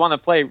I actually want to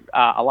play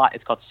a lot.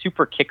 It's called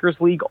Super Kickers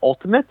League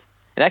Ultimate.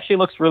 It actually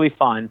looks really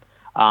fun.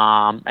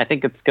 I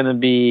think it's going to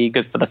be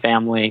good for the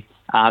family.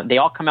 They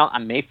all come out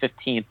on May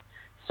 15th.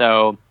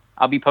 So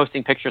I'll be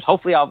posting pictures.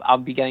 Hopefully I'll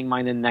be getting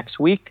mine in next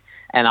week.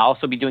 And I'll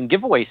also be doing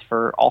giveaways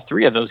for all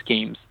 3 of those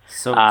games.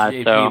 So,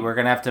 JP, we're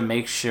going to have to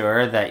make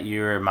sure that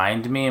you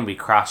remind me and we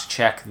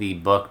cross-check the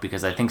book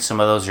because I think some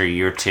of those are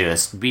year 2.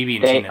 BB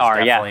and Tina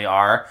definitely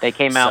are. They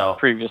came out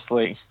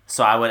previously.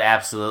 So I would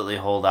absolutely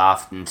hold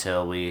off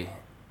until we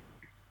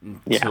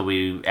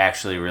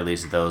actually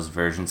release those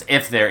versions,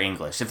 if they're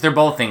English. If they're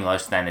both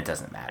English, then it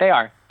doesn't matter. They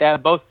are. They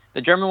have both.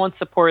 The German ones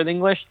supported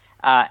English.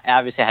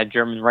 Obviously, had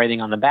German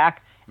writing on the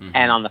back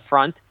and on the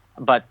front.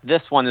 But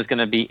this one is going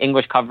to be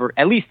English cover.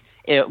 At least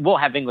it will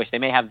have English. They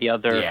may have the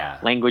other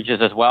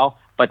languages as well.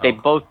 But they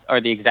both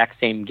are the exact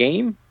same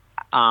game.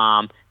 They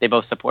all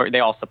support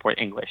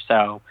English.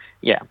 So,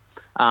 yeah.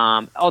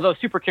 Although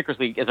Super Kickers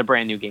League is a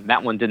brand new game.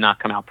 That one did not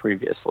come out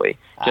previously.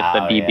 Just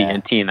the BB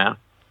and Tina.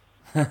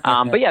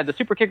 But yeah, the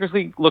Super Kickers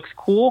League looks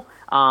cool.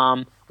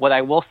 What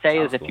I will say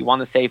is if you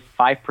want to save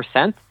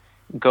 5%,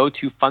 go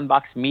to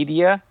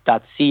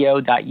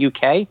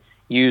funboxmedia.co.uk.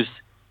 Use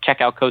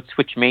checkout code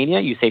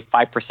SwitchMania. You save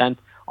 5%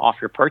 off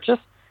your purchase.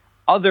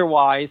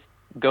 Otherwise,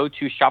 go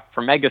to Shop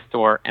for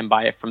Megastore and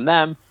buy it from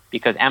them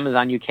because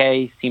Amazon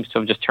UK seems to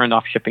have just turned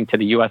off shipping to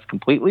the US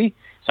completely.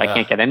 So I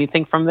can't get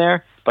anything from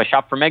there. But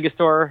Shop for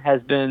Megastore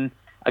has been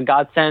a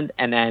godsend.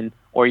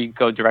 Or you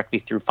go directly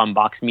through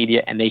Funbox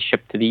Media and they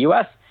ship to the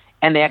US.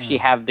 And they actually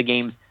have the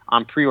games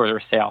on pre-order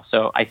sale.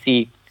 So I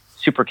see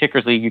Super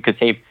Kickers League, you could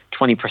save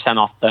 20%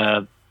 off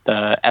the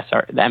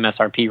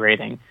MSRP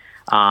rating.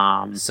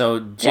 So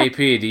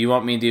JP, do you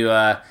want me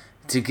to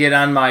get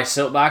on my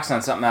soapbox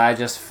on something that I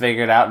just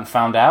figured out and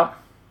found out?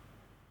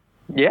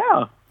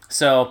 Yeah.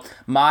 So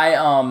my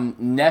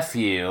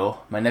nephew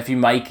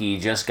Mikey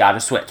just got a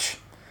Switch.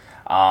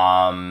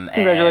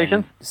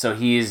 Congratulations. So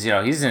he's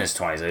in his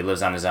 20s. So he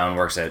lives on his own.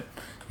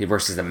 He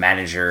works as a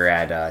manager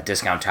at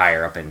Discount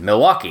Tire up in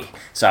Milwaukee.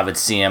 So I would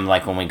see him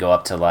like when we go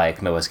up to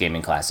like Midwest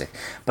Gaming Classic.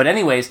 But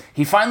anyways,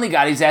 he's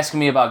asking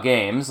me about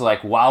games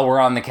like while we're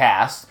on the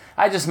cast.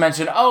 I just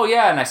mentioned, oh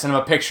yeah, and I sent him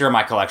a picture of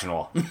my collection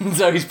wall.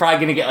 So he's probably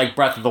going to get like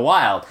Breath of the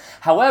Wild.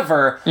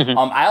 However,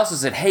 I also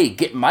said, hey,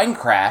 get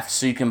Minecraft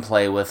so you can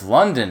play with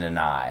London and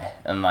I.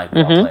 And like,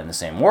 we all play in the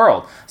same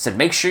world. I said,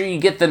 make sure you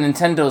get the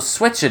Nintendo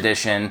Switch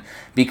edition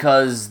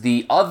because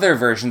the other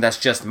version that's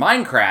just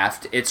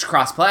Minecraft, it's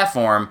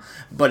cross-platform,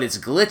 but it's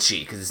glitchy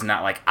because it's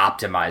not like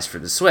optimized for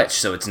the Switch.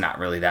 So it's not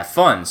really that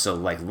fun. So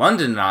like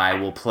London and I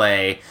will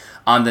play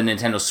on the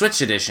Nintendo Switch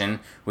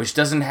edition, which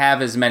doesn't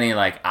have as many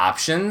like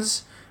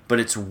options, but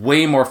it's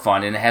way more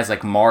fun and it has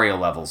like Mario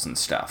levels and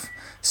stuff.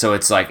 So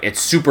it's like it's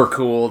super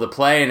cool to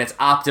play and it's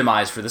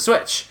optimized for the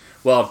Switch.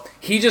 Well,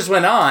 he just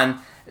went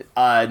on.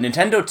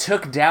 Nintendo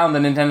took down the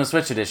Nintendo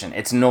Switch edition.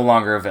 It's no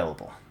longer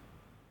available.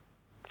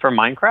 For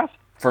Minecraft?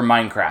 For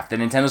Minecraft. The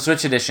Nintendo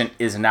Switch edition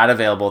is not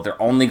available.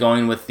 They're only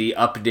going with the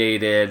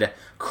updated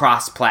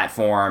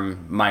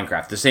cross-platform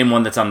Minecraft, the same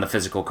one that's on the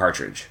physical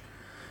cartridge.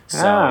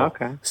 So,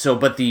 okay.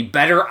 But the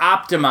better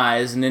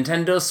optimized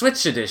Nintendo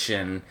Switch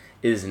edition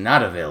is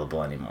not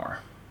available anymore.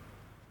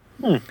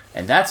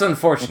 And that's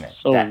unfortunate.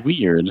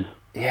 Weird.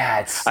 Yeah,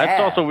 it's sad.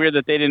 It's also weird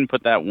that they didn't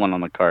put that one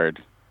on the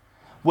card.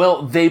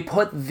 Well, they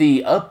put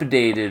the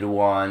updated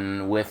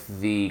one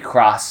with the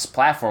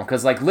cross-platform,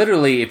 because like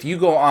literally, if you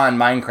go on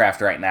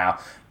Minecraft right now,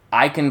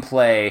 I can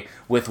play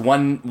with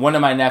one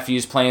of my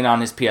nephews playing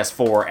on his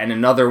PS4 and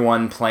another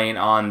one playing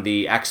on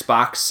the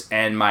Xbox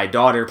and my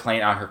daughter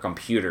playing on her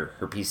computer,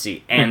 her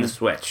PC, and the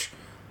Switch,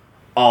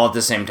 all at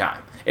the same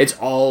time. It's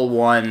all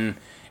one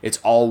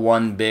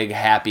big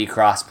happy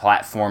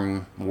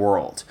cross-platform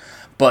world.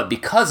 But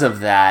because of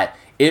that,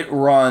 it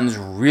runs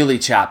really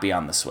choppy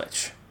on the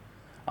Switch.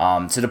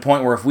 To the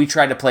point where if we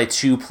try to play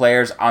two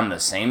players on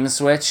the same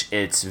Switch,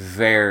 it's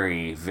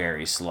very,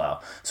 very slow.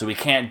 So we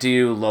can't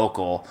do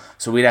local,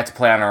 so we'd have to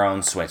play on our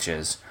own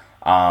Switches.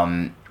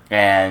 And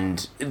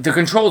the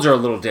controls are a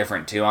little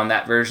different, too, on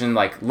that version.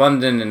 Like,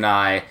 London and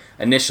I,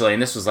 initially,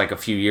 and this was like a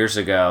couple years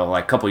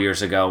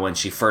ago, when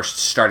she first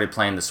started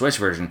playing the Switch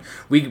version,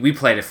 we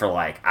played it for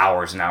like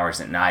hours and hours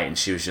at night, and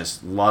she was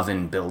just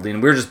loving building.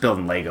 We were just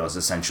building Legos,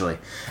 essentially.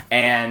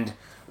 And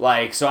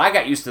like, so I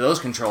got used to those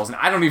controls, and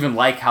I don't even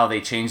like how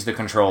they changed the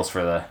controls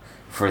for the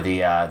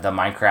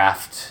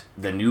Minecraft,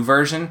 the new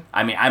version.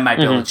 I mean, I might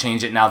be able to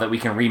change it now that we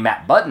can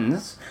remap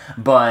buttons,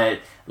 but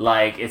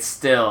like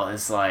it's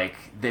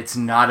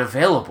not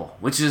available,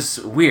 which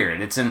is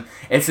weird. It's an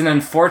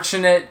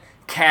unfortunate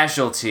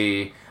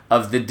casualty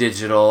of the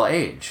digital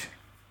age.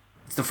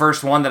 It's the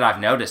first one that I've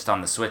noticed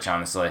on the Switch,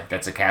 honestly.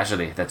 That's a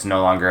casualty that's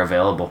no longer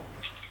available.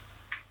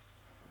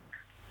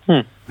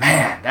 Man,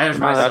 that is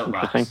my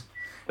soapbox.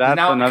 That's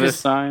another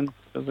sign.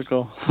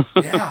 Physical.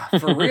 Yeah,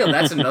 for real.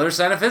 That's another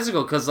sign of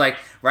physical. Because, like,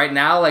 right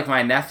now, like,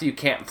 my nephew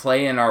can't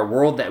play in our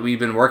world that we've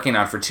been working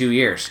on for 2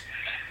 years.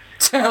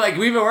 Like,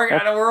 we've been working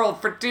on a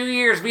world for 2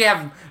 years. We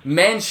have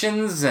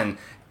mansions and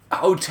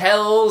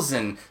hotels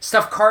and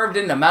stuff carved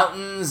into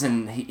mountains,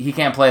 and he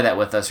can't play that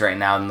with us right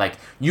now. And, like,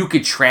 you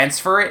could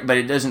transfer it, but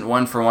it doesn't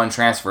one-for-one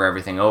transfer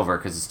everything over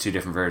because it's two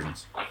different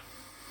versions.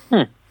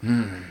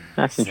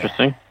 That's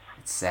interesting.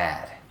 It's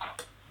sad.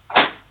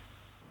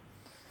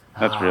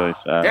 That's really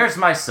sad. There's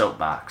my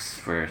soapbox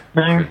for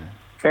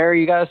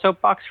Barry, you got a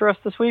soapbox for us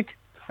this week?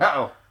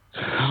 Uh-oh.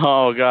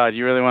 Oh, God,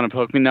 you really want to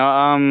poke me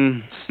now?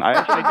 I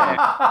actually don't.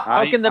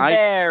 Poking the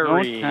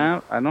berry.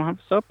 I don't have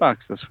a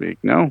soapbox this week.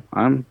 No,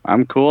 I'm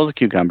cool as a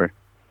cucumber.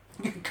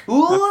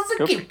 Cool as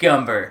a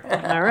cucumber.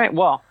 All right,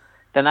 well,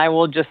 then I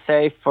will just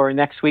say for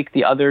next week,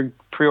 the other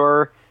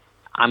pre-order,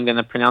 I'm going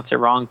to pronounce it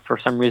wrong for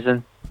some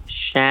reason.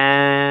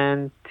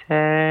 Shante.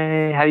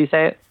 How do you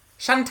say it?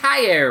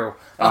 Shantayu.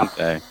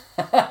 Shante.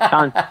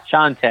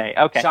 Shante.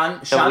 Okay.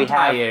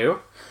 Shantayu.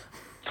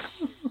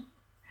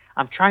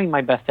 I'm trying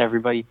my best,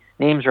 everybody.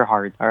 Names are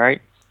hard, all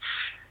right?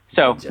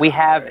 So we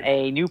have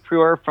a new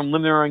pre-order from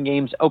Limited Run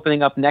Games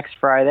opening up next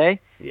Friday.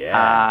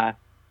 Yeah.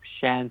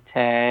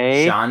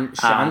 Shante.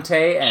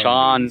 Shante.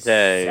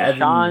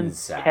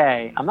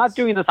 I'm not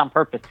doing this on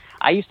purpose.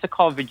 I used to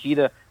call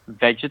Vegeta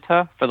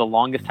for the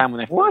longest time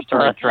when I first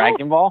started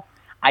Dragon Ball.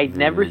 I'd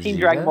never seen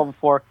Dragon Ball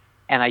before,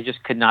 and I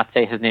just could not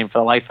say his name for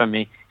the life of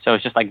me. So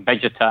it's just like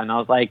Vegeta, and I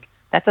was like,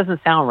 that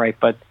doesn't sound right,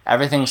 but...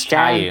 Everything's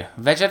Tayu.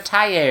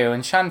 Vegetayu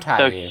and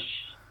Shantayu.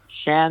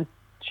 So,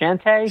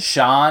 Shante?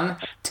 Sean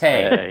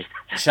Tay.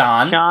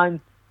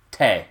 Sean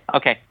Tay.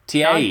 Okay.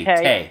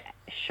 T-A-E.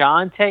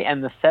 Shante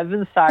and the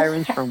Seven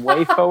Sirens from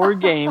Way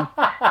Forward Game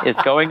is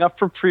going up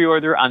for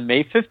pre-order on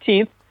May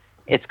 15th.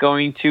 It's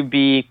going to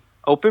be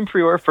open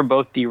pre-order for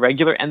both the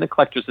regular and the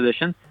collector's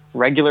edition.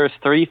 Regular is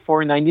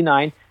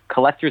 $34.99.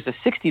 Collector's is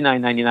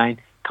 $69.99.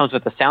 Comes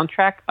with a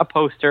soundtrack, a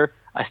poster,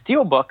 a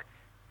steelbook,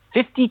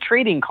 50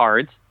 trading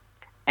cards,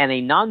 and a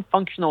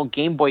non-functional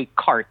Game Boy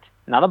cart.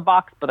 Not a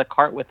box, but a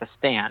cart with a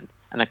stand,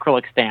 an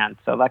acrylic stand.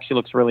 So it actually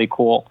looks really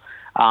cool.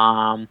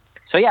 So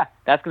yeah,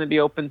 that's going to be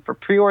open for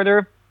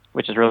pre-order,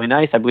 which is really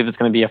nice. I believe it's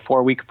going to be a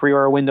 4-week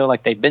pre-order window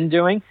like they've been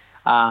doing.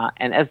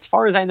 And as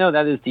far as I know,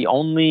 that is the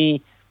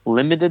only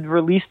limited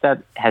release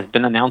that has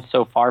been announced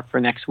so far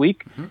for next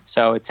week.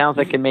 So it sounds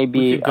like it may We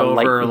be could go a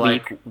light over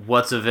week. like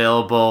what's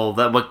available,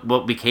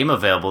 what became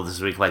available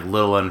this week, like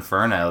Little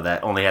Inferno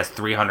that only has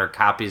 300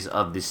 copies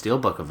of the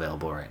Steelbook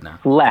available right now.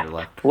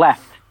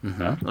 left.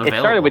 Mm-hmm. It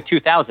started with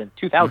 2,000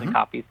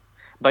 copies.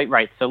 But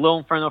right, so Little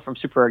Inferno from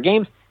Super Rare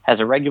Games has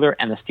a regular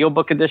and a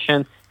Steelbook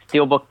edition.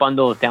 Steelbook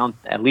bundle is down,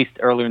 at least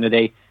earlier in the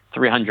day,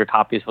 300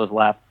 copies was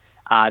left.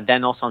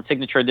 Then also on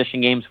Signature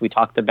Edition games, we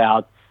talked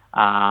about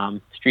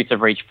Streets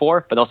of Rage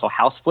 4, but also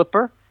House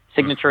Flipper.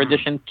 Signature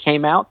Edition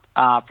came out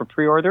for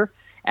pre-order,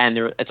 and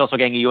it's also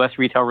getting a U.S.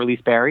 retail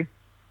release, Barry.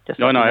 I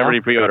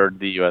already pre-ordered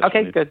the U.S. Okay,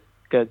 release.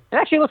 good. It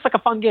actually looks like a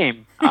fun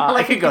game.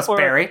 like it goes,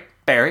 Barry.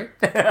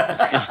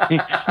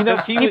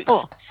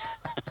 People...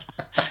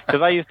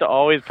 Because I used to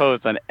always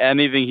post on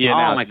anything he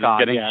announced. Oh my God,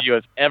 getting yeah.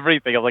 US,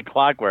 everything. of like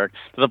clockwork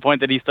to the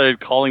point that he started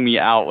calling me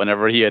out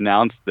whenever he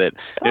announced it.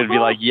 It would be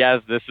like,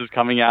 yes, this is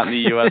coming out in the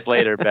U.S.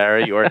 later,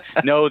 Barry, or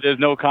no, there's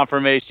no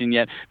confirmation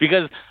yet.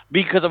 Because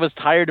I was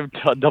tired of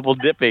double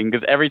dipping.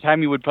 Because every time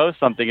he would post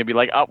something, it'd be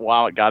like, oh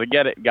wow, gotta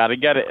get it,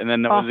 and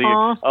then there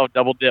was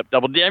double dip,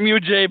 double damn you,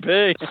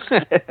 JP.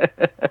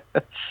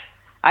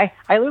 I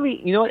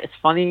literally, you know what? It's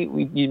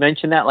funny you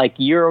mentioned that. Like,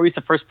 you're always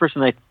the first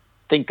person I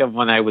think of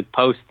when I would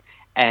post,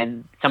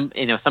 and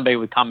somebody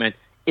would comment,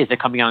 "Is it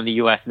coming out in the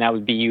U.S.?" and that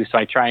would be you. So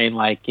I try and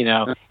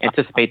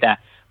anticipate that.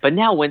 But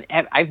now,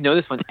 I've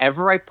noticed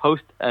whenever I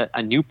post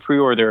a new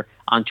pre-order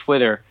on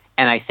Twitter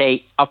and I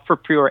say up for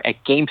pre-order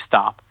at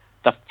GameStop,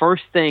 the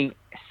first thing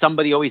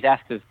somebody always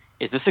asks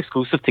is this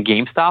exclusive to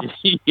GameStop?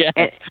 Yeah.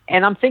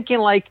 And I'm thinking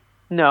like,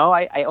 no,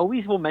 I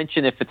always will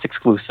mention if it's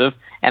exclusive,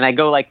 and I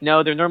go like,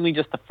 no, they're normally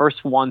just the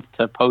first ones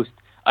to post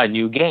a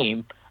new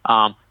game.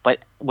 But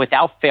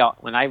without fail,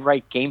 when I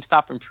write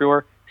GameStop and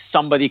pre-order,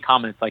 somebody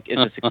comments like, is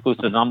this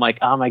exclusive? And I'm like,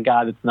 oh my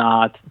God, it's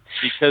not.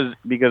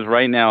 Because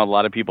right now a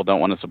lot of people don't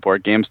want to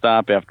support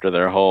GameStop after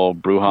their whole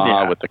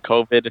brouhaha with the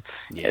COVID.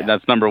 Yeah.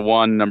 That's number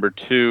one. Number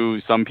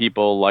two, some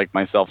people like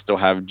myself still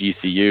have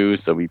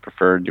GCU, so we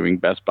prefer doing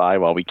Best Buy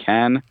while we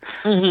can.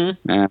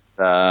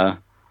 Mm-hmm.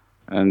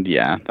 And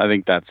yeah, I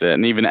think that's it.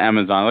 And even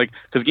Amazon,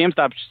 because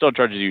GameStop still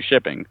charges you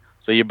shipping.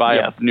 So you buy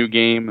a new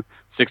game,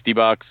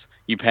 $60,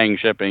 you paying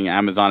shipping.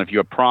 Amazon, if you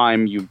have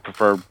Prime, you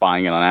prefer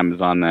buying it on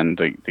Amazon than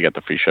to get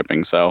the free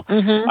shipping. So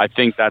I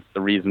think that's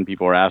the reason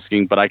people are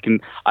asking. But I can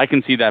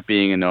see that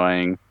being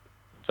annoying.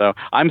 So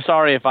I'm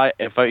sorry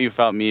if you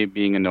felt me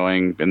being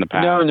annoying in the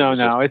past.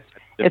 No.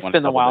 It's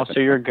been a while, so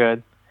you're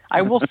good.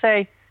 I will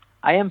say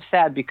I am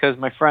sad because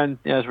my friend,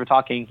 as we're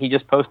talking, he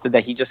just posted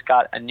that he just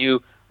got a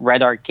new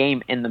Red Art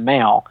game in the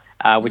mail,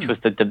 which was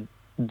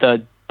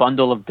the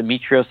bundle of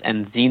Demetrios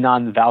and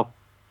Xenon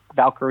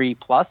Valkyrie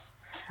Plus.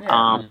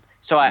 Yeah.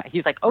 So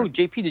he's like, "Oh,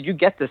 JP, did you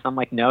get this?" I'm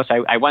like, "No."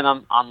 So I went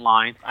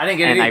online. I didn't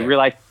get it and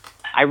either.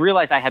 I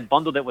realized I had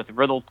bundled it with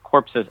Riddled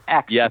Corpses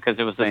X because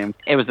it was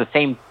the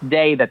same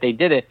day that they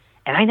did it,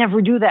 and I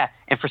never do that.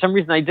 And for some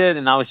reason I did,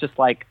 and I was just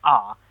like,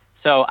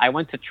 So I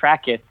went to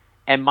track it,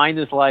 and mine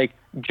is like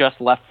just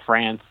left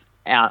France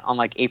on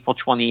like April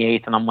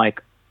 28th, and I'm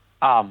like,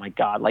 oh my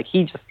God, like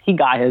he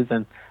got his,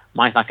 and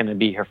mine's not going to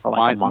be here for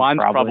like a month. Mine's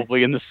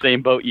probably in the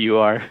same boat you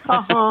are.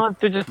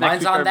 They're just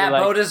Mine's on that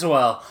boat as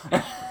well.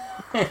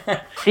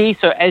 See,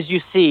 so as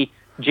you see,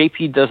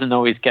 JP doesn't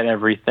always get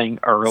everything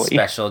early.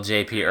 Special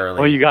JP early.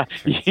 Well,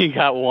 you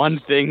got one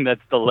thing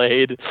that's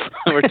delayed,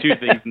 or two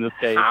things in this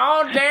case.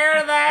 How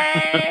dare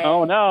they?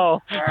 Oh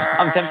no!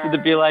 I'm tempted to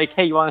be like,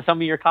 hey, you want to sell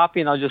me your copy,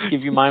 and I'll just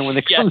give you mine when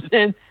it comes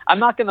in. I'm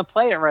not going to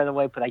play it right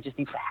away, but I just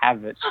need to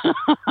have it.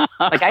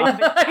 Like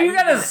you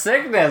got a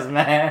sickness,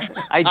 man.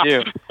 I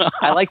do.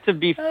 I like to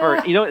be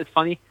first. You know, it's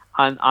funny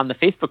on the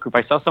Facebook group.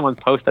 I saw someone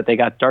post that they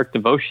got Dark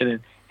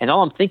Devotion, and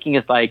all I'm thinking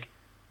is like,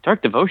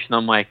 Dark Devotion.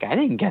 I'm like, I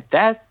didn't get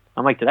that.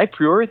 I'm like, did I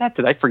pre-order that?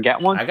 Did I forget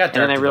one? I got Dark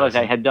And then I realized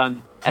Devotion. I had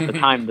done at the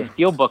time the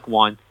Steelbook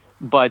one,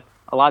 but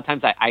a lot of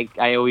times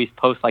I always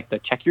post like the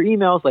check your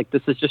emails, like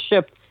this is just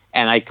shipped,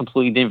 and I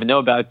completely didn't even know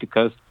about it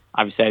because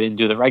obviously I didn't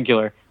do the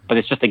regular. But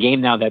it's just a game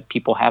now that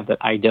people have that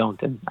I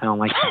don't, and I don't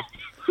like that.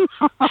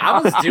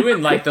 I was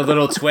doing like the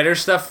little Twitter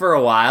stuff for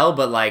a while,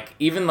 but like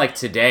even like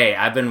today,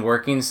 I've been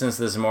working since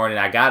this morning.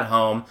 I got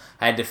home,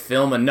 I had to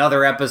film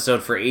another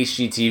episode for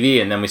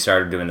HGTV, and then we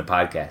started doing the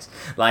podcast.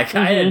 Like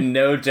I had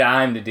no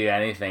time to do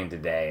anything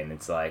today, and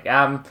it's like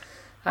I'm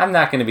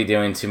not going to be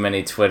doing too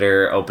many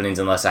Twitter openings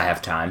unless I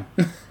have time.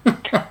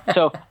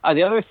 So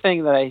the other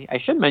thing that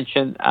I should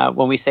mention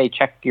when we say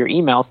check your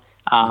emails,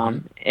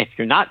 if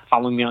you're not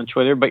following me on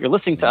Twitter, but you're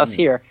listening to us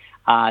here,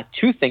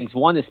 two things.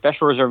 One is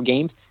Special Reserve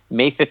Games.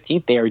 May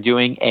 15th, they are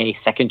doing a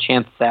second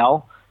chance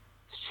sale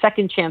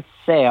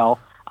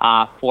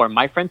for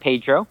My Friend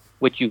Pedro,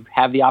 which you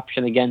have the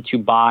option again to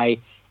buy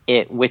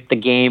it with the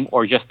game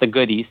or just the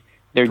goodies.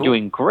 They're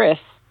doing Gris,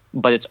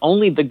 but it's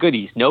only the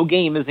goodies. No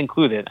game is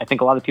included. I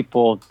think a lot of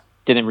people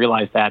didn't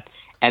realize that.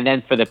 And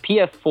then for the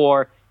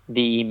PS4,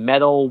 the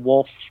Metal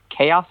Wolf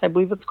Chaos, I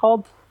believe it's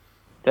called.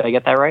 Did I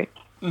get that right?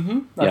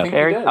 Mm-hmm. Yeah.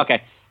 Very?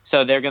 Okay.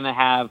 So they're going to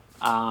have,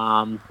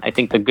 I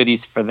think, the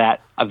goodies for that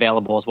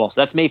available as well. So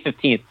that's May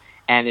 15th.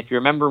 And if you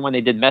remember when they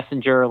did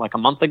Messenger like a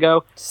month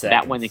ago,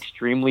 that went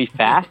extremely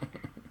fast.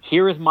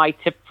 Here is my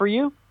tip for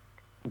you.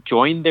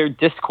 Join their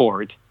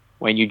Discord.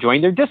 When you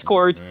join their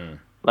Discord,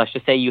 let's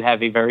just say you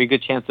have a very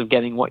good chance of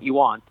getting what you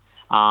want.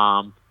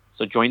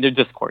 So join their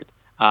Discord.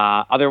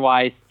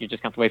 Otherwise, you're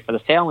just going to have to wait for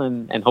the sale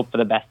and hope for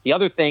the best. The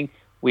other thing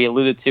we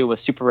alluded to was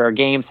Super Rare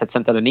Games had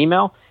sent out an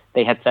email.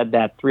 They had said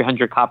that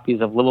 300 copies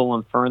of Little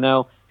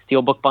Inferno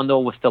Steelbook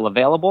Bundle was still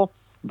available,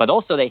 but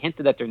also they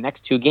hinted at their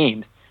next 2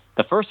 games.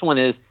 The first one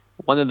is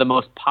one of the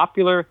most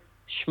popular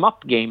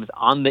shmup games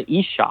on the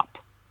eShop.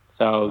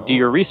 So do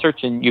your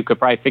research, and you could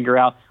probably figure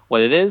out what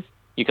it is.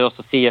 You could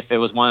also see if it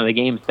was one of the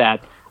games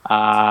that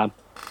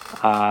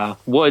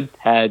Wood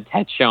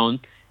had shown.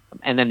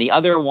 And then the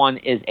other one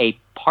is a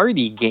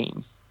party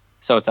game.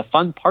 So it's a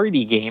fun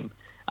party game.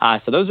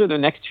 So those are their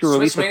next 2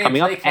 releases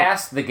coming up.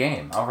 Playcast the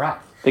game. All right.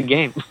 The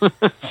game.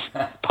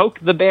 Poke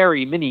the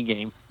berry mini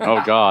game.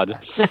 Oh, God.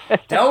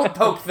 Don't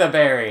poke the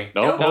berry.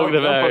 Don't poke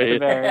the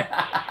berry.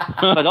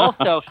 But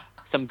also,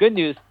 some good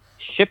news,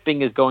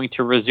 shipping is going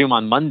to resume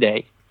on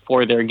Monday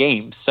for their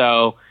games.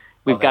 So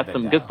we've got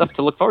some good stuff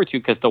to look forward to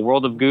because the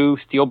World of Goo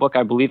Steelbook,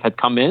 I believe, had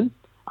come in.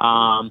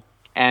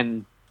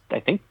 And I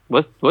think,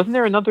 wasn't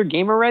there another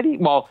game already?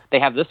 Well, they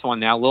have this one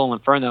now. Little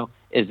Inferno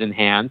is in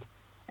hand.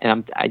 And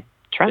I'm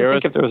trying to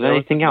think if there was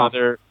anything else.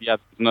 Yeah,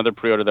 another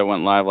pre-order that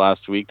went live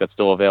last week that's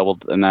still available,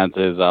 and that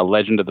is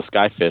Legend of the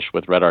Skyfish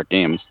with Red Arc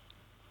Games.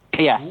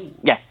 Yeah,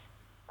 yes.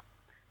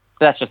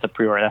 But that's just a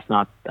pre-order. That's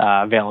not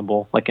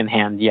available like in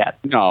hand yet.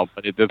 No,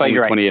 but there's only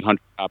 2,800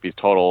 copies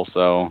total,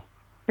 so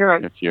you're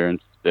right. If you're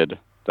interested,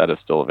 that is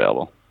still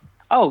available.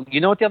 Oh, you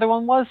know what the other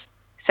one was?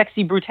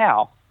 Sexy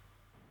Brutale.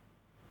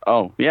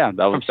 Oh, yeah,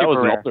 that was an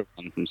Rare. older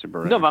one from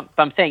Super Rare. No, but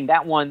I'm saying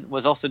that one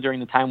was also during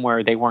the time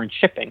where they weren't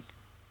shipping.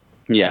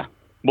 Yeah.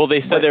 Well,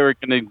 they said they were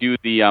going to do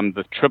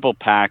the triple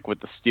pack with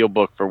the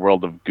Steelbook for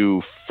World of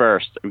Goo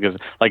first, because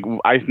like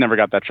I never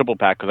got that triple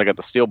pack because I got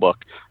the Steelbook.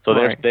 So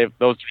they've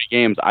those 3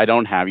 games I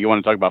don't have. You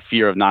want to talk about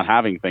fear of not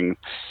having things?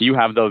 You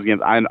have those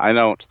games. I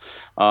don't,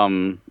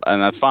 and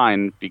that's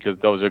fine because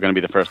those are going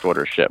to be the first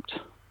order shipped.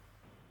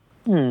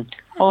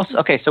 Also,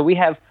 okay, so we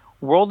have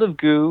World of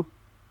Goo.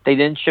 They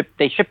didn't ship.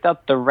 They shipped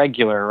out the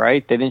regular,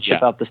 right? They didn't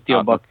ship out the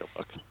Steelbook.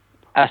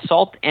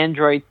 Assault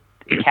Android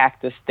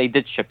Cactus. They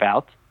did ship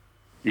out.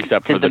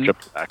 Except for the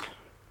triple pack.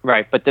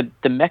 Right, but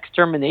the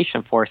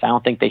Mextermination Force, I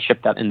don't think they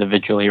shipped that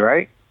individually,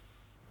 right?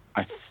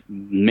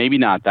 Maybe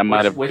not. That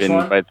might have been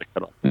right at the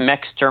cutoff.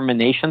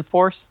 Mextermination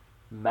Force?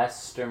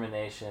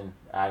 Mextermination.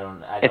 I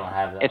don't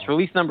have that. It's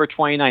release number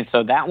 29,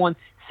 so that one,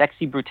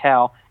 Sexy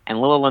Brutale,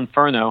 and Little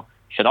Inferno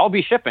should all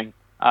be shipping.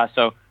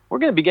 So we're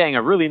going to be getting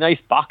a really nice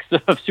box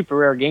of Super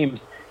Rare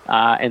games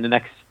in the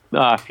next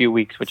few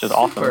weeks, which is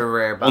awesome. Super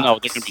Rare box. Well, no,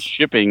 they're going to be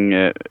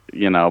shipping,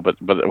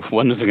 but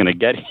when is it going to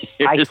get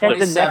here? I said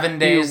the 7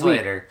 days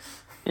later.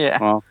 Yeah.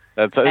 Well,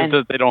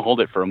 they don't hold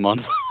it for a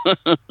month.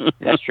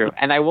 That's true.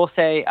 And I will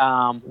say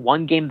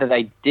one game that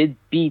I did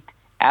beat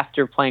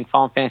after playing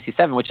Final Fantasy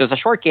VII, which is a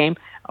short game,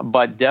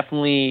 but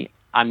definitely,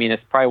 I mean,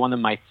 it's probably one of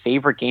my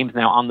favorite games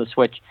now on the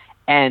Switch,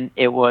 and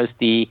it was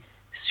the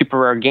Super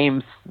Rare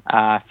Games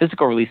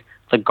physical release,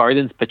 The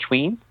Gardens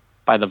Between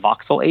by the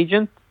Voxel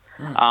Agent.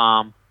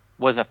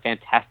 Was a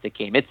fantastic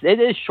game. It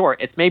is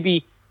short. It's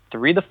maybe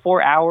 3 to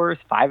 4 hours,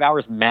 5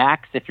 hours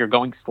max if you're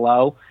going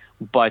slow,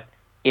 but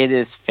it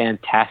is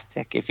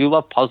fantastic. If you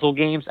love puzzle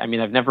games, I mean,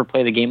 I've never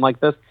played a game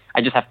like this.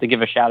 I just have to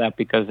give a shout out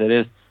because it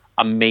is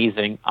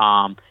amazing.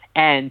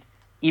 And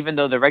even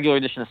though the regular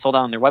edition is sold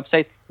out on their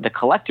website, the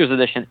collector's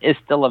edition is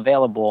still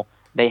available.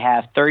 They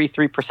have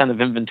 33%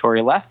 of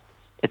inventory left.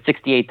 It's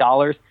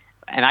 $68.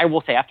 And I will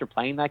say, after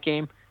playing that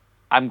game,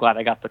 I'm glad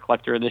I got the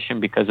collector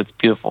edition because it's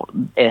beautiful.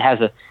 It has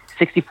a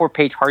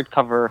 64-page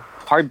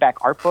hardback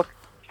art book,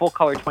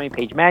 full-color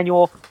 20-page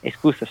manual,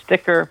 exclusive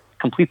sticker,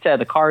 complete set of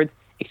the cards,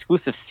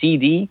 exclusive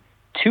CD,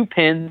 2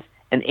 pins,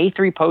 an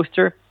A3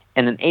 poster,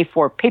 and an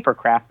A4 paper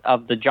craft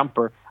of the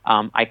jumper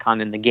icon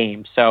in the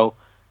game. So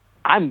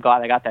I'm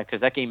glad I got that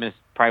because that game is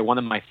probably one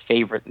of my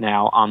favorite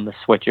now on the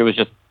Switch. It was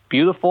just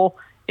beautiful.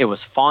 It was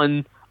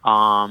fun,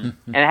 and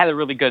it had a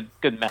really good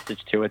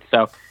message to it.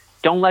 So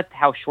don't let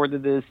how short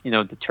it is,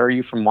 deter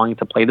you from wanting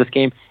to play this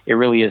game. It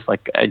really is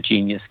like a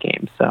genius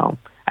game. So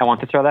I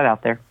want to throw that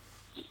out there.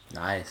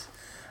 Nice.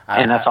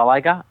 And that's all I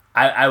got.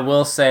 I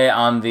will say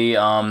on the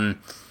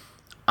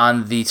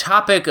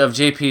topic of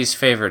JP's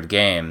favorite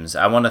games,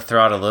 I want to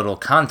throw out a little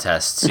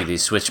contest to the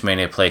Switch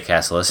Mania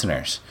Playcast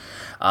listeners.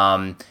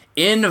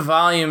 In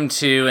Volume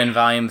 2 and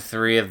Volume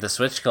 3 of the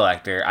Switch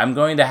Collector, I'm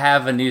going to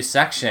have a new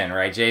section,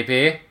 right,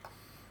 JP?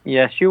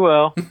 Yes, you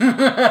will.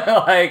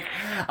 I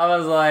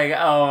was like,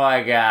 oh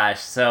my gosh.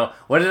 So,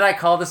 what did I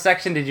call the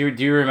section? Do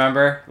you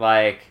remember?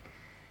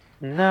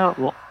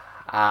 No,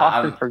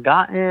 Lost and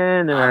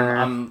Forgotten,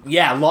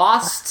 or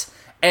Lost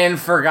and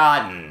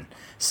Forgotten.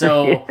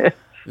 So,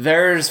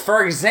 there's,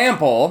 for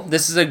example,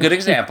 this is a good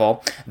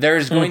example.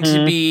 There's going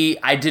to be.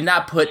 I did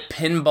not put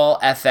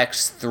Pinball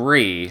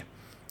FX3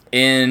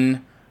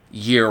 in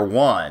year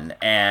one,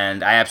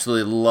 and I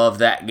absolutely love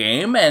that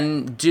game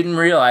and didn't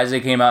realize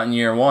it came out in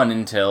year one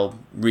until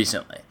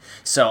recently.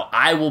 So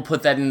I will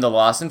put that in the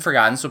Lost and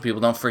Forgotten so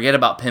people don't forget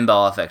about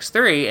Pinball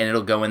FX3, and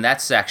it'll go in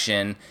that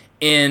section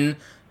in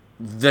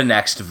the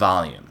next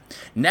volume.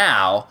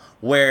 Now,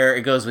 where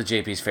it goes with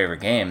JP's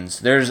favorite games,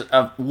 there's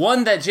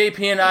one that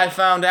JP and I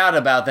found out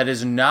about that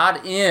is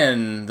not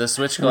in the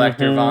Switch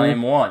Collector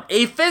Volume 1.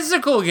 A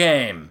physical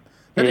game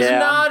that is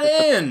not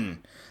in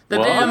the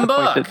damn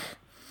book.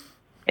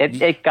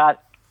 It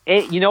got,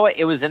 you know what,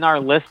 it was in our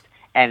list,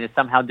 and it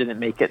somehow didn't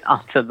make it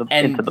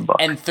into the book.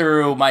 And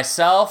through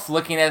myself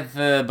looking at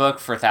the book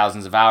for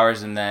thousands of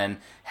hours, and then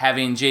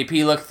having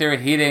JP look through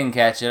it, he didn't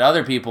catch it.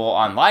 Other people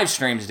on live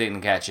streams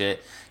didn't catch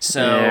it.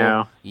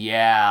 So,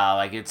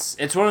 like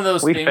it's one of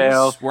those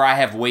things where I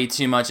have way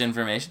too much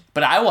information.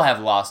 But I will have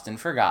Lost and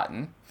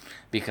Forgotten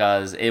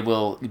because it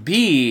will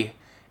be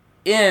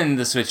in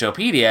the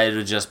Switchopedia.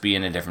 It'll just be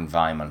in a different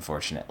volume,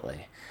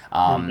 unfortunately.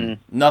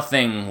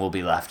 Nothing will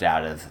be left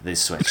out of the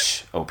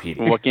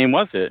Switchopedia. What game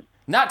was it?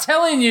 Not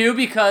telling you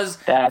because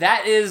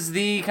that is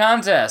the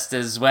contest,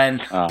 is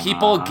when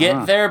people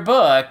get their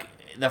book,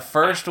 the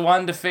first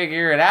one to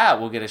figure it out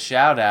will get a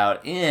shout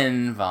out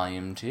in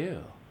Volume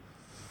 2.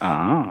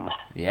 Oh.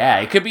 Yeah,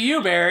 it could be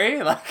you, Barry.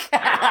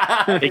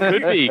 It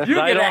could be. You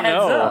get a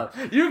heads up.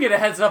 You get a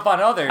heads up on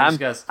others.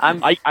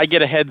 I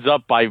get a heads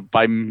up by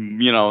not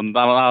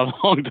a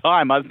long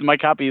time. My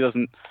copy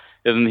isn't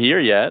here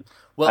yet.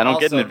 Well, I don't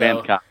get an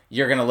advance copy.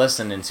 You're going to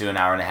listen into an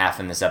hour and a half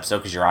in this episode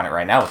because you're on it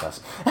right now with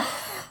us.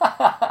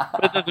 But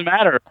it doesn't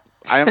matter.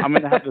 I'm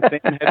going to have the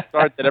same head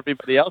start that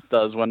everybody else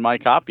does when my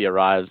copy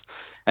arrives.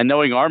 And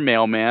knowing our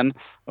mailman,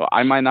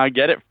 I might not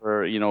get it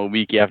for a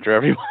week after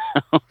everyone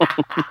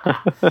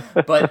else.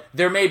 But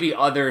there may be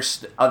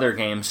other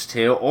games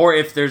too, or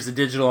if there's a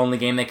digital only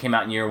game that came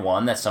out in year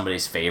one that's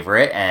somebody's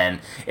favorite and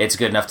it's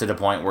good enough to the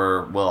point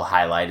where we'll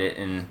highlight it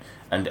in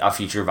a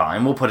future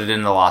volume, we'll put it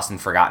in the Lost and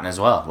Forgotten as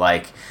well.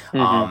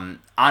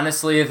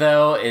 Honestly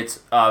though, it's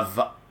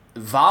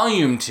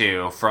Volume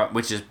 2,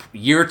 which is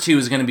year 2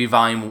 is going to be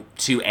Volume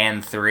 2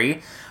 and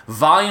 3.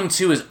 Volume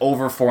 2 is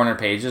over 400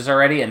 pages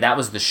already, and that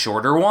was the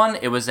shorter one.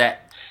 It was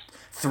at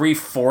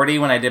 340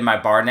 when I did my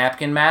bar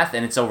napkin math,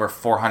 and it's over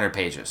 400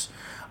 pages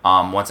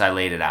once I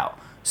laid it out.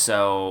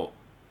 So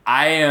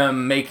I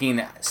am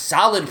making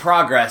solid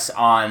progress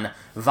on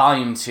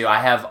Volume 2. I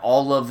have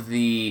all of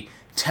the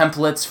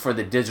templates for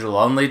the digital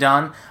only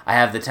done. I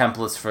have the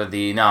templates for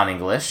the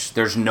non-English.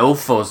 There's no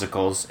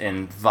physicals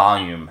in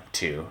Volume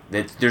 2.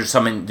 There's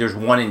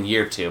one in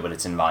year 2, but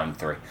it's in Volume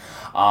 3.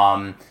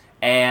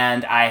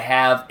 And I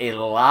have a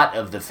lot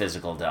of the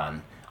physical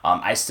done.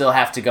 I still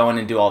have to go in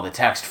and do all the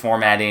text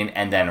formatting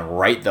and then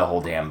write the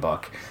whole damn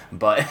book.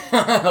 But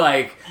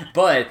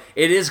but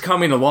it is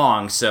coming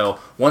along. So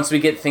once we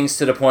get things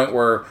to the point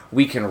where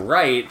we can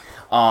write,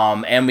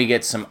 and we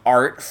get some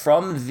art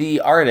from the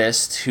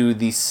artist, who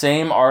the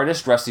same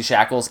artist, Rusty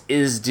Shackles,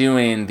 is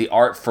doing the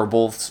art for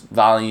both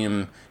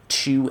Volume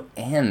 2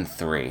 and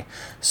 3.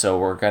 So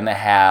we're going to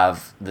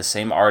have the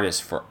same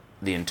artist for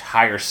the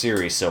entire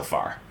series so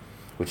far,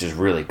 which is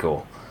really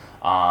cool.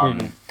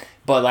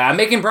 But I'm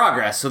making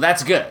progress, so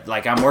that's good.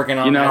 I'm working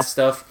on that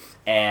stuff,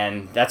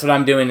 and that's what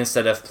I'm doing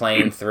instead of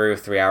playing through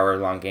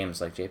 3-hour-long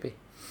games like JP.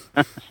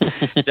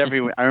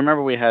 Jeffrey, I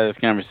remember we had this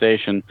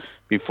conversation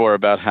before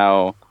about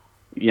how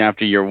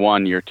after year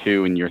 1, year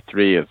 2, and year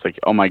 3, it's like,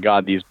 oh my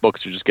God, these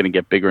books are just going to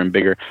get bigger and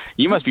bigger.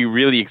 You must be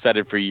really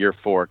excited for year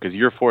 4, because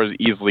year 4 is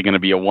easily going to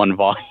be a 1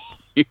 volume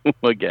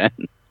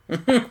again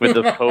with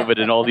this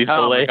COVID and all these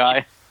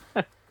delays.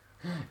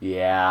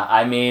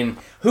 Yeah,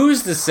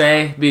 who's to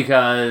say?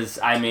 Because,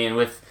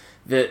 with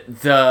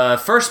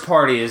the first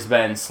party has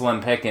been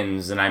slim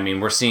pickings,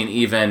 and, we're seeing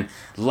even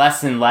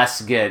less and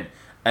less get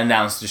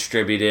announced,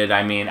 distributed.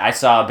 I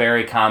saw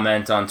Barry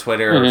comment on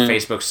Twitter or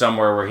Facebook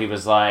somewhere where he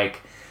was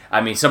like,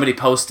 somebody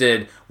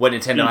posted what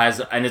Nintendo has,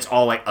 and it's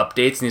all,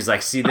 updates, and he's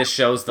like, see, this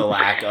shows the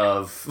lack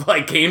of,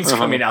 games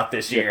coming out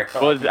this year.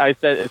 Well, I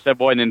said,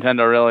 boy,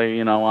 Nintendo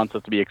really, wants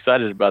us to be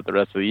excited about the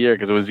rest of the year,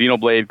 because it was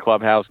Xenoblade,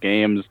 Clubhouse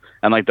games,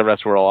 and, the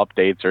rest were all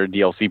updates or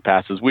DLC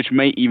passes, which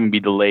may even be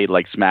delayed,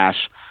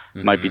 Smash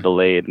might be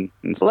delayed and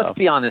stuff. Let's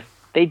be honest.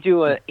 They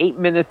do a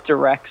 8-minute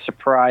direct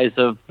surprise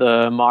of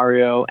the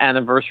Mario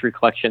Anniversary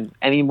Collection.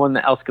 Anyone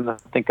else can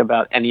think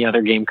about any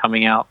other game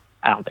coming out?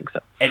 I don't think so.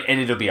 And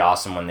it'll be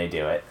awesome when they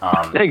do it.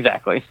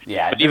 Exactly.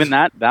 Yeah, but even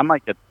that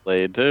might get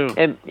delayed too.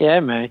 Yeah,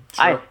 it may.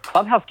 Sure.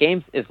 Clubhouse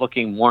Games is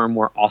looking more and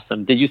more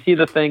awesome. Did you see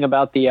the thing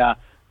about the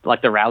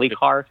the rally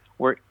car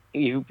where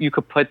you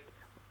could put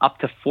up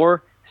to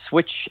 4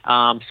 Switch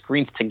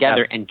screens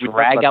together and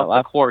drag out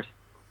the course?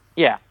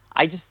 Yeah,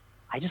 I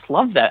just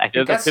love that. I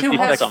think guess who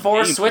has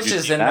 4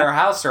 Switches in their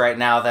house right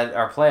now that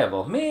are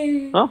playable?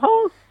 Me.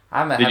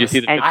 Did you see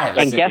the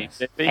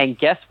and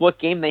guess what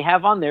game they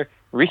have on there?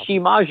 Rishi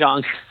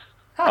Mahjong.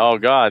 Oh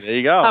God, there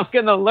you go. I'm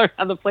gonna learn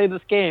how to play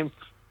this game.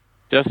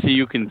 Just so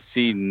you can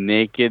see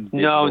naked.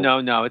 No.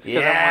 It's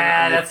because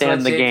I want to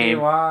understand the game.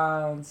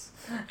 Wants.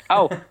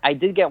 Oh, I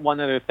did get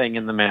one other thing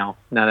in the mail.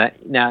 Now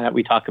that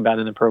we talk about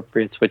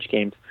inappropriate Switch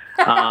games,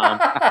 Oh,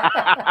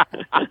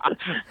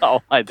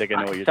 I think I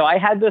know what you're So I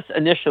had this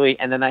initially,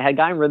 and then I had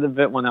gotten rid of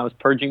it when I was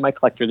purging my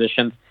collector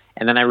editions,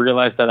 and then I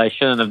realized that I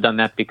shouldn't have done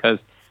that because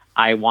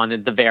I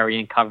wanted the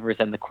variant covers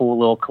and the cool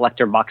little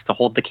collector box to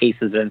hold the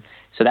cases in.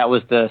 So that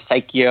was the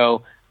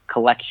Psycho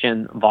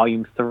Collection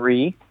Volume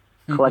 3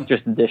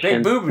 Collector's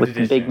Edition with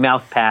the big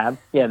mouse pad.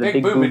 Yeah, the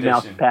big boob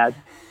mouse pad.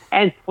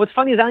 And what's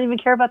funny is I don't even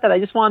care about that. I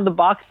just wanted the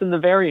box and the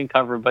variant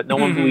cover, but no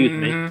one believes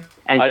me.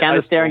 And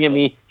Shanna's staring at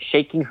me,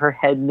 shaking her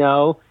head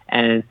no,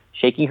 and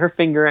shaking her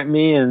finger at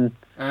me, and...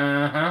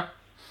 Oh,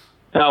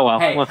 well.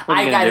 Hey, what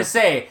I gotta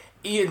say,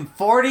 in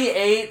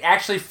 48,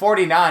 actually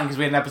 49, because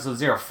we had an episode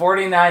 0,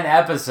 49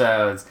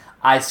 episodes,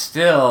 I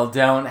still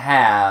don't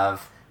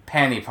have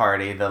Panty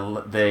Party,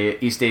 the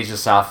East Asia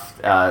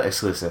Soft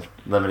exclusive,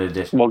 limited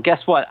edition. Well,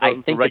 guess what? The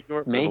I think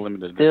regular it or may the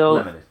limited? still...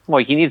 Limited.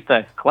 Well, he needs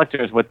the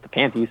collectors with the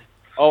panties.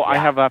 Oh, I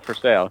have that for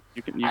sale.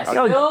 You can. I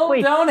still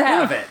don't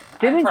have it.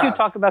 Didn't you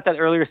talk about that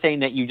earlier, saying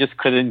that you just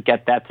couldn't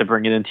get that to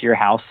bring it into your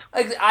house?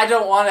 I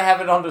don't want to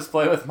have it on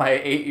display with my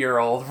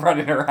 8-year-old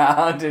running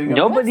around. And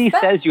Nobody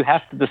says you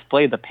have to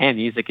display the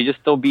panties. It could just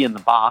still be in the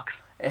box.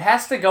 It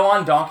has to go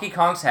on Donkey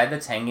Kong's head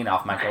that's hanging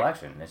off my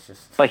collection. It's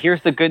just... But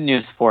here's the good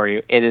news for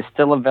you. It is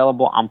still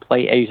available on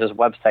PlayAsia's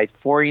website,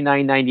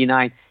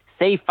 $49.99.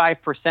 Save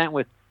 5%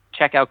 with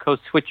checkout code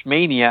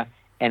SwitchMania,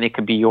 and it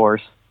could be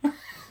yours.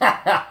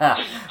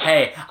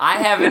 Hey,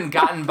 I haven't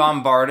gotten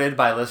bombarded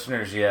by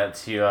listeners yet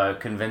to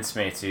convince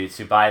me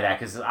to buy that,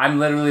 because I'm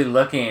literally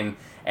looking,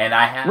 and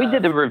I have... We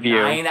did a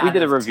review. We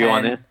did a review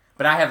on it.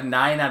 But I have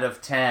 9 out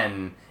of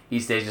 10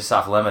 East Asia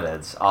Soft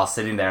Limiteds all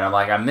sitting there, and I'm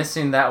like, I'm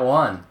missing that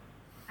one.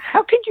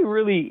 How could you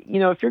really,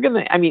 if you're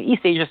going to... I mean,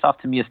 East Asia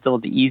Soft to me is still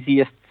the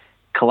easiest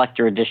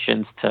collector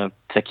editions to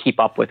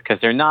keep up with,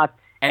 because they're not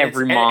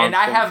every month. And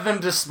I have them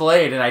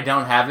displayed, and I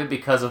don't have it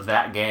because of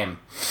that game.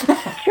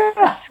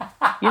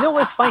 You know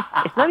what's funny?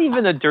 It's not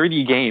even a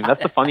dirty game.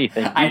 That's the funny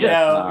thing. I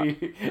know.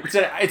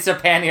 It's a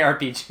panty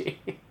RPG.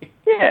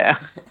 Yeah.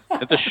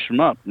 It's a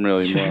shmup,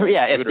 really. More.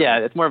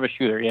 It's more of a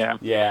shooter, yeah.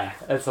 Yeah,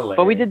 that's hilarious.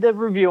 But we did the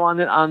review on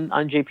it on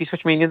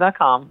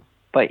jpswitchmania.com.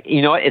 But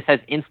you know what? It says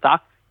in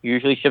stock,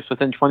 usually ships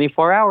within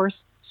 24 hours,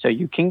 so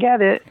you can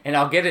get it. And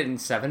I'll get it in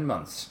 7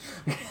 months.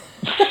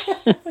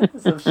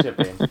 So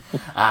shipping.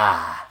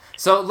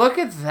 So look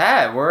at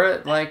that. We're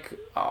at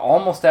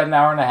almost at an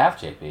hour and a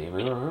half, JP.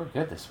 We were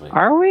good this week.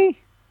 Are we?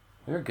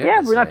 We were good. Yeah,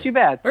 this we're not week. too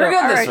bad. We're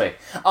good this right.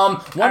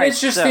 week. One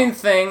interesting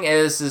thing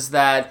is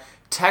that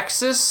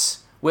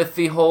Texas, with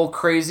the whole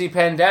crazy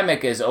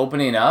pandemic, is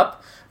opening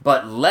up,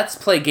 but Let's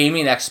Play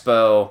Gaming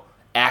Expo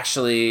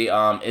actually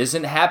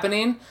isn't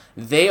happening.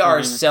 They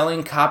are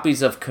selling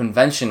copies of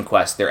Convention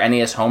Quest, their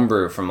NES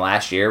homebrew from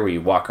last year, where you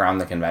walk around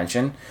the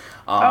convention.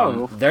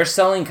 They're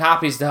selling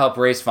copies to help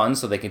raise funds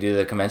so they can do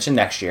the convention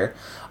next year.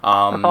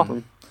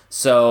 Awesome.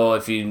 So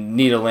if you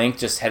need a link,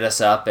 just hit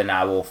us up and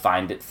I will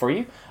find it for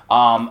you.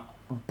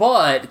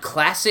 But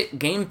Classic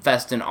Game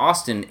Fest in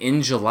Austin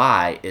in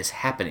July is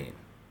happening.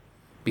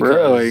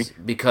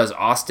 Because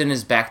Austin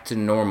is back to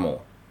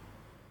normal.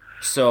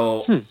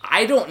 So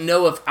I don't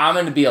know if I'm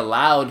going to be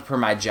allowed per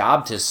my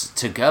job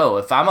to go.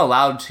 If I'm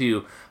allowed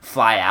to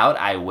fly out,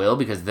 I will,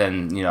 because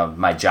then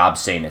my job's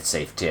saying it's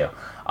safe too.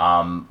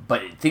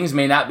 But things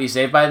may not be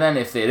safe by then.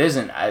 If it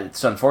isn't,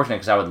 it's unfortunate,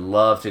 because I would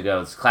love to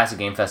go. Classic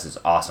Game Fest is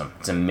awesome.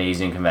 It's an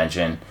amazing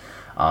convention.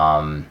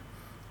 And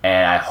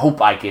I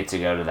hope I get to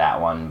go to that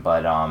one.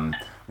 But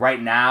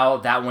right now,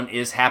 that one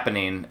is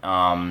happening.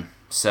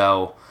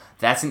 So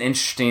that's an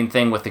interesting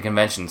thing with the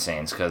convention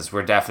scenes, because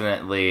we're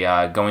definitely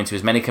going to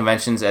as many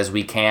conventions as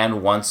we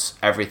can once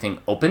everything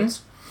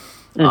opens.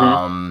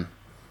 Mm-hmm.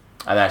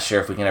 I'm not sure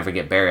if we can ever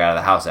get Barry out of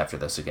the house after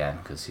this again,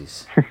 because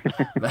he's...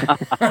 but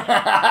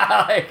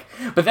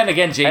then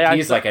again,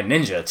 JP's like a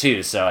ninja,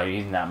 too, so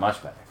he's not much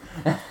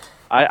better.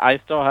 I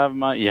still have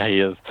my... Yeah,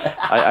 he is.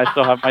 I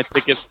still have my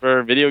tickets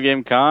for Video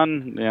Game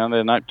Con.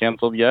 They're not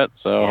canceled yet,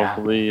 so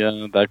hopefully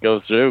that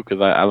goes through,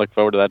 because I look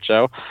forward to that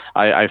show.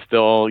 I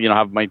still,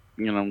 have my,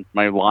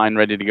 my line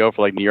ready to go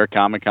for, New York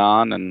Comic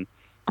Con and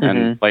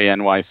Play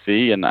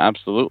NYC, and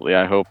absolutely,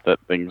 I hope that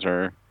things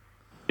are...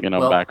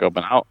 back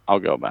open. I'll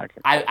go back.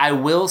 I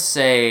will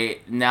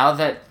say, now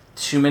that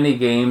Too Many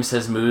Games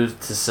has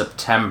moved to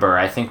September,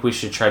 I think we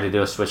should try to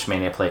do a Switch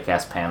Mania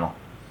Playcast panel.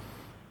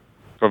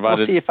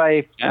 We'll see if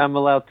I am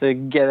allowed to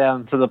get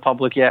out into the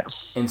public yet.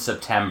 In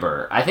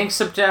September. I think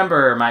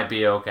September might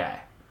be okay.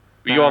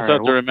 But you also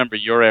have to remember,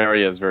 your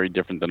area is very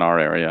different than our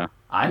area.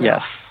 I know.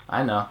 Yes.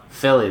 I know.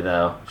 Philly,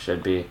 though,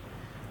 should be,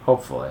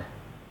 hopefully.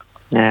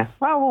 Yeah.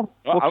 Well,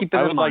 we'll keep it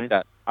in mind. Like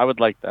that. I would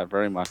like that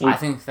very much. I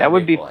think that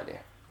would be a cool idea.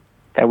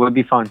 That would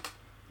be fun.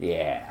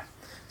 Yeah.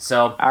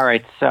 So. All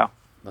right. So.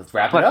 Let's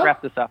wrap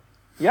this up.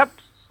 Yep.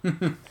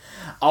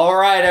 All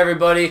right,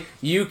 everybody.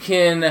 You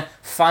can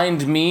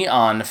find me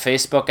on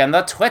Facebook and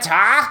the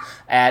Twitter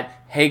at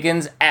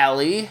Hagen's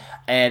Alley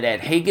and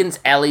at Hagen's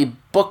Alley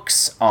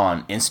Books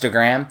on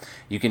Instagram.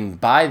 You can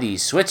buy the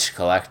Switch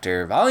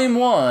Collector Volume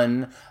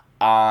 1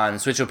 on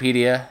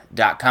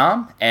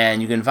Switchopedia.com,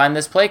 and you can find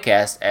this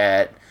playcast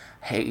at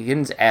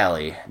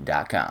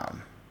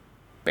HagensAlley.com.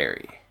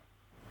 Barry.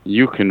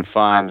 You can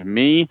find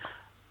me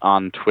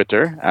on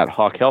Twitter at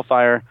Hawk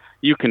Hellfire.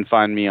 You can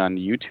find me on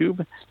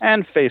YouTube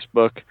and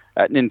Facebook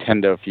at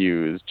Nintendo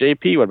Fuse.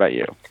 JP, what about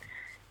you?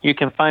 You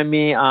can find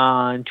me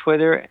on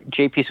Twitter,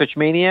 JP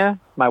Switchmania,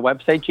 my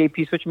website,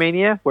 JP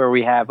Switchmania, where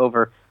we have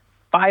over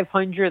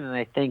 500 and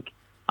I think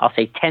I'll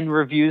say 10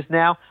 reviews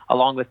now,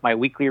 along with my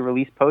weekly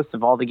release posts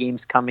of all the games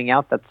coming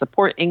out that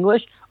support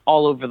English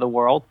all over the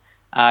world.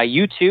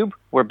 YouTube,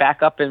 we're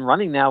back up and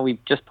running now.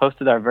 We've just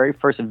posted our very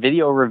first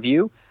video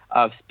review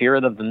of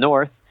Spirit of the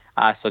North,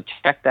 so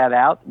check that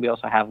out. We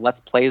also have Let's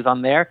Plays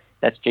on there.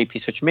 That's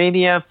JP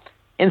Switchmania.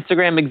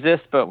 Instagram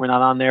exists, but we're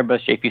not on there, but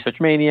it's JP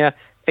Switchmania.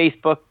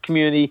 Facebook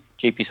community,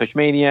 JP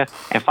Switchmania.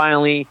 And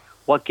finally,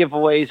 what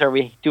giveaways are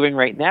we doing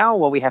right now?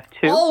 Well, we have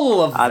two.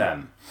 All of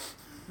them.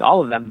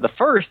 All of them. The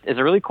first is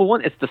a really cool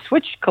one. It's the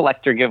Switch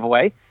Collector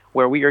giveaway,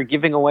 where we are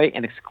giving away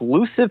an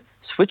exclusive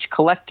Switch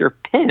Collector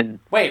pin.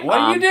 Wait, what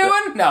are you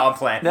doing? No, I'm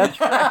playing.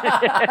 That's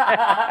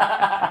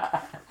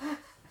right.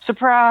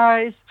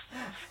 Surprise!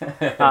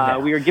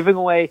 We are giving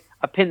away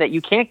a pin that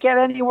you can't get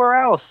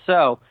anywhere else.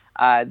 So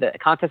the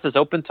contest is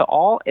open to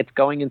all. It's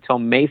going until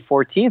May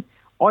 14th.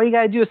 All you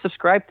got to do is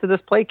subscribe to this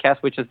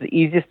playcast, which is the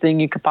easiest thing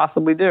you could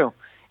possibly do.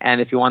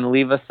 And if you want to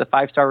leave us a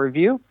 5-star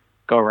review,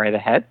 go right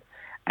ahead.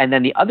 And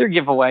then the other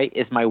giveaway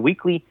is my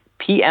weekly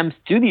PM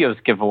Studios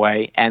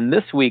giveaway. And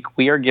this week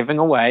we are giving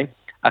away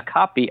a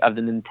copy of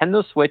the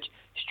Nintendo Switch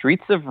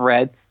Streets of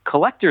Red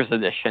Collector's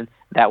Edition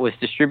that was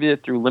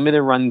distributed through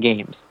Limited Run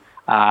Games.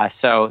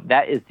 So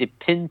that is the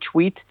pinned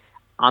tweet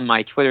on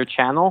my Twitter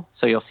channel.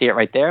 So you'll see it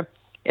right there.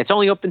 It's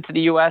only open to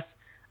the U.S.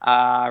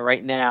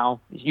 Right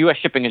now, U.S.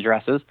 shipping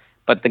addresses,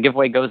 but the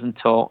giveaway goes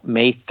until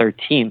May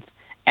 13th.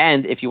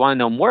 And if you want to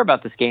know more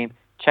about this game,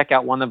 check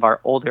out one of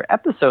our older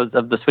episodes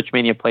of the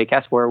Switchmania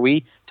Playcast where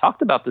we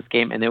talked about this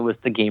game, and it was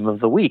the game of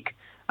the week.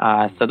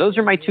 So those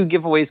are my two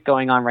giveaways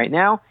going on right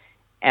now.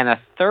 And a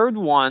third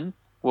one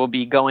will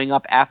be going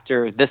up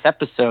after this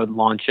episode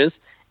launches,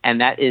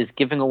 and that is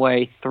giving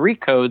away 3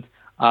 codes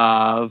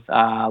of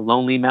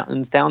Lonely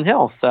Mountains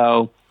Downhill.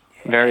 So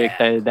very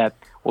excited that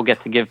we'll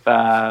get to give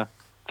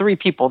 3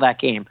 people that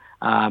game.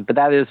 But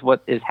that is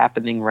what is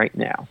happening right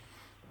now.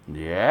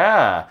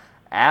 Yeah,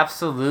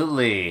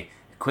 absolutely.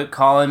 Quit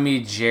calling me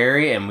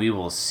Jerry, and we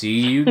will see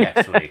you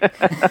next week.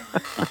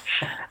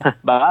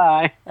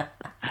 Bye.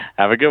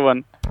 Have a good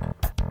one.